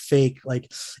half-assed fake,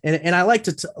 like, and I like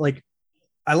to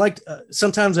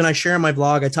sometimes when I share in my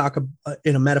blog, I talk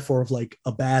in a metaphor of like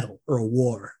a battle or a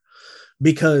war,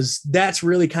 because that's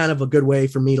really kind of a good way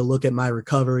for me to look at my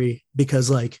recovery. Because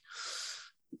like,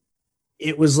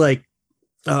 it was like,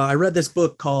 I read this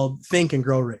book called Think and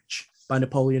Grow Rich by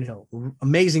Napoleon Hill.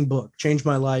 Amazing book, changed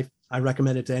my life. I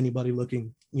recommend it to anybody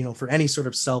looking, you know, for any sort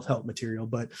of self-help material.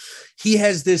 But he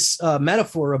has this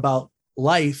metaphor about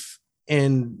life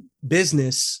and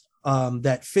business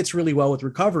that fits really well with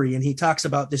recovery. And he talks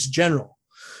about this general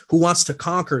who wants to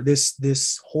conquer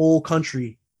this whole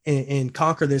country and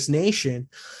conquer this nation.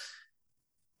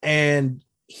 And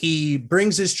he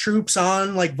brings his troops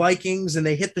on like Vikings, and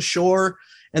they hit the shore.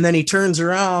 And then he turns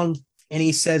around and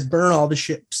he says, burn all the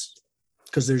ships,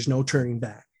 because there's no turning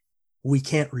back. We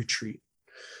can't retreat.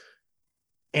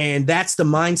 And that's the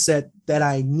mindset that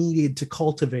I needed to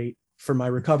cultivate for my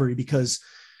recovery, because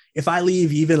if I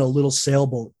leave even a little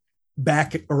sailboat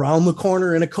back around the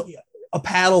corner in a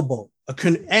paddle boat,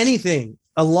 anything,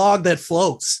 a log that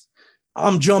floats,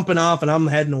 I'm jumping off and I'm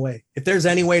heading away. If there's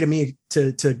any way to me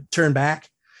to turn back,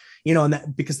 you know, and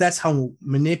that, because that's how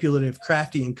manipulative,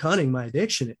 crafty, and cunning my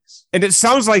addiction is. And it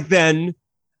sounds like then,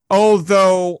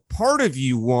 although part of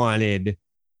you wanted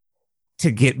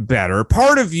to get better,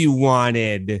 part of you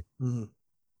wanted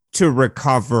to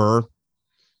recover,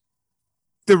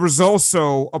 there was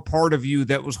also a part of you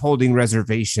that was holding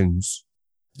reservations.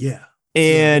 Yeah.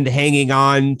 And hanging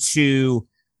on to,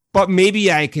 but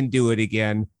maybe I can do it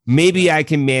again. Maybe I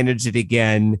can manage it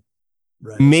again.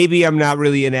 Right. Maybe I'm not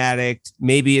really an addict.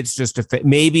 Maybe it's just a fit.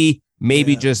 Maybe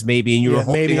just maybe. And you were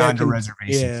holding on to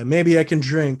reservations. Yeah. Maybe I can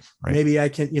drink. Right. Maybe I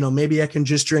can, maybe I can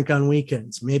just drink on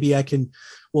weekends. Maybe I can,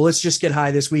 well, let's just get high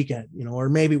this weekend, or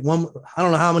maybe I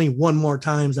don't know how many one more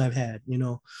times I've had,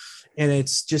 and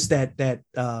it's just that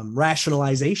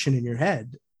rationalization in your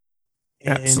head.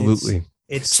 And absolutely.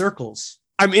 It circles.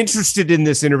 I'm interested in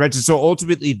this intervention. So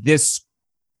ultimately this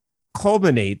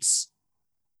culminates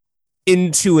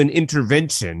into an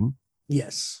intervention.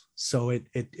 Yes. So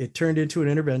it turned into an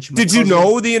intervention. Did you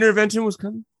know the intervention was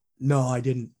coming? No, I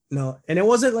didn't. No. And it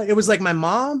wasn't like, it was like my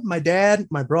mom, my dad,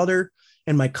 my brother,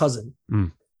 and my cousin.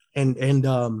 And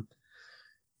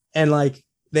like,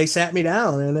 they sat me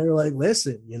down and they were like,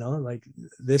 listen, like,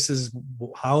 this is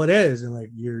how it is. And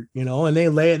like, and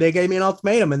they gave me an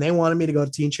ultimatum and they wanted me to go to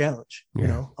Teen Challenge.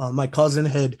 My cousin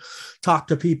had talked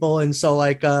to people. And so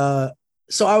like,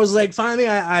 so I was like,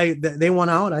 finally, they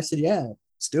went out. I said, yeah,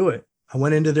 let's do it. I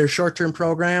went into their short-term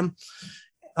program.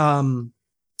 And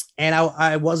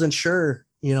I wasn't sure,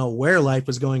 where life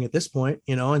was going at this point,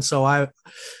 and so I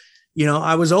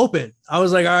was open. I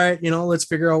was like, all right, let's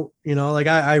figure out, like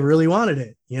I really wanted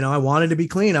it. I wanted to be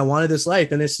clean. I wanted this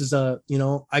life. And this is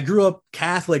I grew up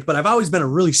Catholic, but I've always been a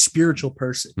really spiritual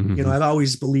person. Mm-hmm. I've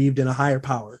always believed in a higher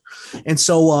power. And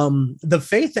so the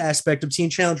faith aspect of Teen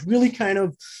Challenge really kind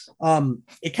of,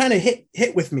 it kind of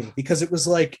hit with me, because it was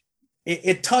like,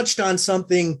 it touched on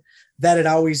something that had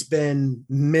always been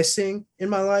missing in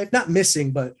my life. Not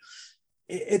missing, but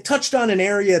it touched on an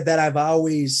area that I've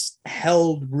always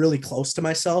held really close to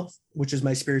myself, which is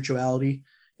my spirituality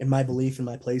and my belief in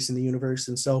my place in the universe.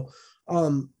 And so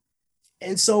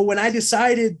when I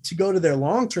decided to go to their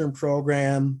long-term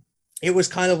program, it was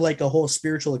kind of like a whole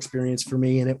spiritual experience for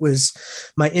me. And it was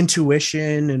my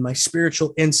intuition and my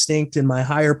spiritual instinct and my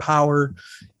higher power,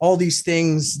 all these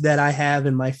things that I have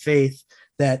in my faith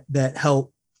that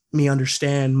help me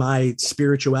understand my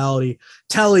spirituality,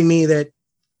 telling me that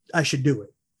I should do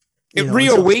it. It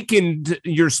reawakened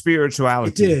your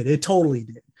spirituality. It did. It totally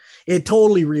did. It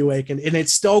totally reawakened, and it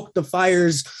stoked the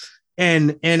fires,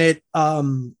 and it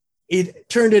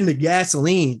turned into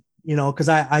gasoline, because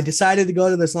I decided to go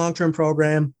to this long-term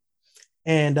program.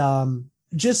 And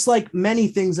just like many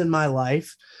things in my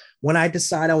life, when I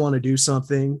decide I want to do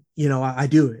something, I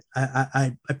do it.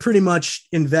 I pretty much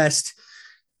invest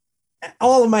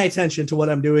all of my attention to what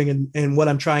I'm doing and what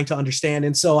I'm trying to understand.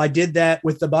 And so I did that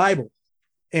with the Bible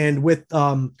and with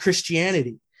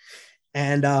Christianity.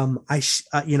 And I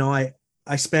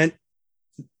spent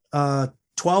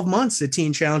 12 months at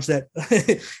Teen Challenge that,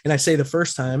 and I say the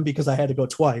first time because I had to go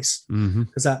twice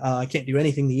because I can't do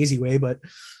anything the easy way, but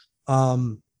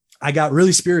I got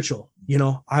really spiritual.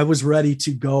 I was ready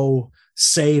to go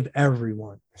save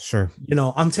everyone. Sure.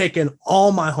 I'm taking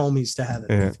all my homies to heaven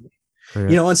with me.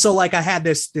 Yeah. And so like I had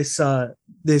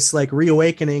this like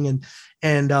reawakening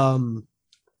and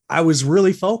I was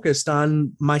really focused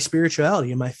on my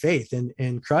spirituality and my faith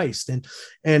in Christ. And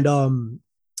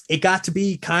it got to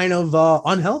be kind of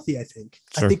unhealthy. I think.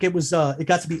 Sure. I think it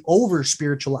got to be over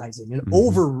spiritualizing and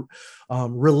over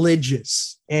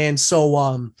religious. And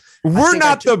so we're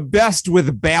not the best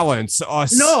with balance,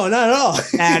 us. No, not at all.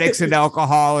 Addicts and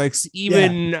alcoholics,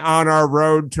 even on our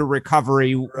road to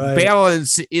recovery,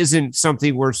 balance isn't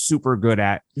something we're super good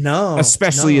at. No,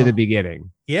 especially in the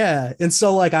beginning. Yeah. And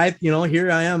so like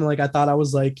here I am, like I thought I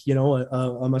was like,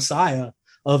 a messiah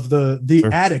of the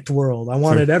addict world. I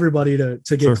wanted everybody to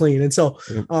get clean. And so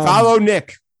follow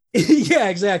Nick. Yeah,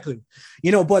 exactly.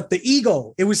 But the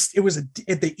ego, it was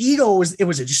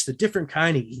just a different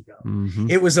kind of ego.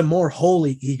 It was a more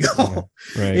holy ego. Yeah,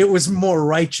 right. It was more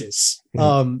righteous.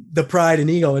 The pride and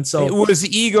ego. And so it was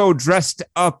ego dressed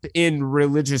up in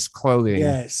religious clothing.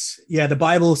 Yes. Yeah. The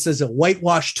Bible says a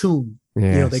whitewashed tomb.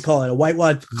 Yes. They call it a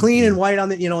whitewash, clean and white on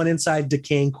the, an inside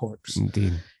decaying corpse.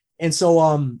 Indeed. And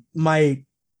so my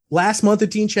last month of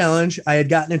Teen Challenge, I had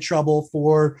gotten in trouble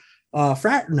for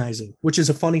fraternizing, which is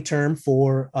a funny term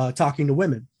for talking to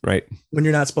women, right? When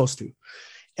you're not supposed to.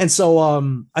 And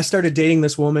so I started dating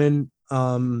this woman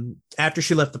after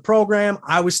she left the program.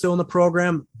 I was still in the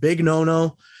program, big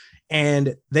no.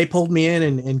 And they pulled me in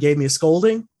and gave me a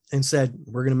scolding and said,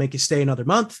 we're going to make you stay another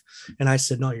month. And I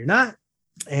said, no, you're not.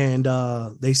 And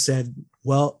they said,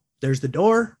 well, there's the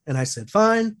door. And I said,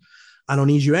 fine. I don't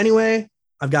need you anyway.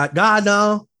 I've got God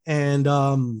now. And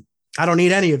I don't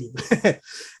need any of you.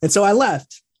 And so I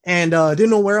left and didn't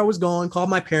know where I was going, called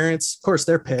my parents. Of course,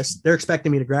 they're pissed. They're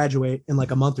expecting me to graduate in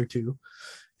like a month or two.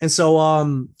 And so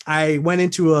I went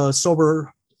into a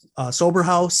sober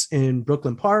house in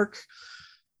Brooklyn Park.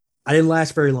 I didn't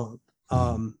last very long.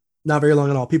 Not very long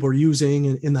at all. People were using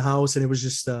in the house and it was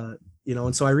just,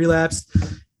 and so I relapsed.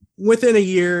 Within a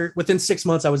year, within 6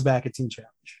 months, I was back at Teen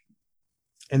Challenge.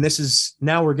 And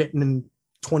now we're getting in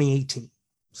 2018.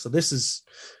 So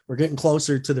we're getting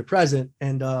closer to the present.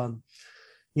 And,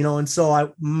 and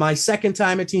so my second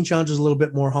time at Teen Challenge was a little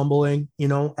bit more humbling.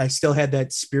 I still had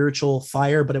that spiritual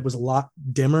fire, but it was a lot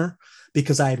dimmer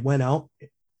because I had went out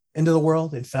into the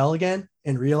world and fell again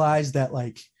and realized that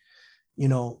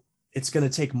it's going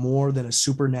to take more than a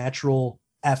supernatural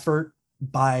effort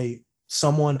by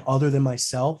someone other than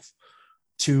myself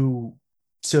to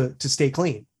stay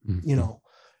clean,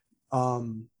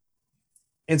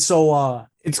 and so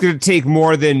it's going to take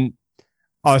more than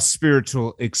a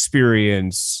spiritual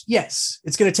experience. Yes,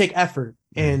 it's going to take effort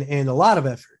and a lot of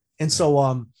effort. And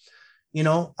so,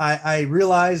 I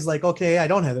realized like, okay, I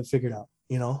don't have it figured out,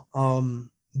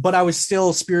 but I was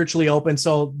still spiritually open.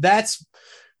 So that's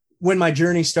when my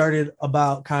journey started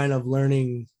about kind of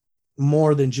learning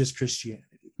more than just Christianity.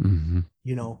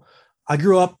 I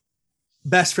grew up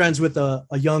best friends with a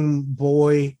young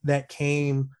boy that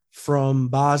came from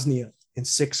Bosnia in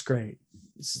 6th grade.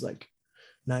 This is like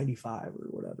 95 or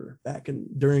whatever,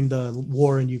 during the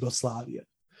war in Yugoslavia.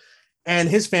 And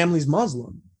his family's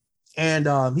Muslim. And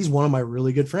he's one of my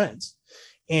really good friends.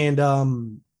 And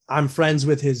I'm friends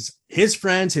with his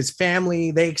friends, his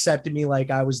family. They accepted me like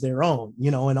I was their own,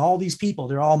 and all these people,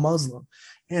 they're all Muslim.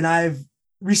 And I've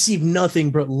received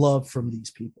nothing but love from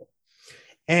these people.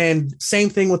 And same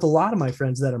thing with a lot of my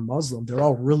friends that are Muslim. They're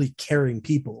all really caring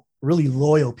people, really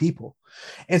loyal people.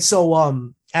 And so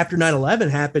after 9/11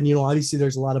 happened, obviously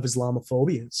there's a lot of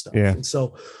Islamophobia and stuff. Yeah. And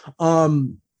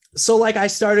so, like I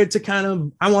started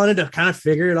to I wanted to kind of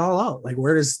figure it all out. Like,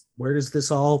 where does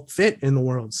this all fit in the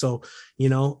world? So,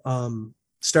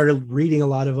 started reading a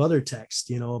lot of other texts,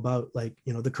 about like,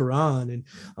 the Quran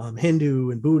and Hindu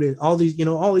and Buddha, all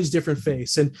these different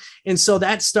faiths. And so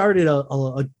that started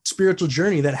a spiritual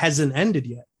journey that hasn't ended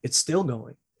yet. It's still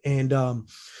going. And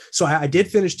so I did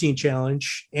finish Teen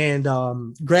Challenge and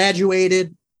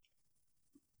graduated,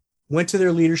 went to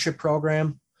their leadership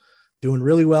program, doing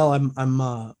really well.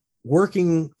 I'm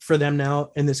working for them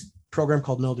now in this program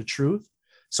called Know the Truth.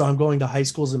 So I'm going to high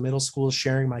schools and middle schools,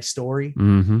 sharing my story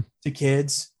to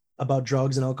kids about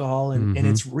drugs and alcohol. And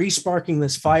it's re-sparking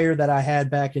this fire that I had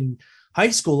back in high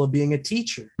school of being a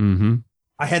teacher.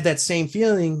 I had that same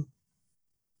feeling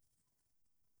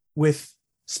with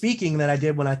speaking that I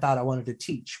did when I thought I wanted to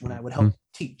teach, when I would help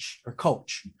teach or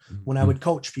coach, when I would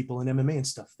coach people in MMA and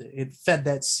stuff. It fed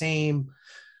that same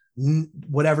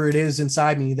whatever it is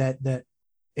inside me that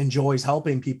enjoys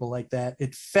helping people like that.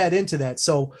 It fed into that.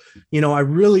 So, I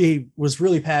really was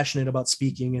really passionate about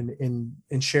speaking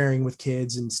and sharing with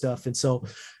kids and stuff. And so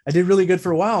I did really good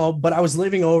for a while, but I was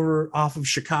living over off of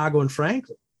Chicago and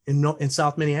Franklin in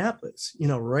South Minneapolis,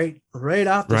 right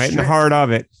off the right strip. in the heart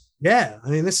of it. Yeah. I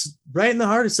mean, this is right in the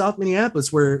heart of South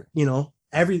Minneapolis where,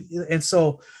 and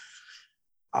so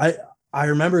I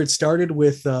remember it started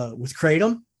with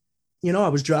Kratom. I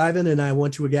was driving and I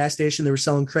went to a gas station. They were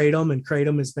selling Kratom, and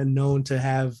Kratom has been known to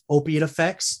have opiate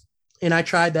effects. And I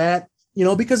tried that,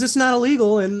 because it's not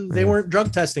illegal and they weren't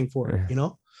drug testing for it,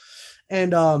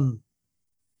 and I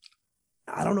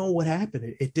don't know what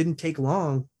happened. It didn't take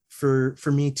long for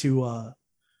me to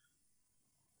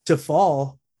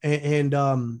fall. And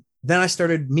then I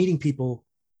started meeting people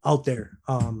out there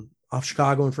off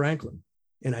Chicago and Franklin.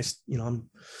 And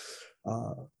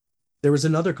there was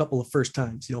another couple of first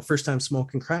times, first time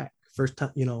smoking crack, first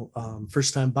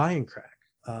time buying crack,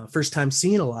 first time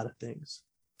seeing a lot of things,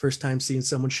 first time seeing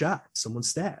someone shot, someone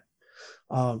stabbed,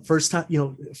 first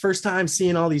time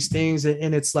seeing all these things.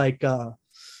 And it's like,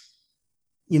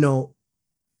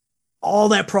 all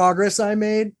that progress I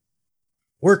made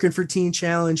working for Teen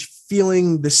Challenge,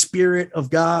 feeling the spirit of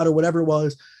God or whatever it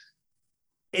was,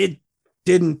 it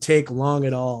didn't take long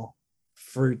at all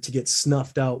for it to get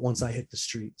snuffed out once I hit the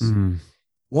streets. Mm-hmm.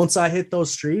 Once I hit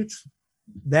those streets,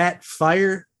 that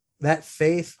fire, that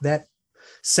faith, that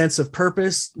sense of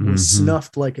purpose was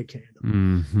snuffed like a candle.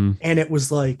 Mm-hmm. And it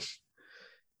was like,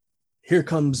 here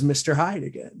comes Mr. Hyde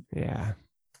again. Yeah.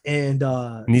 And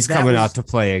he's coming out to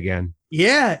play again.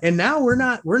 Yeah. And now we're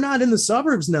not in the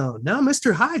suburbs now. Now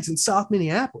Mr. Hyde's in South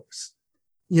Minneapolis,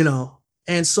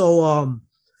 And so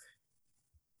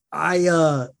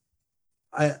I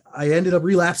ended up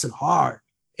relapsing hard,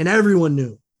 and everyone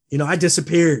knew, I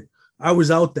disappeared. I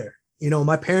was out there,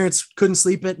 my parents couldn't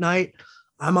sleep at night.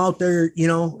 I'm out there,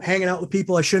 hanging out with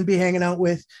people I shouldn't be hanging out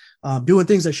with, doing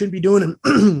things I shouldn't be doing.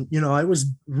 And, I was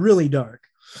really dark.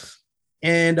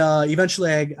 And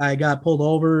eventually I got pulled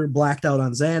over, blacked out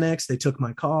on Xanax. They took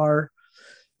my car.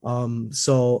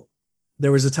 So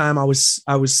there was a time I was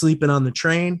sleeping on the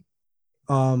train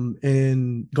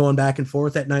and going back and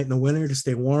forth at night in the winter to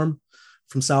stay warm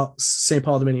from South St.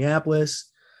 Paul to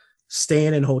Minneapolis,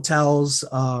 staying in hotels,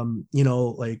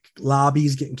 like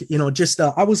lobbies, getting,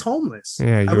 I was homeless.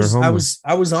 Yeah, homeless.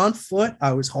 I was on foot.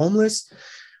 I was homeless.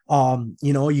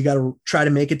 You got to try to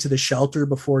make it to the shelter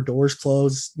before doors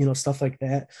close, stuff like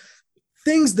that.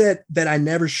 Things that I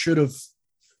never should have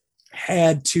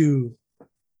had to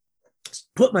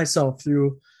put myself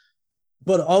through,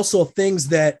 but also things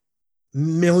that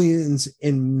millions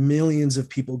and millions of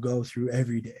people go through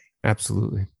every day.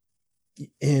 Absolutely.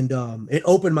 And it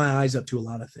opened my eyes up to a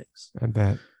lot of things. I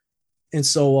bet. And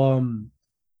so,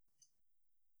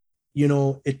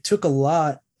 it took a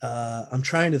lot. I'm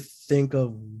trying to think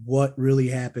of what really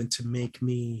happened to make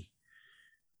me.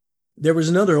 There was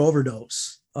another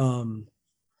overdose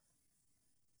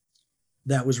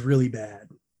that was really bad.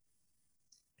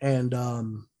 And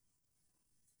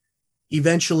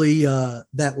eventually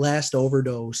that last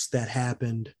overdose that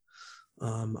happened,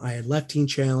 I had left Teen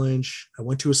Challenge. I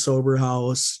went to a sober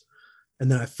house, and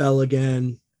then I fell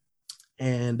again.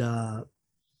 And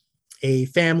a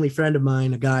family friend of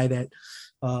mine, a guy that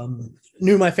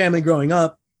knew my family growing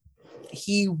up,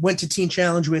 he went to Teen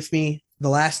Challenge with me the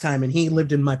last time, and he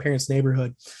lived in my parents'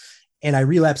 neighborhood, and I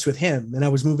relapsed with him, and I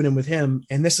was moving in with him.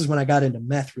 And this is when I got into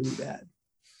meth really bad.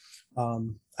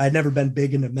 I'd never been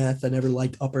big into meth. I never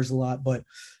liked uppers a lot, but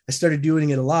I started doing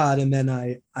it a lot. And then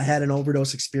I had an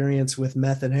overdose experience with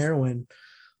meth and heroin,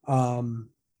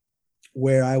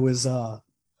 where I was at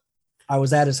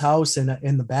his house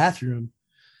in the bathroom,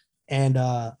 and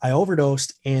I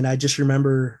overdosed. And I just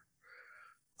remember,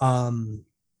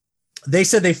 they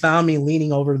said they found me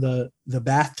leaning over the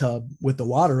bathtub with the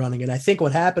water running. And I think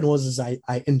what happened was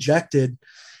I injected,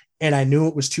 and I knew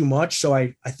it was too much. So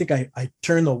I think I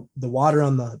turned the water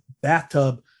on the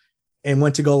bathtub and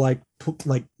went to go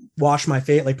wash my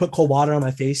face, put cold water on my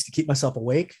face to keep myself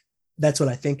awake. That's what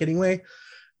I think anyway.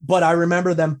 But I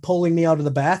remember them pulling me out of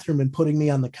the bathroom and putting me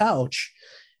on the couch.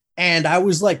 And I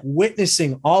was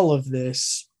witnessing all of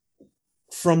this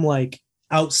from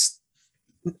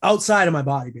outside of my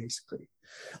body, basically.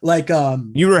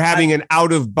 You were having an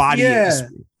out of body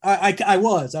experience. I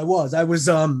was.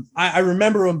 I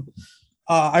remember them.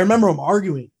 I remember them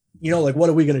arguing. What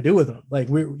are we going to do with them? They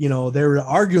were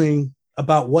arguing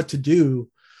about what to do.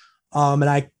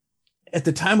 And at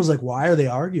the time was like, why are they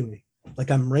arguing?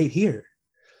 Like, I'm right here.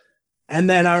 And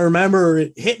then I remember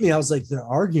it hit me. I was like, they're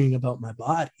arguing about my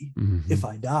body if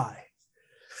I die.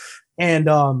 And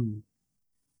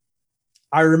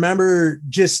I remember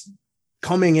just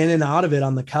coming in and out of it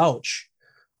on the couch,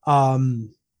 and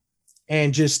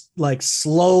just like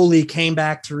slowly came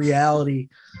back to reality,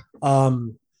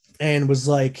 and was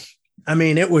like, I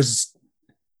mean,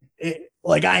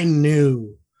 like I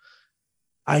knew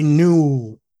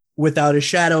without a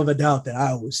shadow of a doubt that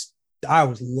I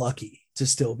was lucky to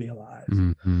still be alive.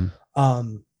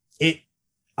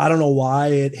 I don't know why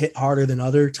it hit harder than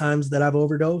other times that I've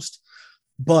overdosed,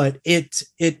 but it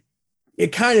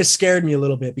kind of scared me a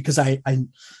little bit, because I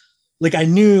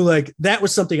knew like that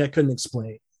was something I couldn't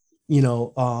explain,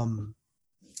 and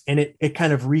it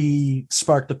kind of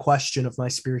sparked the question of my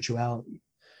spirituality.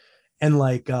 And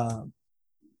like,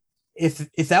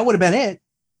 if that would have been it,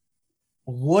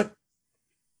 what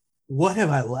have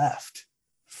I left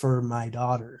for my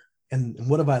daughter, and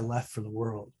what have I left for the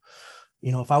world?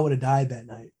 If I would have died that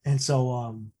night. And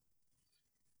so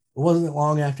it wasn't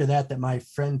long after that my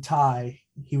friend Ty,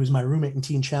 he was my roommate in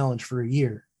Teen Challenge for a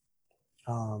year.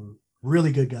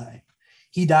 Really good guy.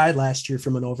 He died last year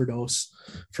from an overdose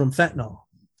from fentanyl.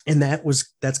 And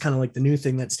that's kind of like the new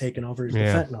thing that's taken over is the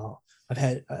fentanyl. I've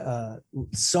had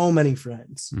so many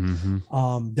friends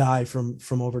die from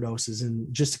overdoses.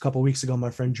 And just a couple of weeks ago, my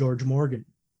friend George Morgan,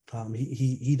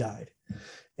 he died.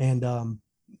 And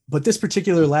but this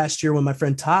particular last year, when my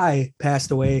friend Ty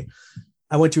passed away,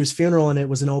 I went to his funeral, and it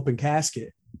was an open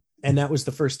casket. And that was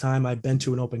the first time I'd been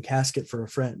to an open casket for a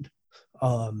friend,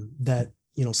 that,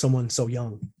 someone so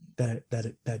young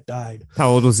that died. How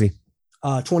old was he?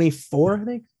 24, I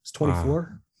think. It's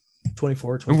 24.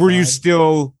 24, 25. And were you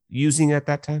still using at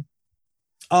that time?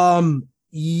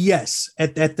 Yes.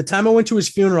 At the time I went to his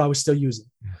funeral, I was still using.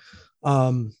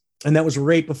 And that was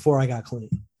right before I got clean,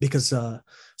 because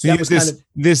so that was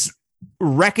this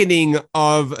reckoning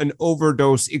of an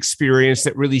overdose experience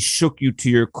that really shook you to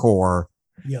your core,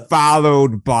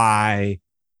 followed by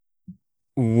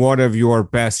one of your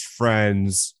best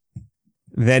friends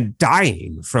then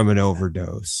dying from an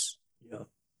overdose.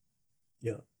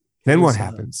 Yeah. Then what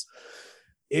happens?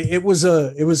 It was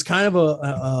kind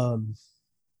of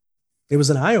it was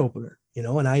an eye opener,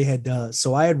 and I had,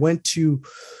 so I had went to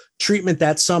treatment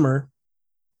that summer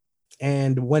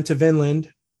and went to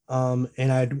Vinland.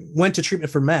 And I went to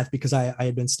treatment for meth, because I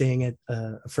had been staying at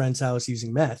a friend's house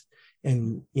using meth,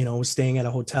 and, was staying at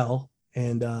a hotel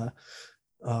and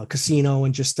casino,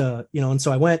 and just, and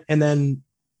so I went. And then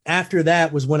after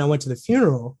that was when I went to the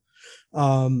funeral,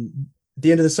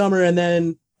 the end of the summer. And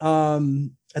then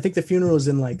I think the funeral was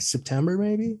in like September,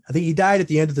 maybe. I think he died at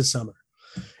the end of the summer.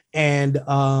 And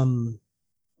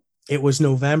it was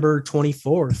November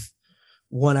 24th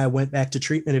when I went back to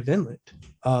treatment at Vinland.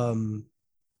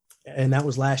 And that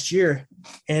was last year.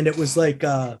 And it was like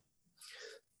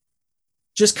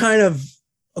just kind of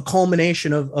a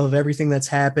culmination of everything that's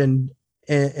happened.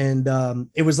 And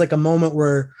it was like a moment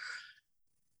where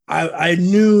I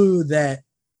knew that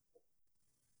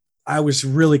I was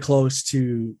really close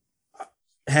to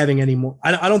having any more.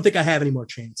 I don't think I have any more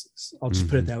chances. I'll just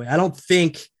put it that way. I don't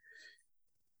think,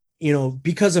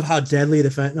 because of how deadly the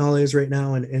fentanyl is right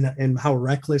now, and how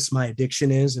reckless my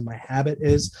addiction is and my habit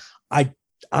is,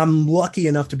 I'm lucky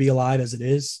enough to be alive as it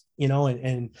is,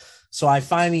 and so I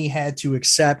finally had to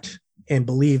accept and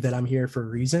believe that I'm here for a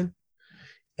reason,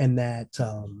 and that,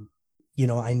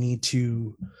 I need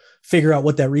to figure out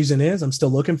what that reason is. I'm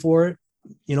still looking for it.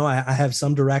 I have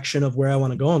some direction of where I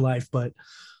want to go in life, but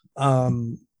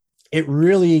it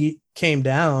really came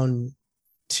down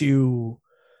to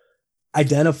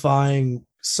identifying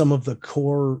some of the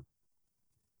core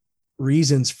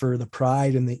reasons for the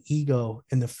pride and the ego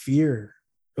and the fear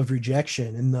of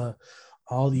rejection, and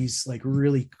all these like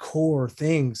really core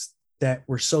things that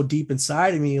were so deep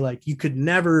inside of me, like you could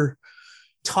never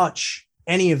touch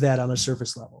any of that on a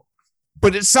surface level.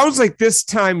 But it sounds like this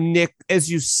time, Nick, as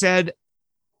you said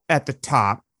at the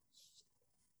top,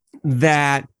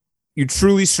 that you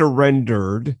truly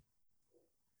surrendered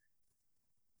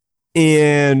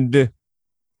and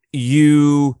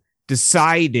you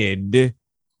decided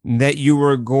that you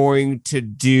were going to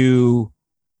do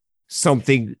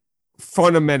something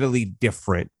fundamentally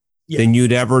different than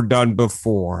you'd ever done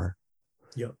before.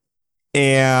 Yep.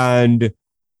 And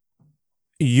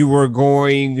you were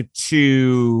going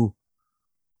to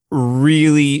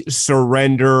really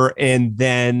surrender and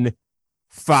then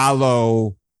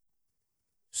follow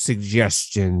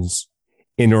suggestions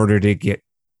in order to get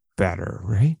better,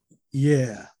 right?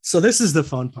 Yeah. So this is the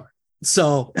fun part.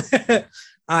 So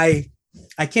I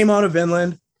came out of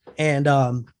Vinland.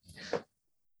 And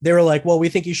they were like, well, we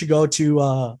think you should go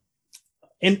to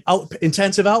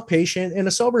intensive outpatient in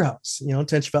a sober house.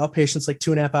 Intensive outpatient's like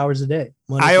 2.5 hours a day.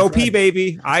 IOP,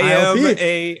 baby. I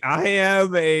IOP.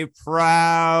 am a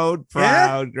proud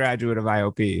graduate of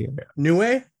IOP. New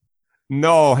Way?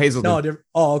 No, Hazelden. No, different.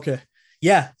 Oh, okay.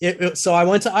 Yeah. So I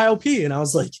went to IOP and I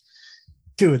was like,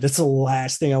 dude, that's the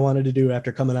last thing I wanted to do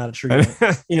after coming out of treatment.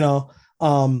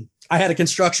 I had a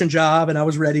construction job and I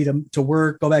was ready to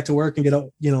go back to work and get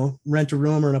rent a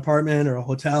room or an apartment or a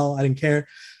hotel. I didn't care.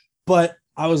 But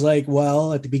I was like,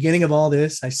 well, at the beginning of all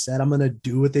this, I said, I'm going to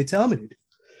do what they tell me to do.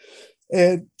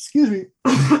 And excuse me,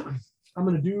 I'm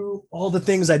going to do all the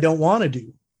things I don't want to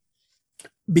do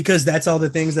because that's all the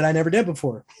things that I never did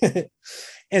before.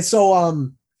 And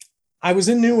so I was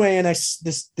in New Way and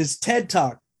this TED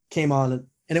talk came on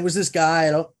and it was this guy.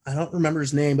 I don't remember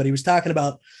his name, but he was talking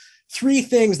about 3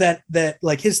 things that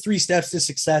like his 3 steps to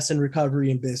success in recovery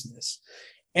and business.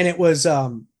 And it was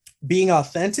being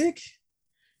authentic,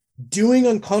 doing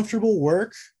uncomfortable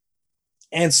work,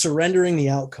 and surrendering the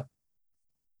outcome.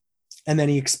 And then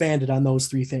he expanded on those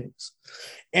 3 things.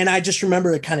 And I just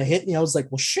remember it kind of hit me. I was like,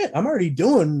 well, shit, I'm already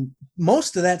doing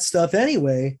most of that stuff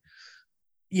anyway.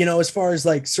 As far as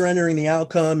like surrendering the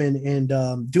outcome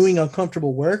and doing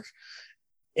uncomfortable work,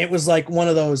 it was like one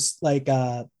of those like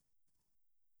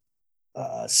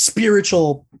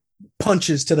spiritual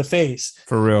punches to the face.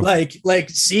 For real. Like,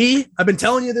 see, I've been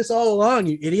telling you this all along,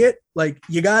 you idiot. Like,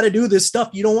 you got to do this stuff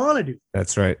you don't want to do.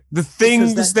 That's right. The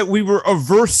things that we were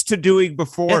averse to doing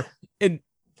before. Yeah. And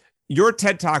your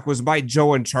TED Talk was by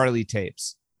Joe and Charlie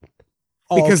tapes.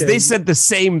 Because they said the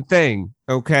same thing.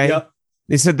 Okay. Yep.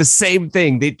 They said the same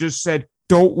thing. They just said,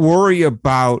 don't worry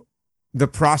about the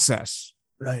process.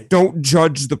 Right. Don't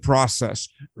judge the process.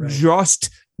 Right. Just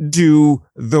do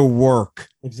the work.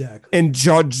 Exactly. And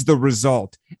judge the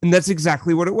result. And that's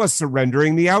exactly what it was,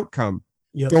 surrendering the outcome.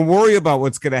 Yep. Don't worry about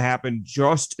what's going to happen.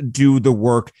 Just do the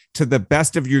work to the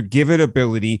best of your given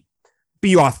ability.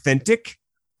 Be authentic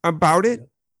about it.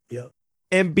 Yep.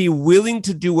 And be willing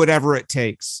to do whatever it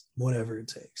takes. Whatever it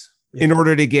takes. Yep. In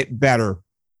order to get better.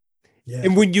 Yeah.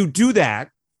 And when you do that,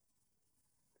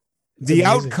 the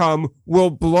outcome will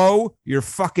blow your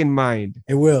fucking mind.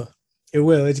 It will. It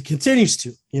will. It continues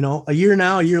to. A year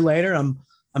later, I'm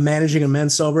managing a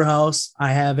men's sober house.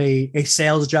 I have a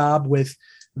sales job with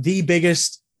the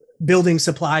biggest building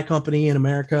supply company in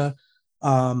America,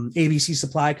 ABC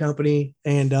Supply Company.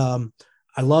 And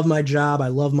I love my job. I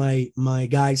love my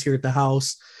guys here at the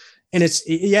house. And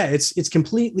it's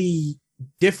completely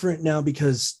different now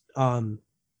because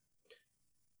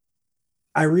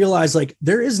I realize like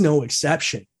there is no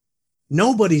exception.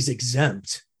 Nobody's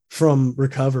exempt from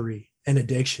recovery and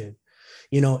addiction.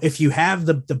 If you have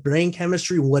the brain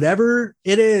chemistry, whatever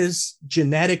it is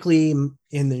genetically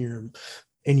in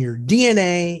your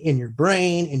DNA, in your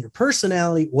brain, in your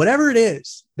personality, whatever it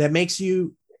is that makes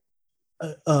you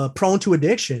prone to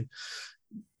addiction,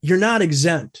 you're not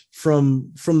exempt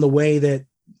from the way that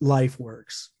life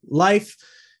works. Life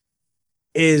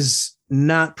is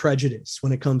not prejudice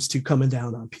when it comes to coming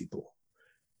down on people.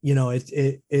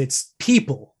 It's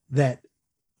people that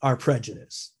are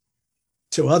prejudiced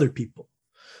to other people.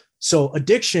 So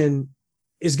addiction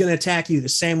is going to attack you the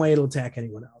same way it'll attack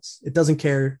anyone else. It doesn't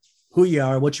care who you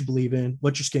are, what you believe in,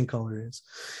 what your skin color is.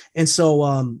 And so,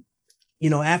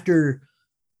 after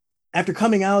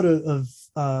coming out of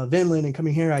Vinland and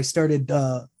coming here, I started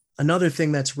another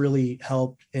thing that's really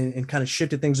helped and kind of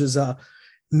shifted things was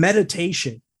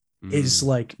meditation is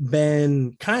like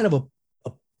been kind of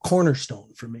a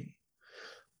cornerstone for me.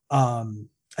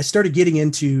 I started getting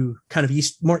into kind of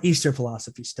more Eastern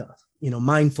philosophy stuff,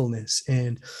 mindfulness.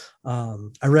 And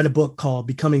I read a book called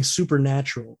Becoming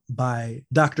Supernatural by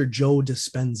Dr. Joe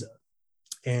Dispenza.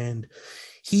 And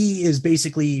he is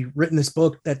basically written this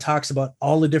book that talks about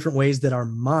all the different ways that our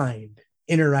mind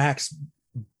interacts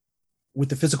with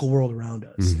the physical world around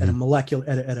us at a molecular,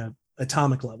 at a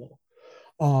atomic level.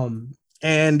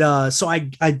 So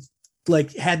I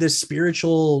like had this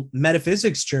spiritual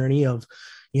metaphysics journey of,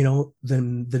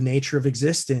 the nature of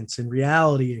existence and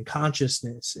reality and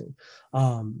consciousness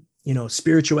and,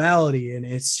 spirituality. And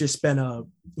it's just been a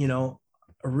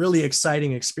really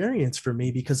exciting experience for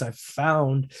me because I've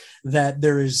found that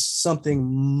there is something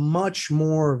much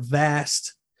more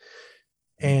vast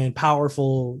and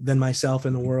powerful than myself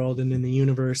in the world and in the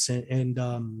universe. And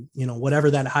whatever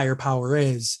that higher power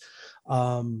is,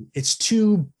 it's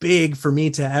too big for me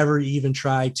to ever even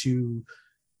try to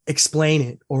explain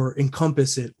it or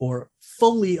encompass it or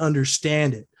fully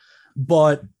understand it.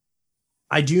 But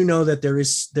I do know that there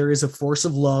is a force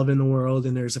of love in the world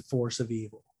and there's a force of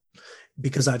evil.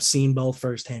 because I've seen both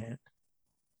firsthand.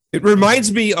 It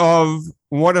reminds me of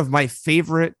one of my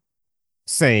favorite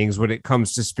sayings when it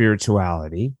comes to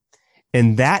spirituality,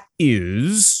 and that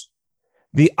is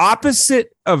the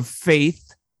opposite of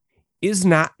faith is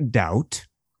not doubt.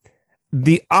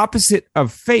 The opposite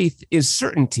of faith is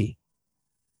certainty.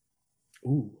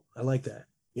 Ooh, I like that.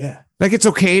 Yeah. Like it's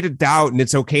okay to doubt and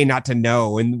it's okay not to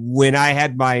know. And when I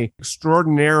had my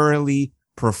extraordinarily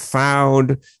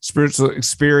profound spiritual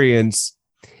experience,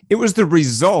 it was the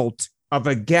result of,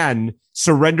 again,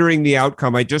 surrendering the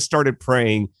outcome. I just started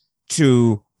praying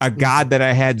to a God that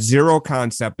I had zero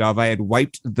concept of. I had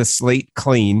wiped the slate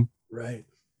clean. Right.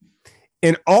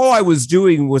 And all I was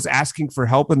doing was asking for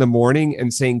help in the morning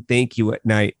and saying thank you at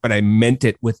night. But I meant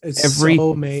it with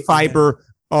every fiber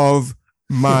of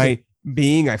my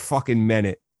being. I fucking meant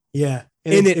it. Yeah.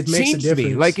 And it changed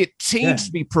me. Like it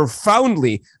changed me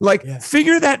profoundly. Like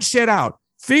figure that shit out.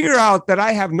 Figure out that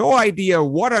I have no idea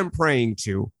what I'm praying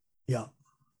to. Yeah.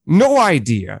 No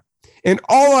idea. And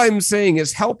all I'm saying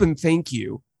is help and thank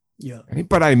you. Yeah. Right?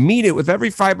 But I mean it with every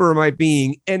fiber of my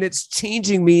being. And it's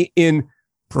changing me in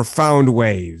profound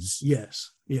ways.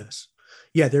 Yes. Yes.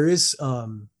 Yeah. There is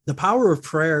the power of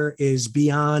prayer is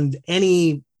beyond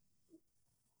any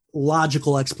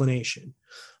logical explanation.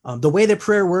 The way that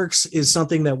prayer works is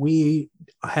something that we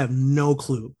have no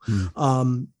clue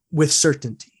with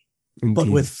certainty. Indeed. But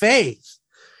with faith,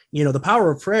 the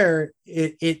power of prayer,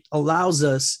 it allows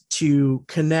us to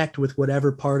connect with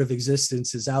whatever part of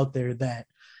existence is out there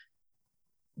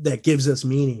that gives us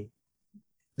meaning,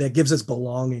 that gives us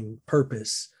belonging,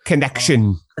 purpose,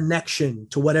 connection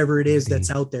to whatever it is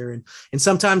that's out there. And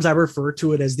sometimes I refer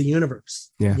to it as the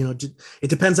universe. Yeah. It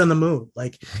depends on the mood.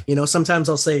 Like, sometimes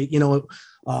I'll say,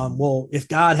 well, if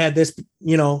God had this,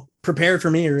 prepared for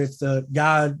me, or if the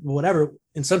God, whatever.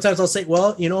 And sometimes I'll say,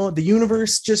 well, the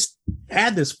universe just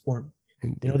had this for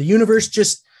me. The universe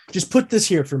just put this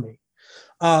here for me.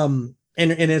 And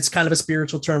it's kind of a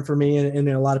spiritual term for me. And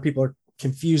a lot of people are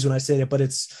confused when I say that, but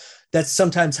that's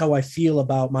sometimes how I feel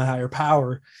about my higher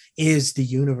power is the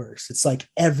universe. It's like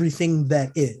everything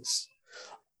that is.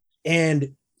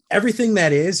 And everything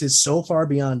that is so far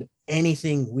beyond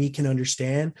anything we can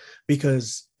understand,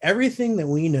 because everything that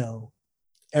we know,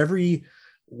 every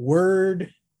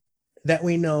word that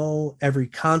we know, every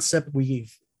concept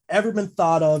we've ever been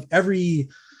thought of, every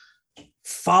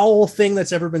foul thing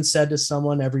that's ever been said to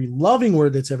someone, every loving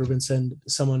word that's ever been said to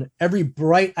someone, every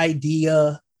bright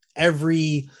idea,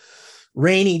 every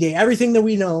rainy day, everything that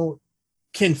we know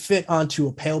can fit onto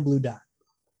a pale blue dot.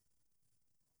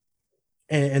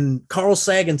 And Carl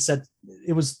Sagan said,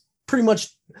 it was pretty much,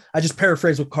 I just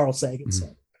paraphrase what Carl Sagan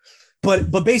said, but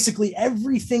basically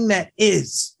everything that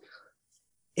is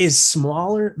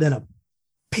smaller than a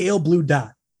pale blue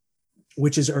dot,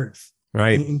 which is Earth.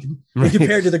 Right. And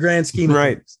compared to the grand scheme of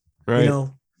things,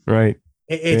 right.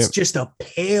 It's just a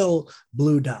pale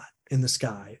blue dot in the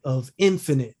sky of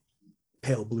infinite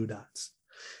pale blue dots.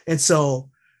 And so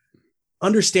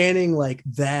understanding like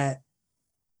that,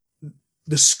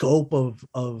 the scope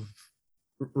of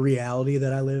reality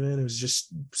that I live in, it was just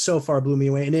so far blew me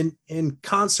away. And in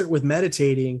concert with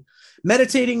meditating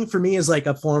for me is like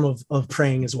a form of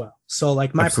praying as well. So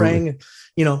like my Absolutely.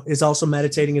 Praying, is also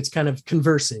meditating. It's kind of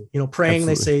conversing, praying, Absolutely.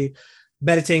 They say,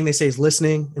 meditating, they say is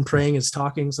listening, and praying is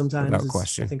talking sometimes. Without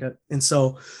question.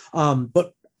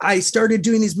 But I started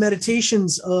doing these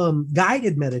meditations,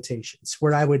 guided meditations,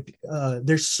 where I would,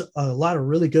 there's a lot of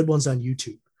really good ones on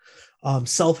YouTube,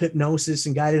 self-hypnosis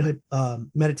and guided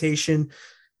meditation.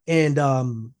 And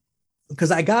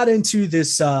because I got into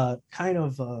this kind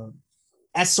of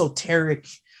esoteric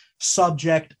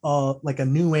subject, like a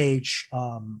new age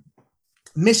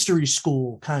mystery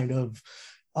school kind of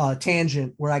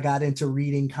tangent, where I got into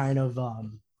reading kind of,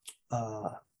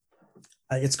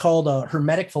 it's called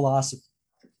Hermetic philosophy.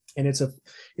 And it's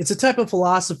a type of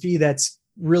philosophy that's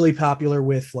really popular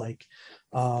with like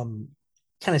kind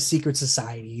of secret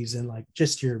societies and like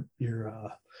just your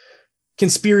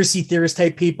conspiracy theorist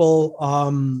type people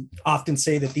often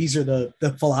say that these are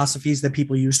the philosophies that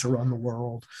people use to run the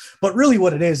world. But really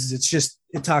what it is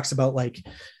it talks about like,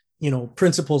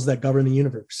 principles that govern the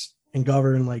universe and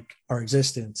govern like our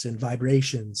existence and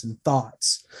vibrations and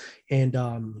thoughts. And,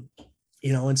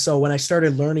 and so when I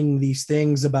started learning these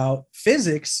things about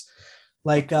physics,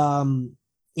 like,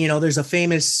 there's a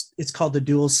famous, it's called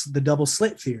the double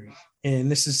slit theory.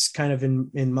 And this is kind of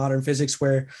in modern physics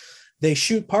where they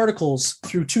shoot particles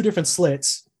through two different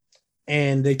slits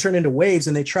and they turn into waves,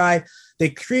 and they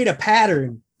create a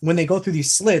pattern when they go through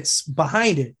these slits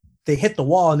behind it. They hit the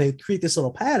wall and they create this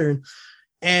little pattern.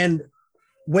 And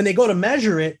when they go to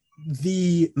measure it,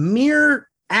 the mere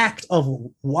act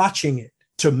of watching it,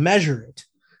 to measure it,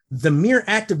 the mere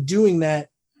act of doing that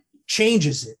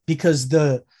changes it, because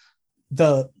the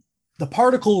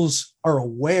particles are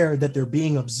aware that they're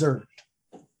being observed,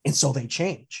 and so they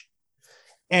change.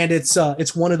 And it's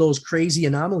one of those crazy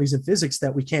anomalies in physics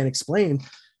that we can't explain.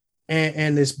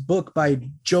 And this book by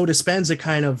Joe Dispenza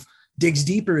kind of digs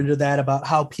deeper into that, about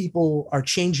how people are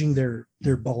changing their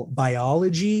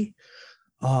biology,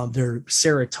 their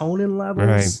serotonin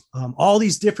levels, right. All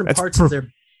these different parts of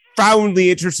their. Profoundly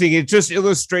interesting. It just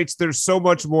illustrates there's so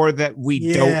much more that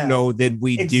we don't know than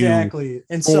we do. Exactly.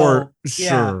 And for so,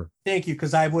 sure. Thank you,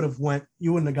 because I would have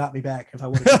you wouldn't have got me back if I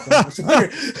would have.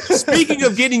 Speaking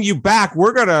of getting you back,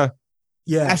 we're gonna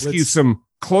ask you some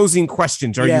closing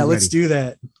questions. Are you ready? Let's do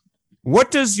that.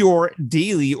 What does your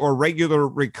daily or regular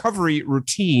recovery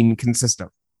routine consist of?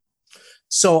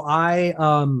 So I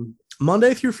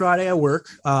Monday through Friday I work.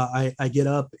 I get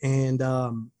up and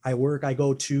I work. I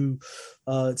go to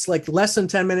it's like less than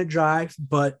 10-minute drive,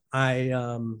 but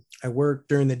I work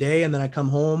during the day, and then I come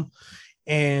home.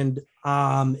 And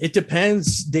it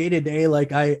depends day to day.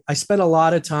 Like I spend a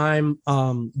lot of time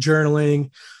journaling,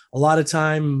 a lot of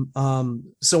time.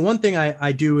 So one thing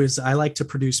I do is I like to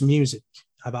produce music.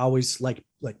 I've always liked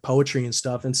like poetry and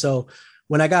stuff. And so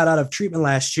when I got out of treatment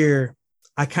last year,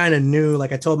 I kind of knew,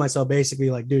 like I told myself basically,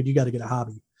 like, dude, you got to get a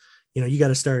hobby. You got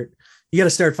to start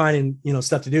finding,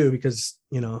 stuff to do, because,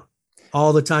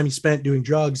 all the time you spent doing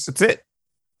drugs. That's it.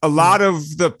 A lot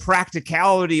of the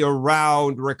practicality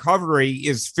around recovery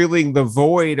is filling the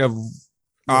void of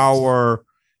our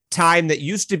time that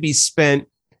used to be spent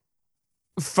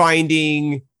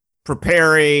finding,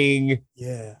 preparing,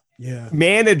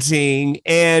 managing,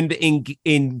 and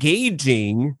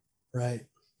engaging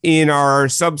in our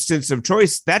substance of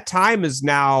choice. That time is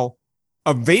now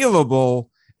available,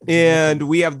 and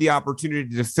we have the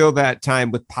opportunity to fill that time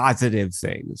with positive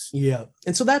things. Yeah.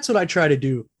 And so that's what I try to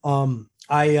do.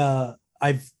 I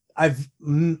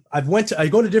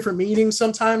go to different meetings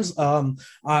sometimes.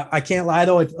 I can't lie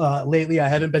though. Lately I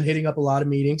haven't been hitting up a lot of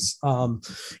meetings.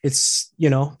 It's,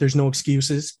 there's no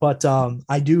excuses, but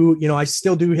I do, I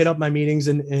still do hit up my meetings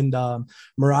in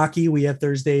Meraki. We have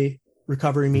Thursday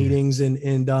recovery meetings.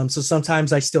 And so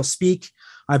sometimes I still speak.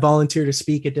 I volunteer to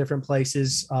speak at different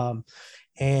places.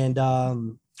 Right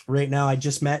now I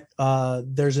just met,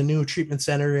 there's a new treatment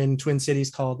center in Twin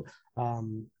Cities called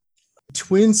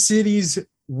Twin Cities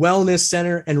Wellness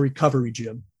Center and Recovery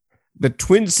Gym. The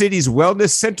Twin Cities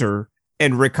Wellness Center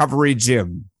and Recovery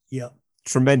Gym. Yep.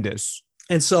 Tremendous.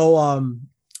 And so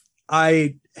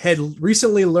I had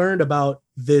recently learned about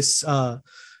this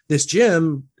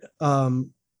gym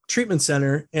treatment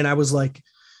center, and I was like,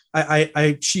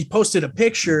 she posted a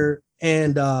picture,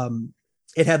 and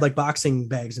it had like boxing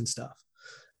bags and stuff.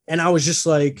 And I was just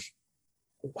like,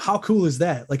 how cool is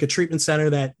that? Like a treatment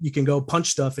center that you can go punch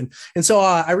stuff. And so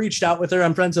I reached out with her.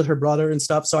 I'm friends with her brother and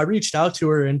stuff. So I reached out to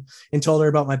her and told her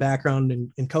about my background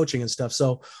in coaching and stuff.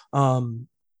 So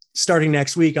starting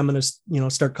next week, I'm going to,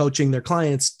 start coaching their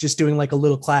clients, just doing like a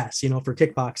little class, for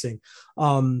kickboxing,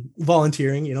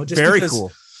 volunteering, just very because,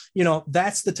 cool.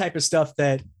 That's the type of stuff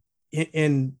that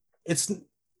it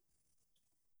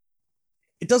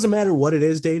doesn't matter what it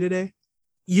is day to day.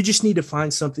 You just need to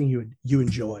find something you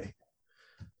enjoy.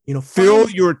 Fill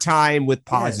your time with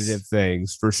positive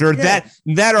things, for sure,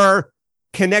 that are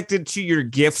connected to your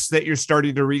gifts that you're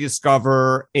starting to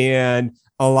rediscover and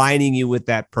aligning you with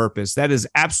that purpose. That is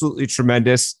absolutely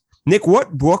tremendous. Nick,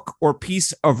 what book or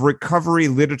piece of recovery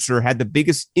literature had the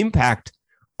biggest impact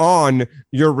on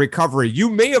your recovery? You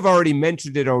may have already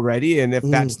mentioned it already, and if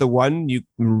that's the one, you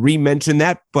re-mention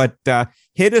that, but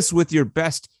hit us with your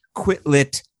best quit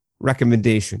lit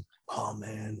recommendation. Oh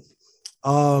man.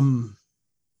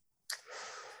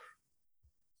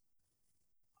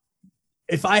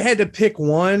 If I had to pick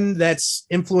one that's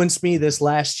influenced me this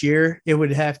last year, it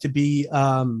would have to be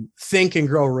Think and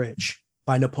Grow Rich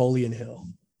by Napoleon Hill.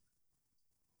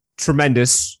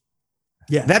 Tremendous.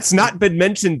 Yeah. That's not been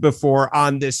mentioned before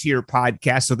on this here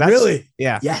podcast. So that's really,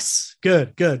 yeah. Yes.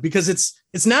 Good. Because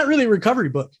it's not really a recovery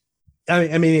book.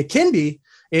 I mean, it can be,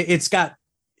 it's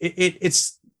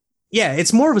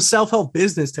more of a self-help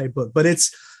business type book, but it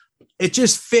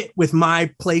just fit with my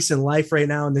place in life right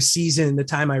now, in the season and the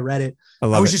time I read it.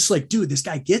 I was just like, dude, this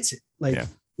guy gets it. Like,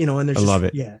 and there's love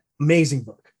it. Yeah. Amazing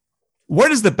book.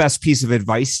 What is the best piece of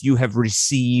advice you have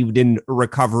received in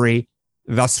recovery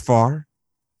thus far?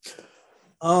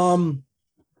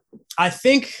 I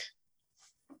think,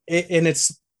 and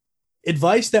it's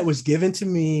advice that was given to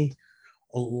me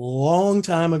a long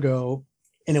time ago,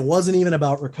 and it wasn't even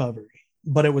about recovery,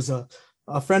 but it was a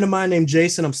friend of mine named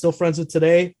Jason. I'm still friends with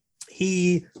today.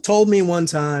 he told me one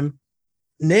time,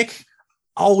 Nick,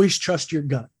 always trust your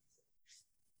gut.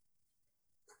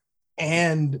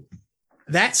 And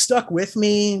that stuck with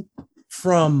me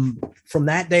from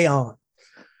that day on.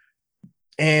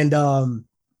 And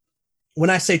when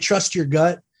I say trust your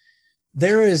gut,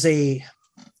 there is an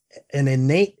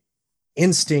innate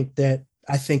instinct that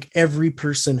I think every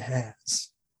person has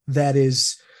that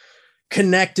is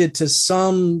connected to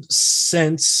some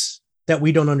sense that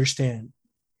we don't understand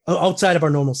outside of our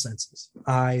normal senses.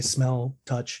 Eye, smell,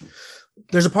 touch.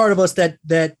 There's a part of us that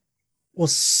will,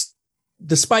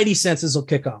 the spidey senses will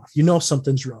kick off. You know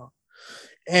something's wrong.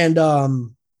 And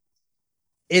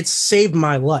it's saved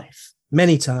my life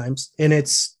many times, and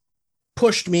it's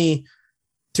pushed me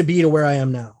to be to where I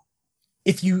am now.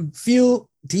 If you feel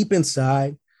deep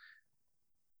inside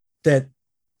that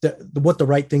what the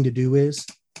right thing to do is,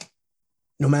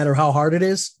 no matter how hard it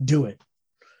is, do it,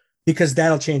 because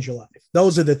that'll change your life.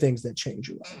 Those are the things that change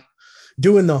your life.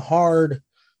 Doing the hard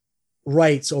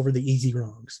rights over the easy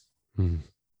wrongs.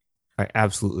 I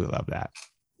absolutely love that.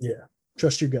 Yeah.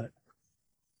 Trust your gut.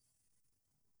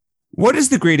 What is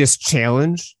the greatest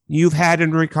challenge you've had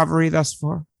in recovery thus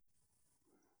far?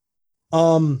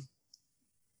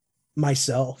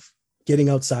 Myself, getting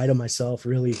outside of myself,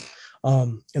 really.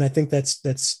 And I think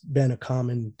that's been a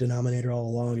common denominator all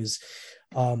along, is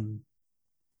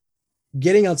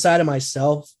getting outside of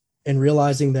myself and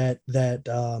realizing that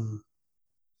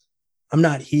I'm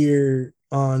not here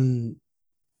on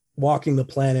walking the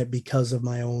planet because of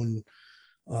my own,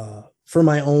 for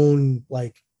my own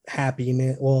like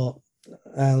happiness. Well,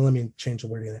 let me change the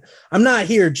wording of that. I'm not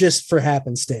here just for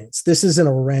happenstance. This isn't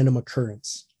a random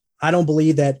occurrence. I don't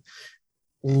believe that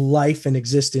life and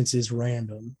existence is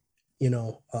random.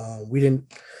 We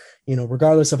didn't,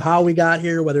 regardless of how we got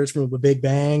here, whether it's from a big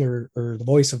bang or the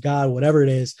voice of God, whatever it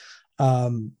is,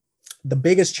 the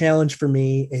biggest challenge for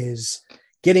me is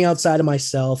getting outside of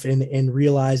myself and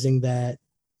realizing that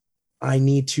I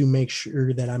need to make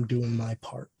sure that I'm doing my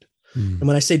part. And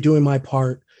when I say doing my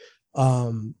part,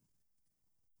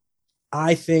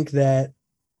 I think that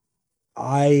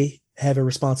I have a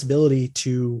responsibility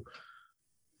to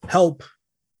help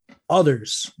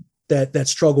others that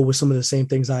struggle with some of the same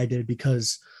things I did,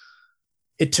 because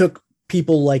it took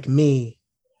people like me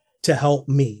to help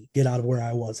me get out of where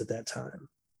I was at that time.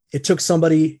 It took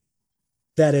somebody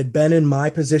that had been in my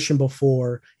position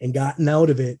before and gotten out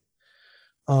of it.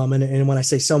 And when I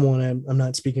say someone, I'm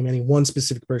not speaking of any one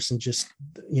specific person, just,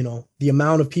 the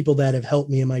amount of people that have helped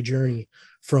me in my journey,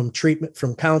 from treatment,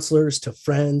 from counselors to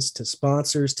friends, to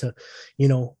sponsors, to,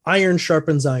 iron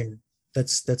sharpens iron.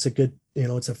 That's a good,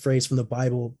 it's a phrase from the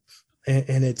Bible,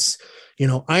 and it's,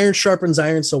 iron sharpens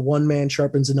iron. So one man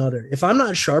sharpens another. If I'm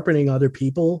not sharpening other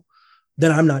people,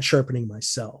 then I'm not sharpening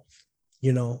myself,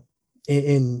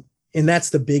 and that's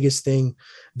the biggest thing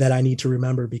that I need to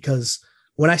remember, because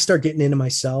when I start getting into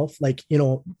myself, like,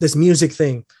 this music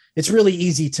thing, it's really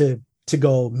easy to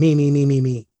go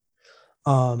me.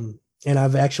 And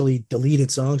I've actually deleted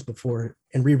songs before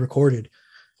and re-recorded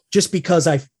just because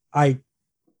I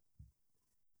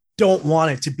don't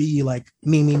want it to be like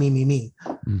me.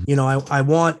 I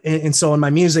want, and so in my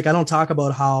music, I don't talk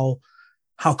about how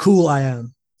cool I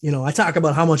am. I talk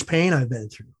about how much pain I've been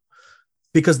through,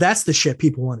 because that's the shit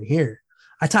people want to hear.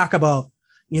 I talk about,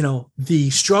 the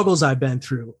struggles I've been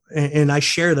through, and I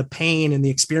share the pain and the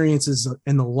experiences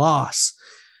and the loss,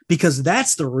 because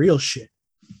that's the real shit.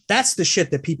 That's the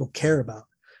shit that people care about,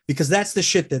 because that's the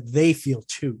shit that they feel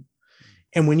too.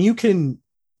 And when you can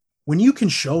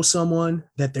show someone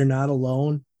that they're not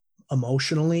alone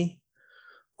emotionally,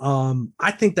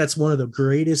 I think that's one of the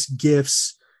greatest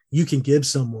gifts you can give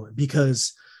someone,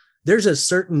 because there's a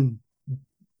certain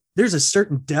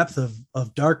depth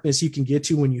of darkness you can get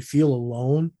to when you feel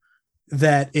alone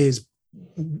that is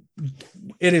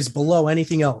below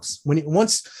anything else.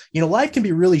 Life can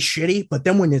be really shitty, but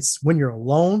then when you're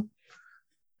alone,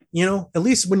 at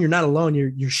least when you're not alone,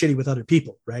 you're shitty with other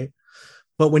people, right?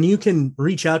 But when you can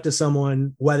reach out to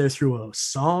someone, whether through a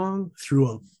song,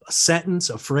 through a sentence,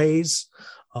 a phrase,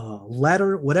 a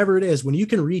letter, whatever it is, when you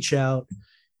can reach out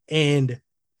and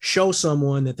show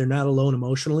someone that they're not alone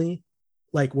emotionally,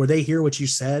 like where they hear what you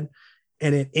said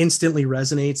and it instantly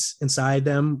resonates inside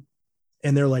them,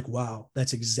 and they're like, wow,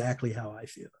 that's exactly how I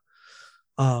feel.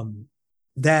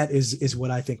 That is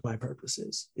what I think my purpose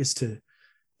is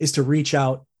to reach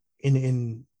out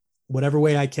in whatever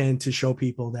way I can to show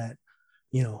people that,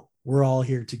 we're all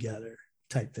here together,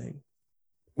 type thing.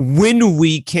 When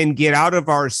we can get out of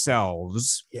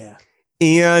ourselves,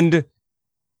 and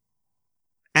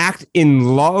act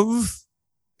in love,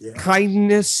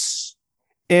 kindness,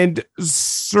 and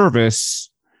service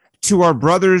to our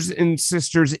brothers and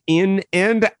sisters in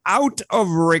and out of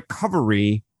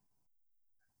recovery,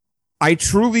 I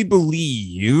truly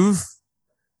believe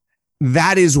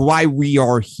that is why we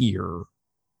are here.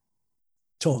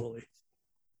 Totally.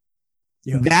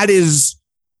 Yeah. That is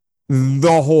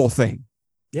the whole thing.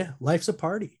 Yeah. Life's a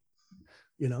party,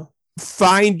 you know?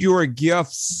 Find your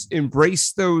gifts,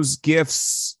 embrace those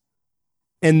gifts,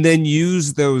 and then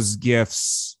use those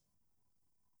gifts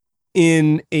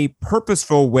in a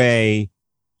purposeful way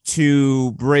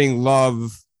to bring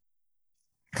love,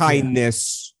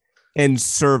 kindness, and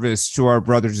service to our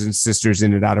brothers and sisters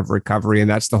in and out of recovery. And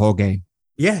that's the whole game.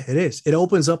 Yeah, it is. It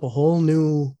opens up a whole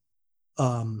new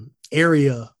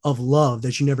area of love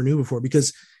that you never knew before,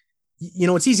 because, you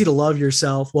know, it's easy to love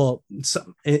yourself. Well,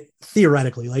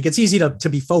 theoretically, like it's easy to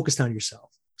be focused on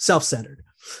yourself, self-centered.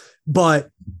 But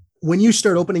when you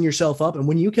start opening yourself up and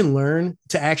when you can learn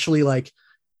to actually like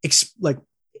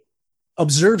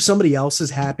observe somebody else's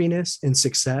happiness and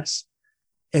success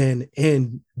and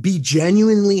be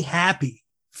genuinely happy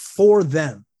for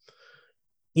them,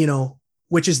 you know,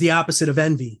 which is the opposite of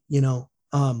envy, you know,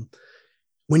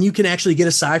 when you can actually get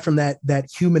aside from that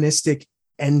humanistic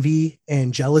envy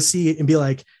and jealousy and be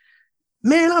like,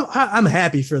 man, I'm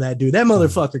happy for that dude. That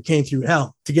motherfucker came through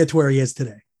hell to get to where he is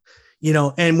today, you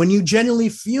know? And when you genuinely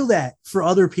feel that for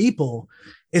other people,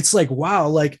 it's like, wow,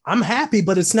 like I'm happy,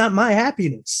 but it's not my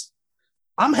happiness.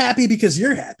 I'm happy because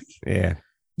you're happy. Yeah.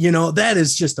 You know, that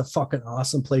is just a fucking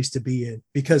awesome place to be in,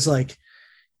 because like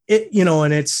it, you know,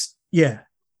 and it's, yeah.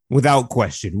 Without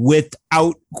question.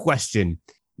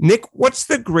 Nick, what's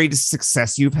the greatest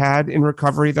success you've had in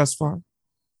recovery thus far?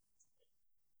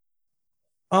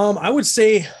 I would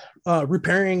say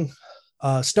starting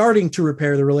to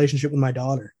repair the relationship with my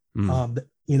daughter.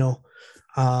 You know,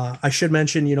 I should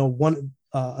mention, you know,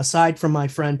 aside from my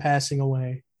friend passing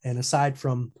away and aside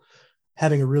from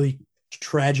having a really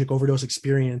tragic overdose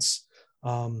experience,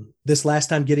 this last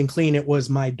time getting clean, it was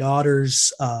my daughter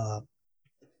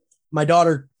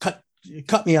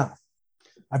cut me off.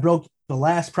 I broke the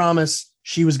last promise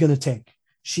she was going to take.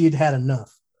 She had had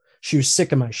enough. She was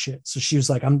sick of my shit. So she was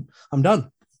like, I'm done.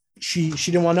 She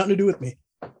didn't want nothing to do with me.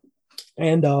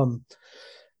 And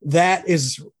that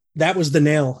was the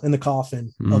nail in the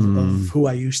coffin of who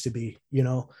I used to be, you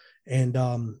know?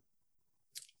 And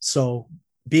so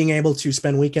being able to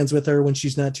spend weekends with her when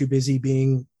she's not too busy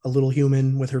being a little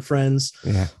human with her friends,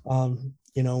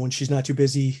 you know, when she's not too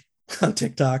busy on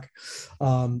TikTok,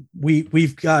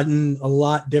 we've gotten a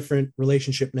lot different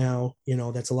relationship now, you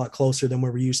know, that's a lot closer than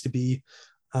where we used to be.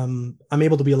 I'm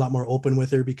able to be a lot more open with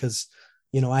her because,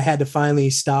 you know, I had to finally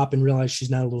stop and realize she's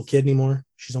not a little kid anymore.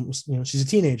 She's almost, you know, she's a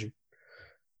teenager.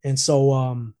 And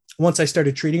so once I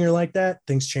started treating her like that,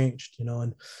 things changed, you know,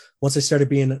 and once I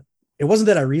started it wasn't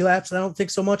that I relapsed, I don't think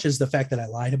so much as the fact that I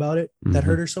lied about it that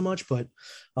hurt her so much, but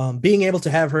being able to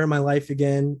have her in my life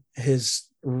again has,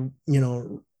 you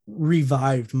know,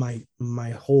 revived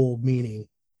my whole meaning.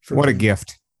 What a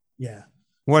gift. Yeah.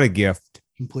 What a gift.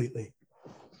 Completely.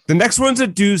 The next one's a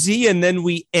doozy, and then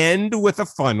we end with a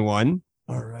fun one.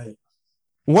 All right.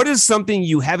 What is something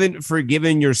you haven't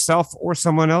forgiven yourself or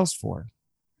someone else for?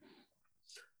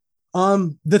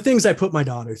 The things I put my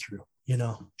daughter through, you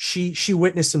know, she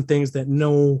witnessed some things that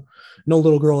no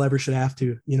little girl ever should have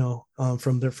to, you know,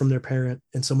 from their parent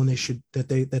and someone they should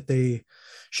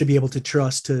be able to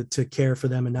trust to care for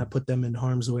them and not put them in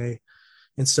harm's way.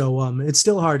 And so it's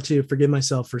still hard to forgive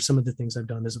myself for some of the things I've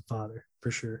done as a father,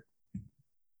 for sure.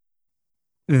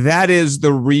 That is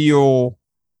the real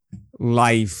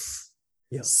life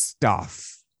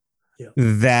stuff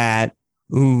that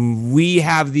we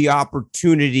have the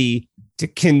opportunity to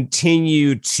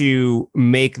continue to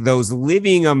make those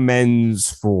living amends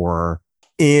for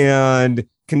and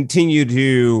continue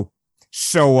to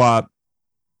show up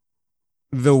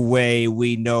the way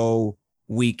we know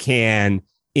we can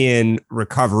in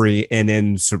recovery and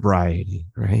in sobriety,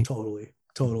 right?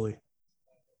 Totally.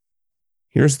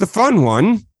 Here's the fun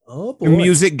one. Oh, boy. The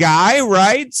music guy,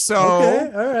 right? So,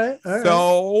 okay. All right.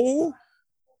 So,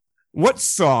 what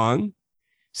song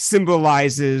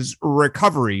symbolizes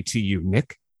recovery to you,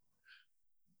 Nick?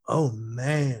 Oh,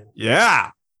 man.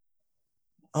 Yeah.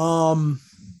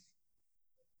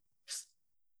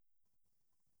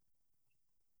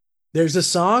 There's a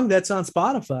song that's on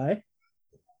Spotify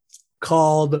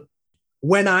called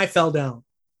When I Fell Down.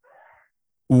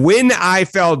 When I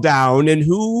Fell Down. And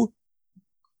who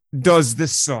does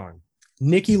this song?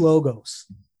 Nikki Logos.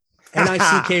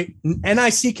 NICKY-LOGOS.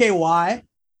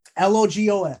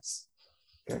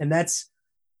 And that's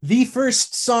the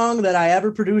first song that I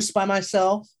ever produced by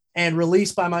myself and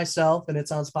released by myself. And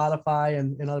it's on Spotify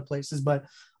and in other places. But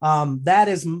That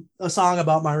is a song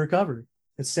about my recovery.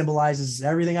 It symbolizes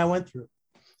everything I went through.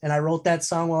 And I wrote that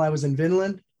song while I was in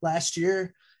Vinland last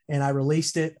year, and I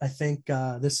released it, I think,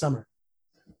 this summer.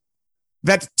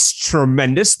 That's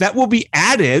tremendous. That will be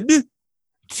added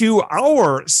to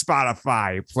our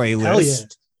Spotify playlist. Hell yeah.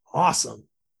 Awesome.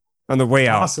 On the Way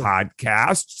Out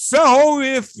podcast. So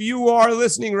if you are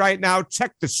listening right now,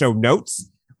 check the show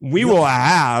notes. We will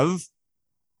have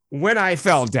When I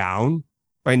Fell Down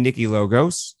by Nikki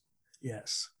Logos.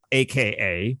 Yes.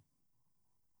 AKA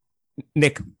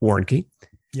Nick Warnke.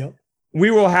 Yep.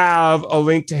 We will have a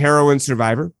link to Heroin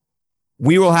Survivor.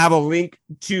 We will have a link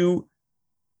to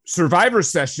Survivor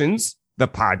Sessions, the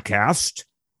podcast.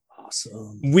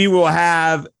 Awesome. We will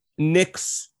have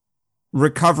Nick's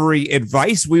recovery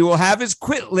advice. We will have his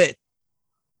Quit Lit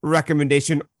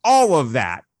recommendation. All of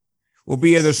that will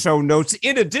be in the show notes.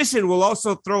 In addition, we'll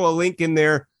also throw a link in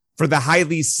there for the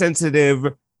highly sensitive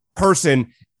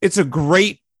person. It's a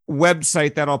great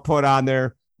website that I'll put on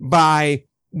there by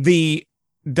the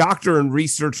doctor and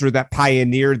researcher that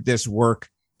pioneered this work,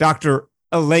 Dr.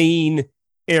 Elaine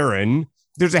Aaron.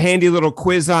 There's a handy little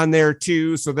quiz on there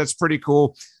too, so that's pretty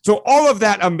cool. So all of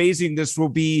that amazingness will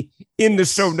be in the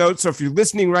show notes. So if you're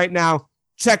listening right now,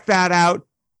 check that out.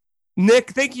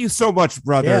 Nick, thank you so much,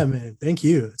 brother. Yeah, man. Thank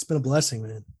you. It's been a blessing,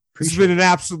 man. It's been an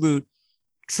absolute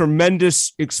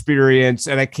tremendous experience,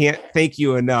 and I can't thank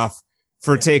you enough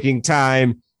for taking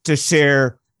time to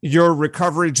share your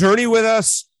recovery journey with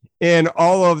us and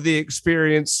all of the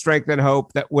experience, strength, and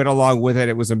hope that went along with it.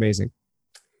 It was amazing.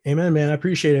 Amen, man. I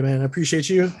appreciate it, man. I appreciate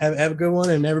you. Have a good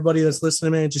one. And everybody that's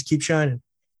listening, man, just keep shining.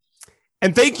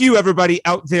 And thank you, everybody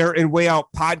out there in Way Out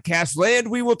Podcast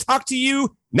Land. We will talk to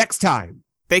you next time.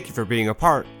 Thank you for being a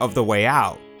part of The Way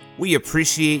Out. We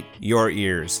appreciate your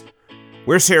ears.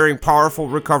 We're sharing powerful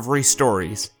recovery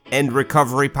stories and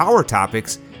recovery power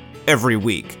topics every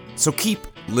week. So keep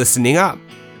listening up.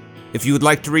 If you would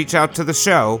like to reach out to the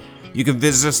show, you can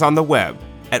visit us on the web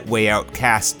at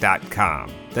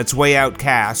wayoutcast.com. That's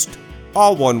wayoutcast,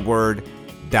 all one word,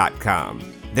 .com.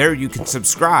 There you can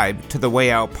subscribe to the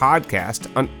Way Out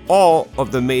podcast on all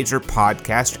of the major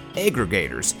podcast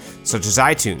aggregators, such as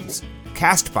iTunes,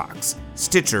 CastBox,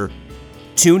 Stitcher,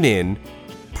 TuneIn,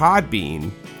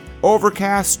 Podbean,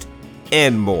 Overcast,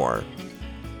 and more.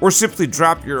 Or simply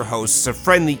drop your hosts a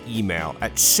friendly email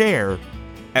at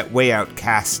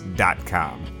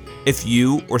share@wayoutcast.com. If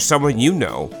you or someone you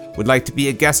know would like to be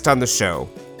a guest on the show,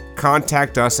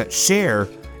 contact us at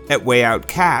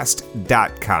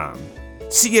share@wayoutcast.com.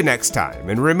 See you next time,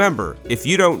 and remember, if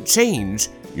you don't change,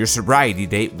 your sobriety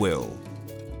date will.